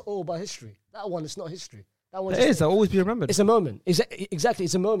four is just all about history. That one is not history. That one It is. It'll always be remembered. It's a moment. Exactly,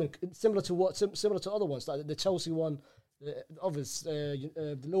 it's a moment. It's similar to other ones, like the Chelsea one, the others,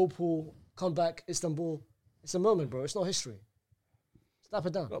 the Liverpool comeback, Istanbul. It's a moment, bro. It's not history. Slap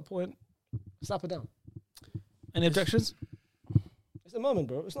it down. Got a point. Slap it down. Any objections? It's a moment,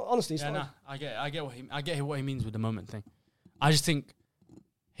 bro. It's not honestly. It's Yeah, not. I get what he means with the moment thing. I just think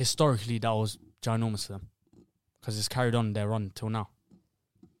historically that was ginormous for them because it's carried on their run till now.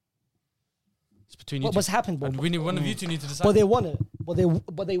 It's between you two. What's happened, bro? And one of you two need to decide. But they won it.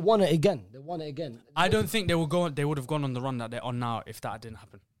 But they won it again. They won it again. I don't think they would have gone on the run that they're on now if that didn't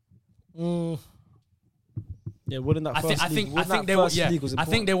happen. Yeah, wouldn't that I first think league, wouldn't they that would. first Yeah, league was I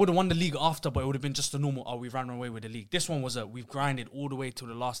think important? they would have won the league after, but it would have been just a normal. Oh, we ran away with the league. This one was we've grinded all the way till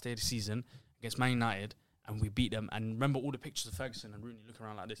the last day of the season against Man United, and we beat them. And remember all the pictures of Ferguson and Rooney looking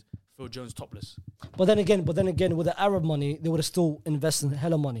around like this. Phil Jones topless. But then again, with the Arab money, they would have still invested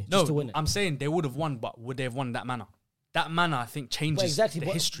hella money just to win it. I'm saying they would have won, but would they have won that manner? That manner, I think, changes the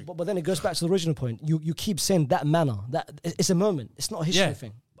history. But then it goes back to the original point. You keep saying that manner. That it's a moment. It's not a history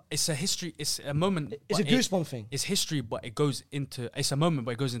thing. It's a history. It's a moment. It's a but goosebump thing. It's history, but it goes into. It's a moment,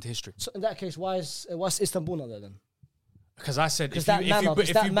 but it goes into history. So in that case, why's Istanbul not there then? Because I said if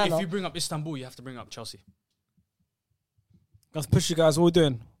you bring up Istanbul, you have to bring up Chelsea. Let's push you guys. What are we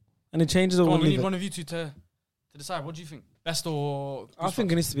doing? Any changes or Come on, we'll we leave need it? one of you two to decide. What do you think? Best or I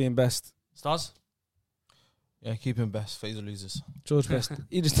think it needs to be in best. Stars? Yeah, keep him best. Faisal loses. George Best.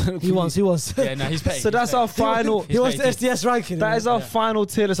 He just He wants. Yeah, no, he's petty. So that's our final. He wants the SDS ranking. That is our final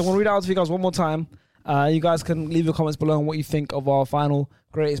tier list. I'm going to read it out to you guys one more time. You guys can leave your comments below on what you think of our final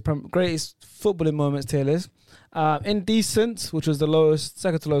greatest footballing moments tier list. Indecent, which was the lowest,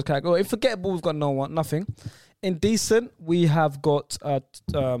 second to lowest category. In forgettable, we've got nothing. Indecent, we have got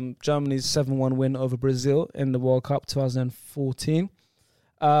Germany's 7-1 win over Brazil in the World Cup 2014.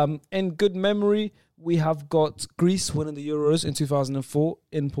 In good memory, we have got Greece winning the Euros in 2004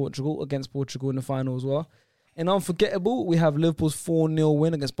 in Portugal, against Portugal in the final as well. In unforgettable, we have Liverpool's 4-0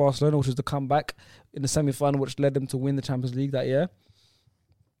 win against Barcelona, which was the comeback in the semi-final, which led them to win the Champions League that year.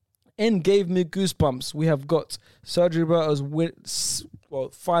 In gave me goosebumps, we have got Sergio Roberto's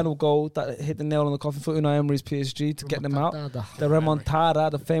final goal that hit the nail on the coffin for Unai Emery's PSG to get them out. The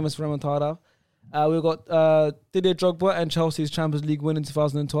remontada, the famous remontada. We've got Didier Drogba and Chelsea's Champions League win in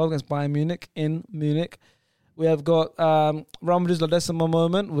 2012 against Bayern Munich in Munich. We have got Real Madrid's La Decima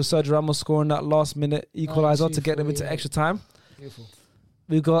moment with Sergio Ramos scoring that last-minute equaliser to get them into extra time. Beautiful.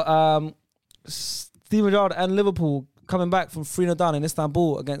 We've got Steven Gerrard and Liverpool coming back from 3-0 down in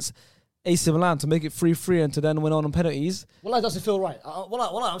Istanbul against AC Milan to make it 3-3 and to then win on penalties. Well, it doesn't feel right.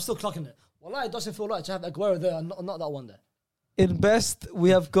 I'm still clocking it. Well, it doesn't feel right to have Aguero there and not that one there. In best, we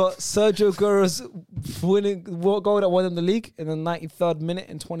have got Sergio Aguero's winning goal that won them the league in the 93rd minute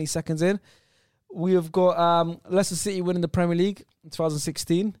and 20 seconds in. We have got Leicester City winning the Premier League in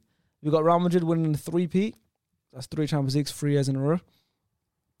 2016. We've got Real Madrid winning the 3-peat. That's 3 Champions Leagues, 3 years in a row.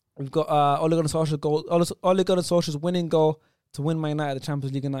 We've got Ole Gunnar Solskjaer's winning goal to win Man United the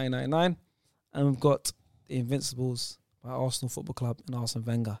Champions League in 1999. And we've got the Invincibles by Arsenal Football Club and Arsene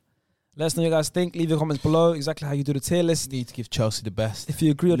Wenger. Let us know what you guys think. Leave your comments below exactly how you do the tier list. Need to give Chelsea the best. If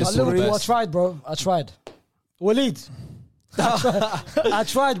you agree or disagree. I tried, bro. I tried. Waleed. I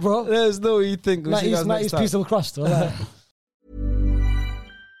tried, bro. Let us know what you think. We'll see you guys next Nice time. piece of crust. All right.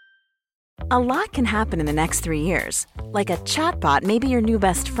 A lot can happen in the next 3 years. Like a chatbot may be your new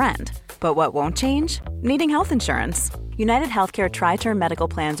best friend. But what won't change? Needing health insurance. United Healthcare Tri-Term Medical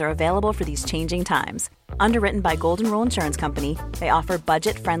Plans are available for these changing times. Underwritten by Golden Rule Insurance Company, they offer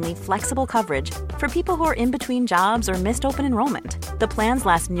budget-friendly, flexible coverage for people who are in between jobs or missed open enrollment. The plans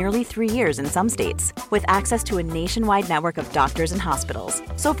last nearly 3 years in some states, with access to a nationwide network of doctors and hospitals.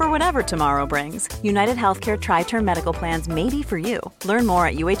 So for whatever tomorrow brings, United Healthcare Tri-Term Medical Plans may be for you. Learn more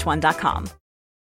at uh1.com.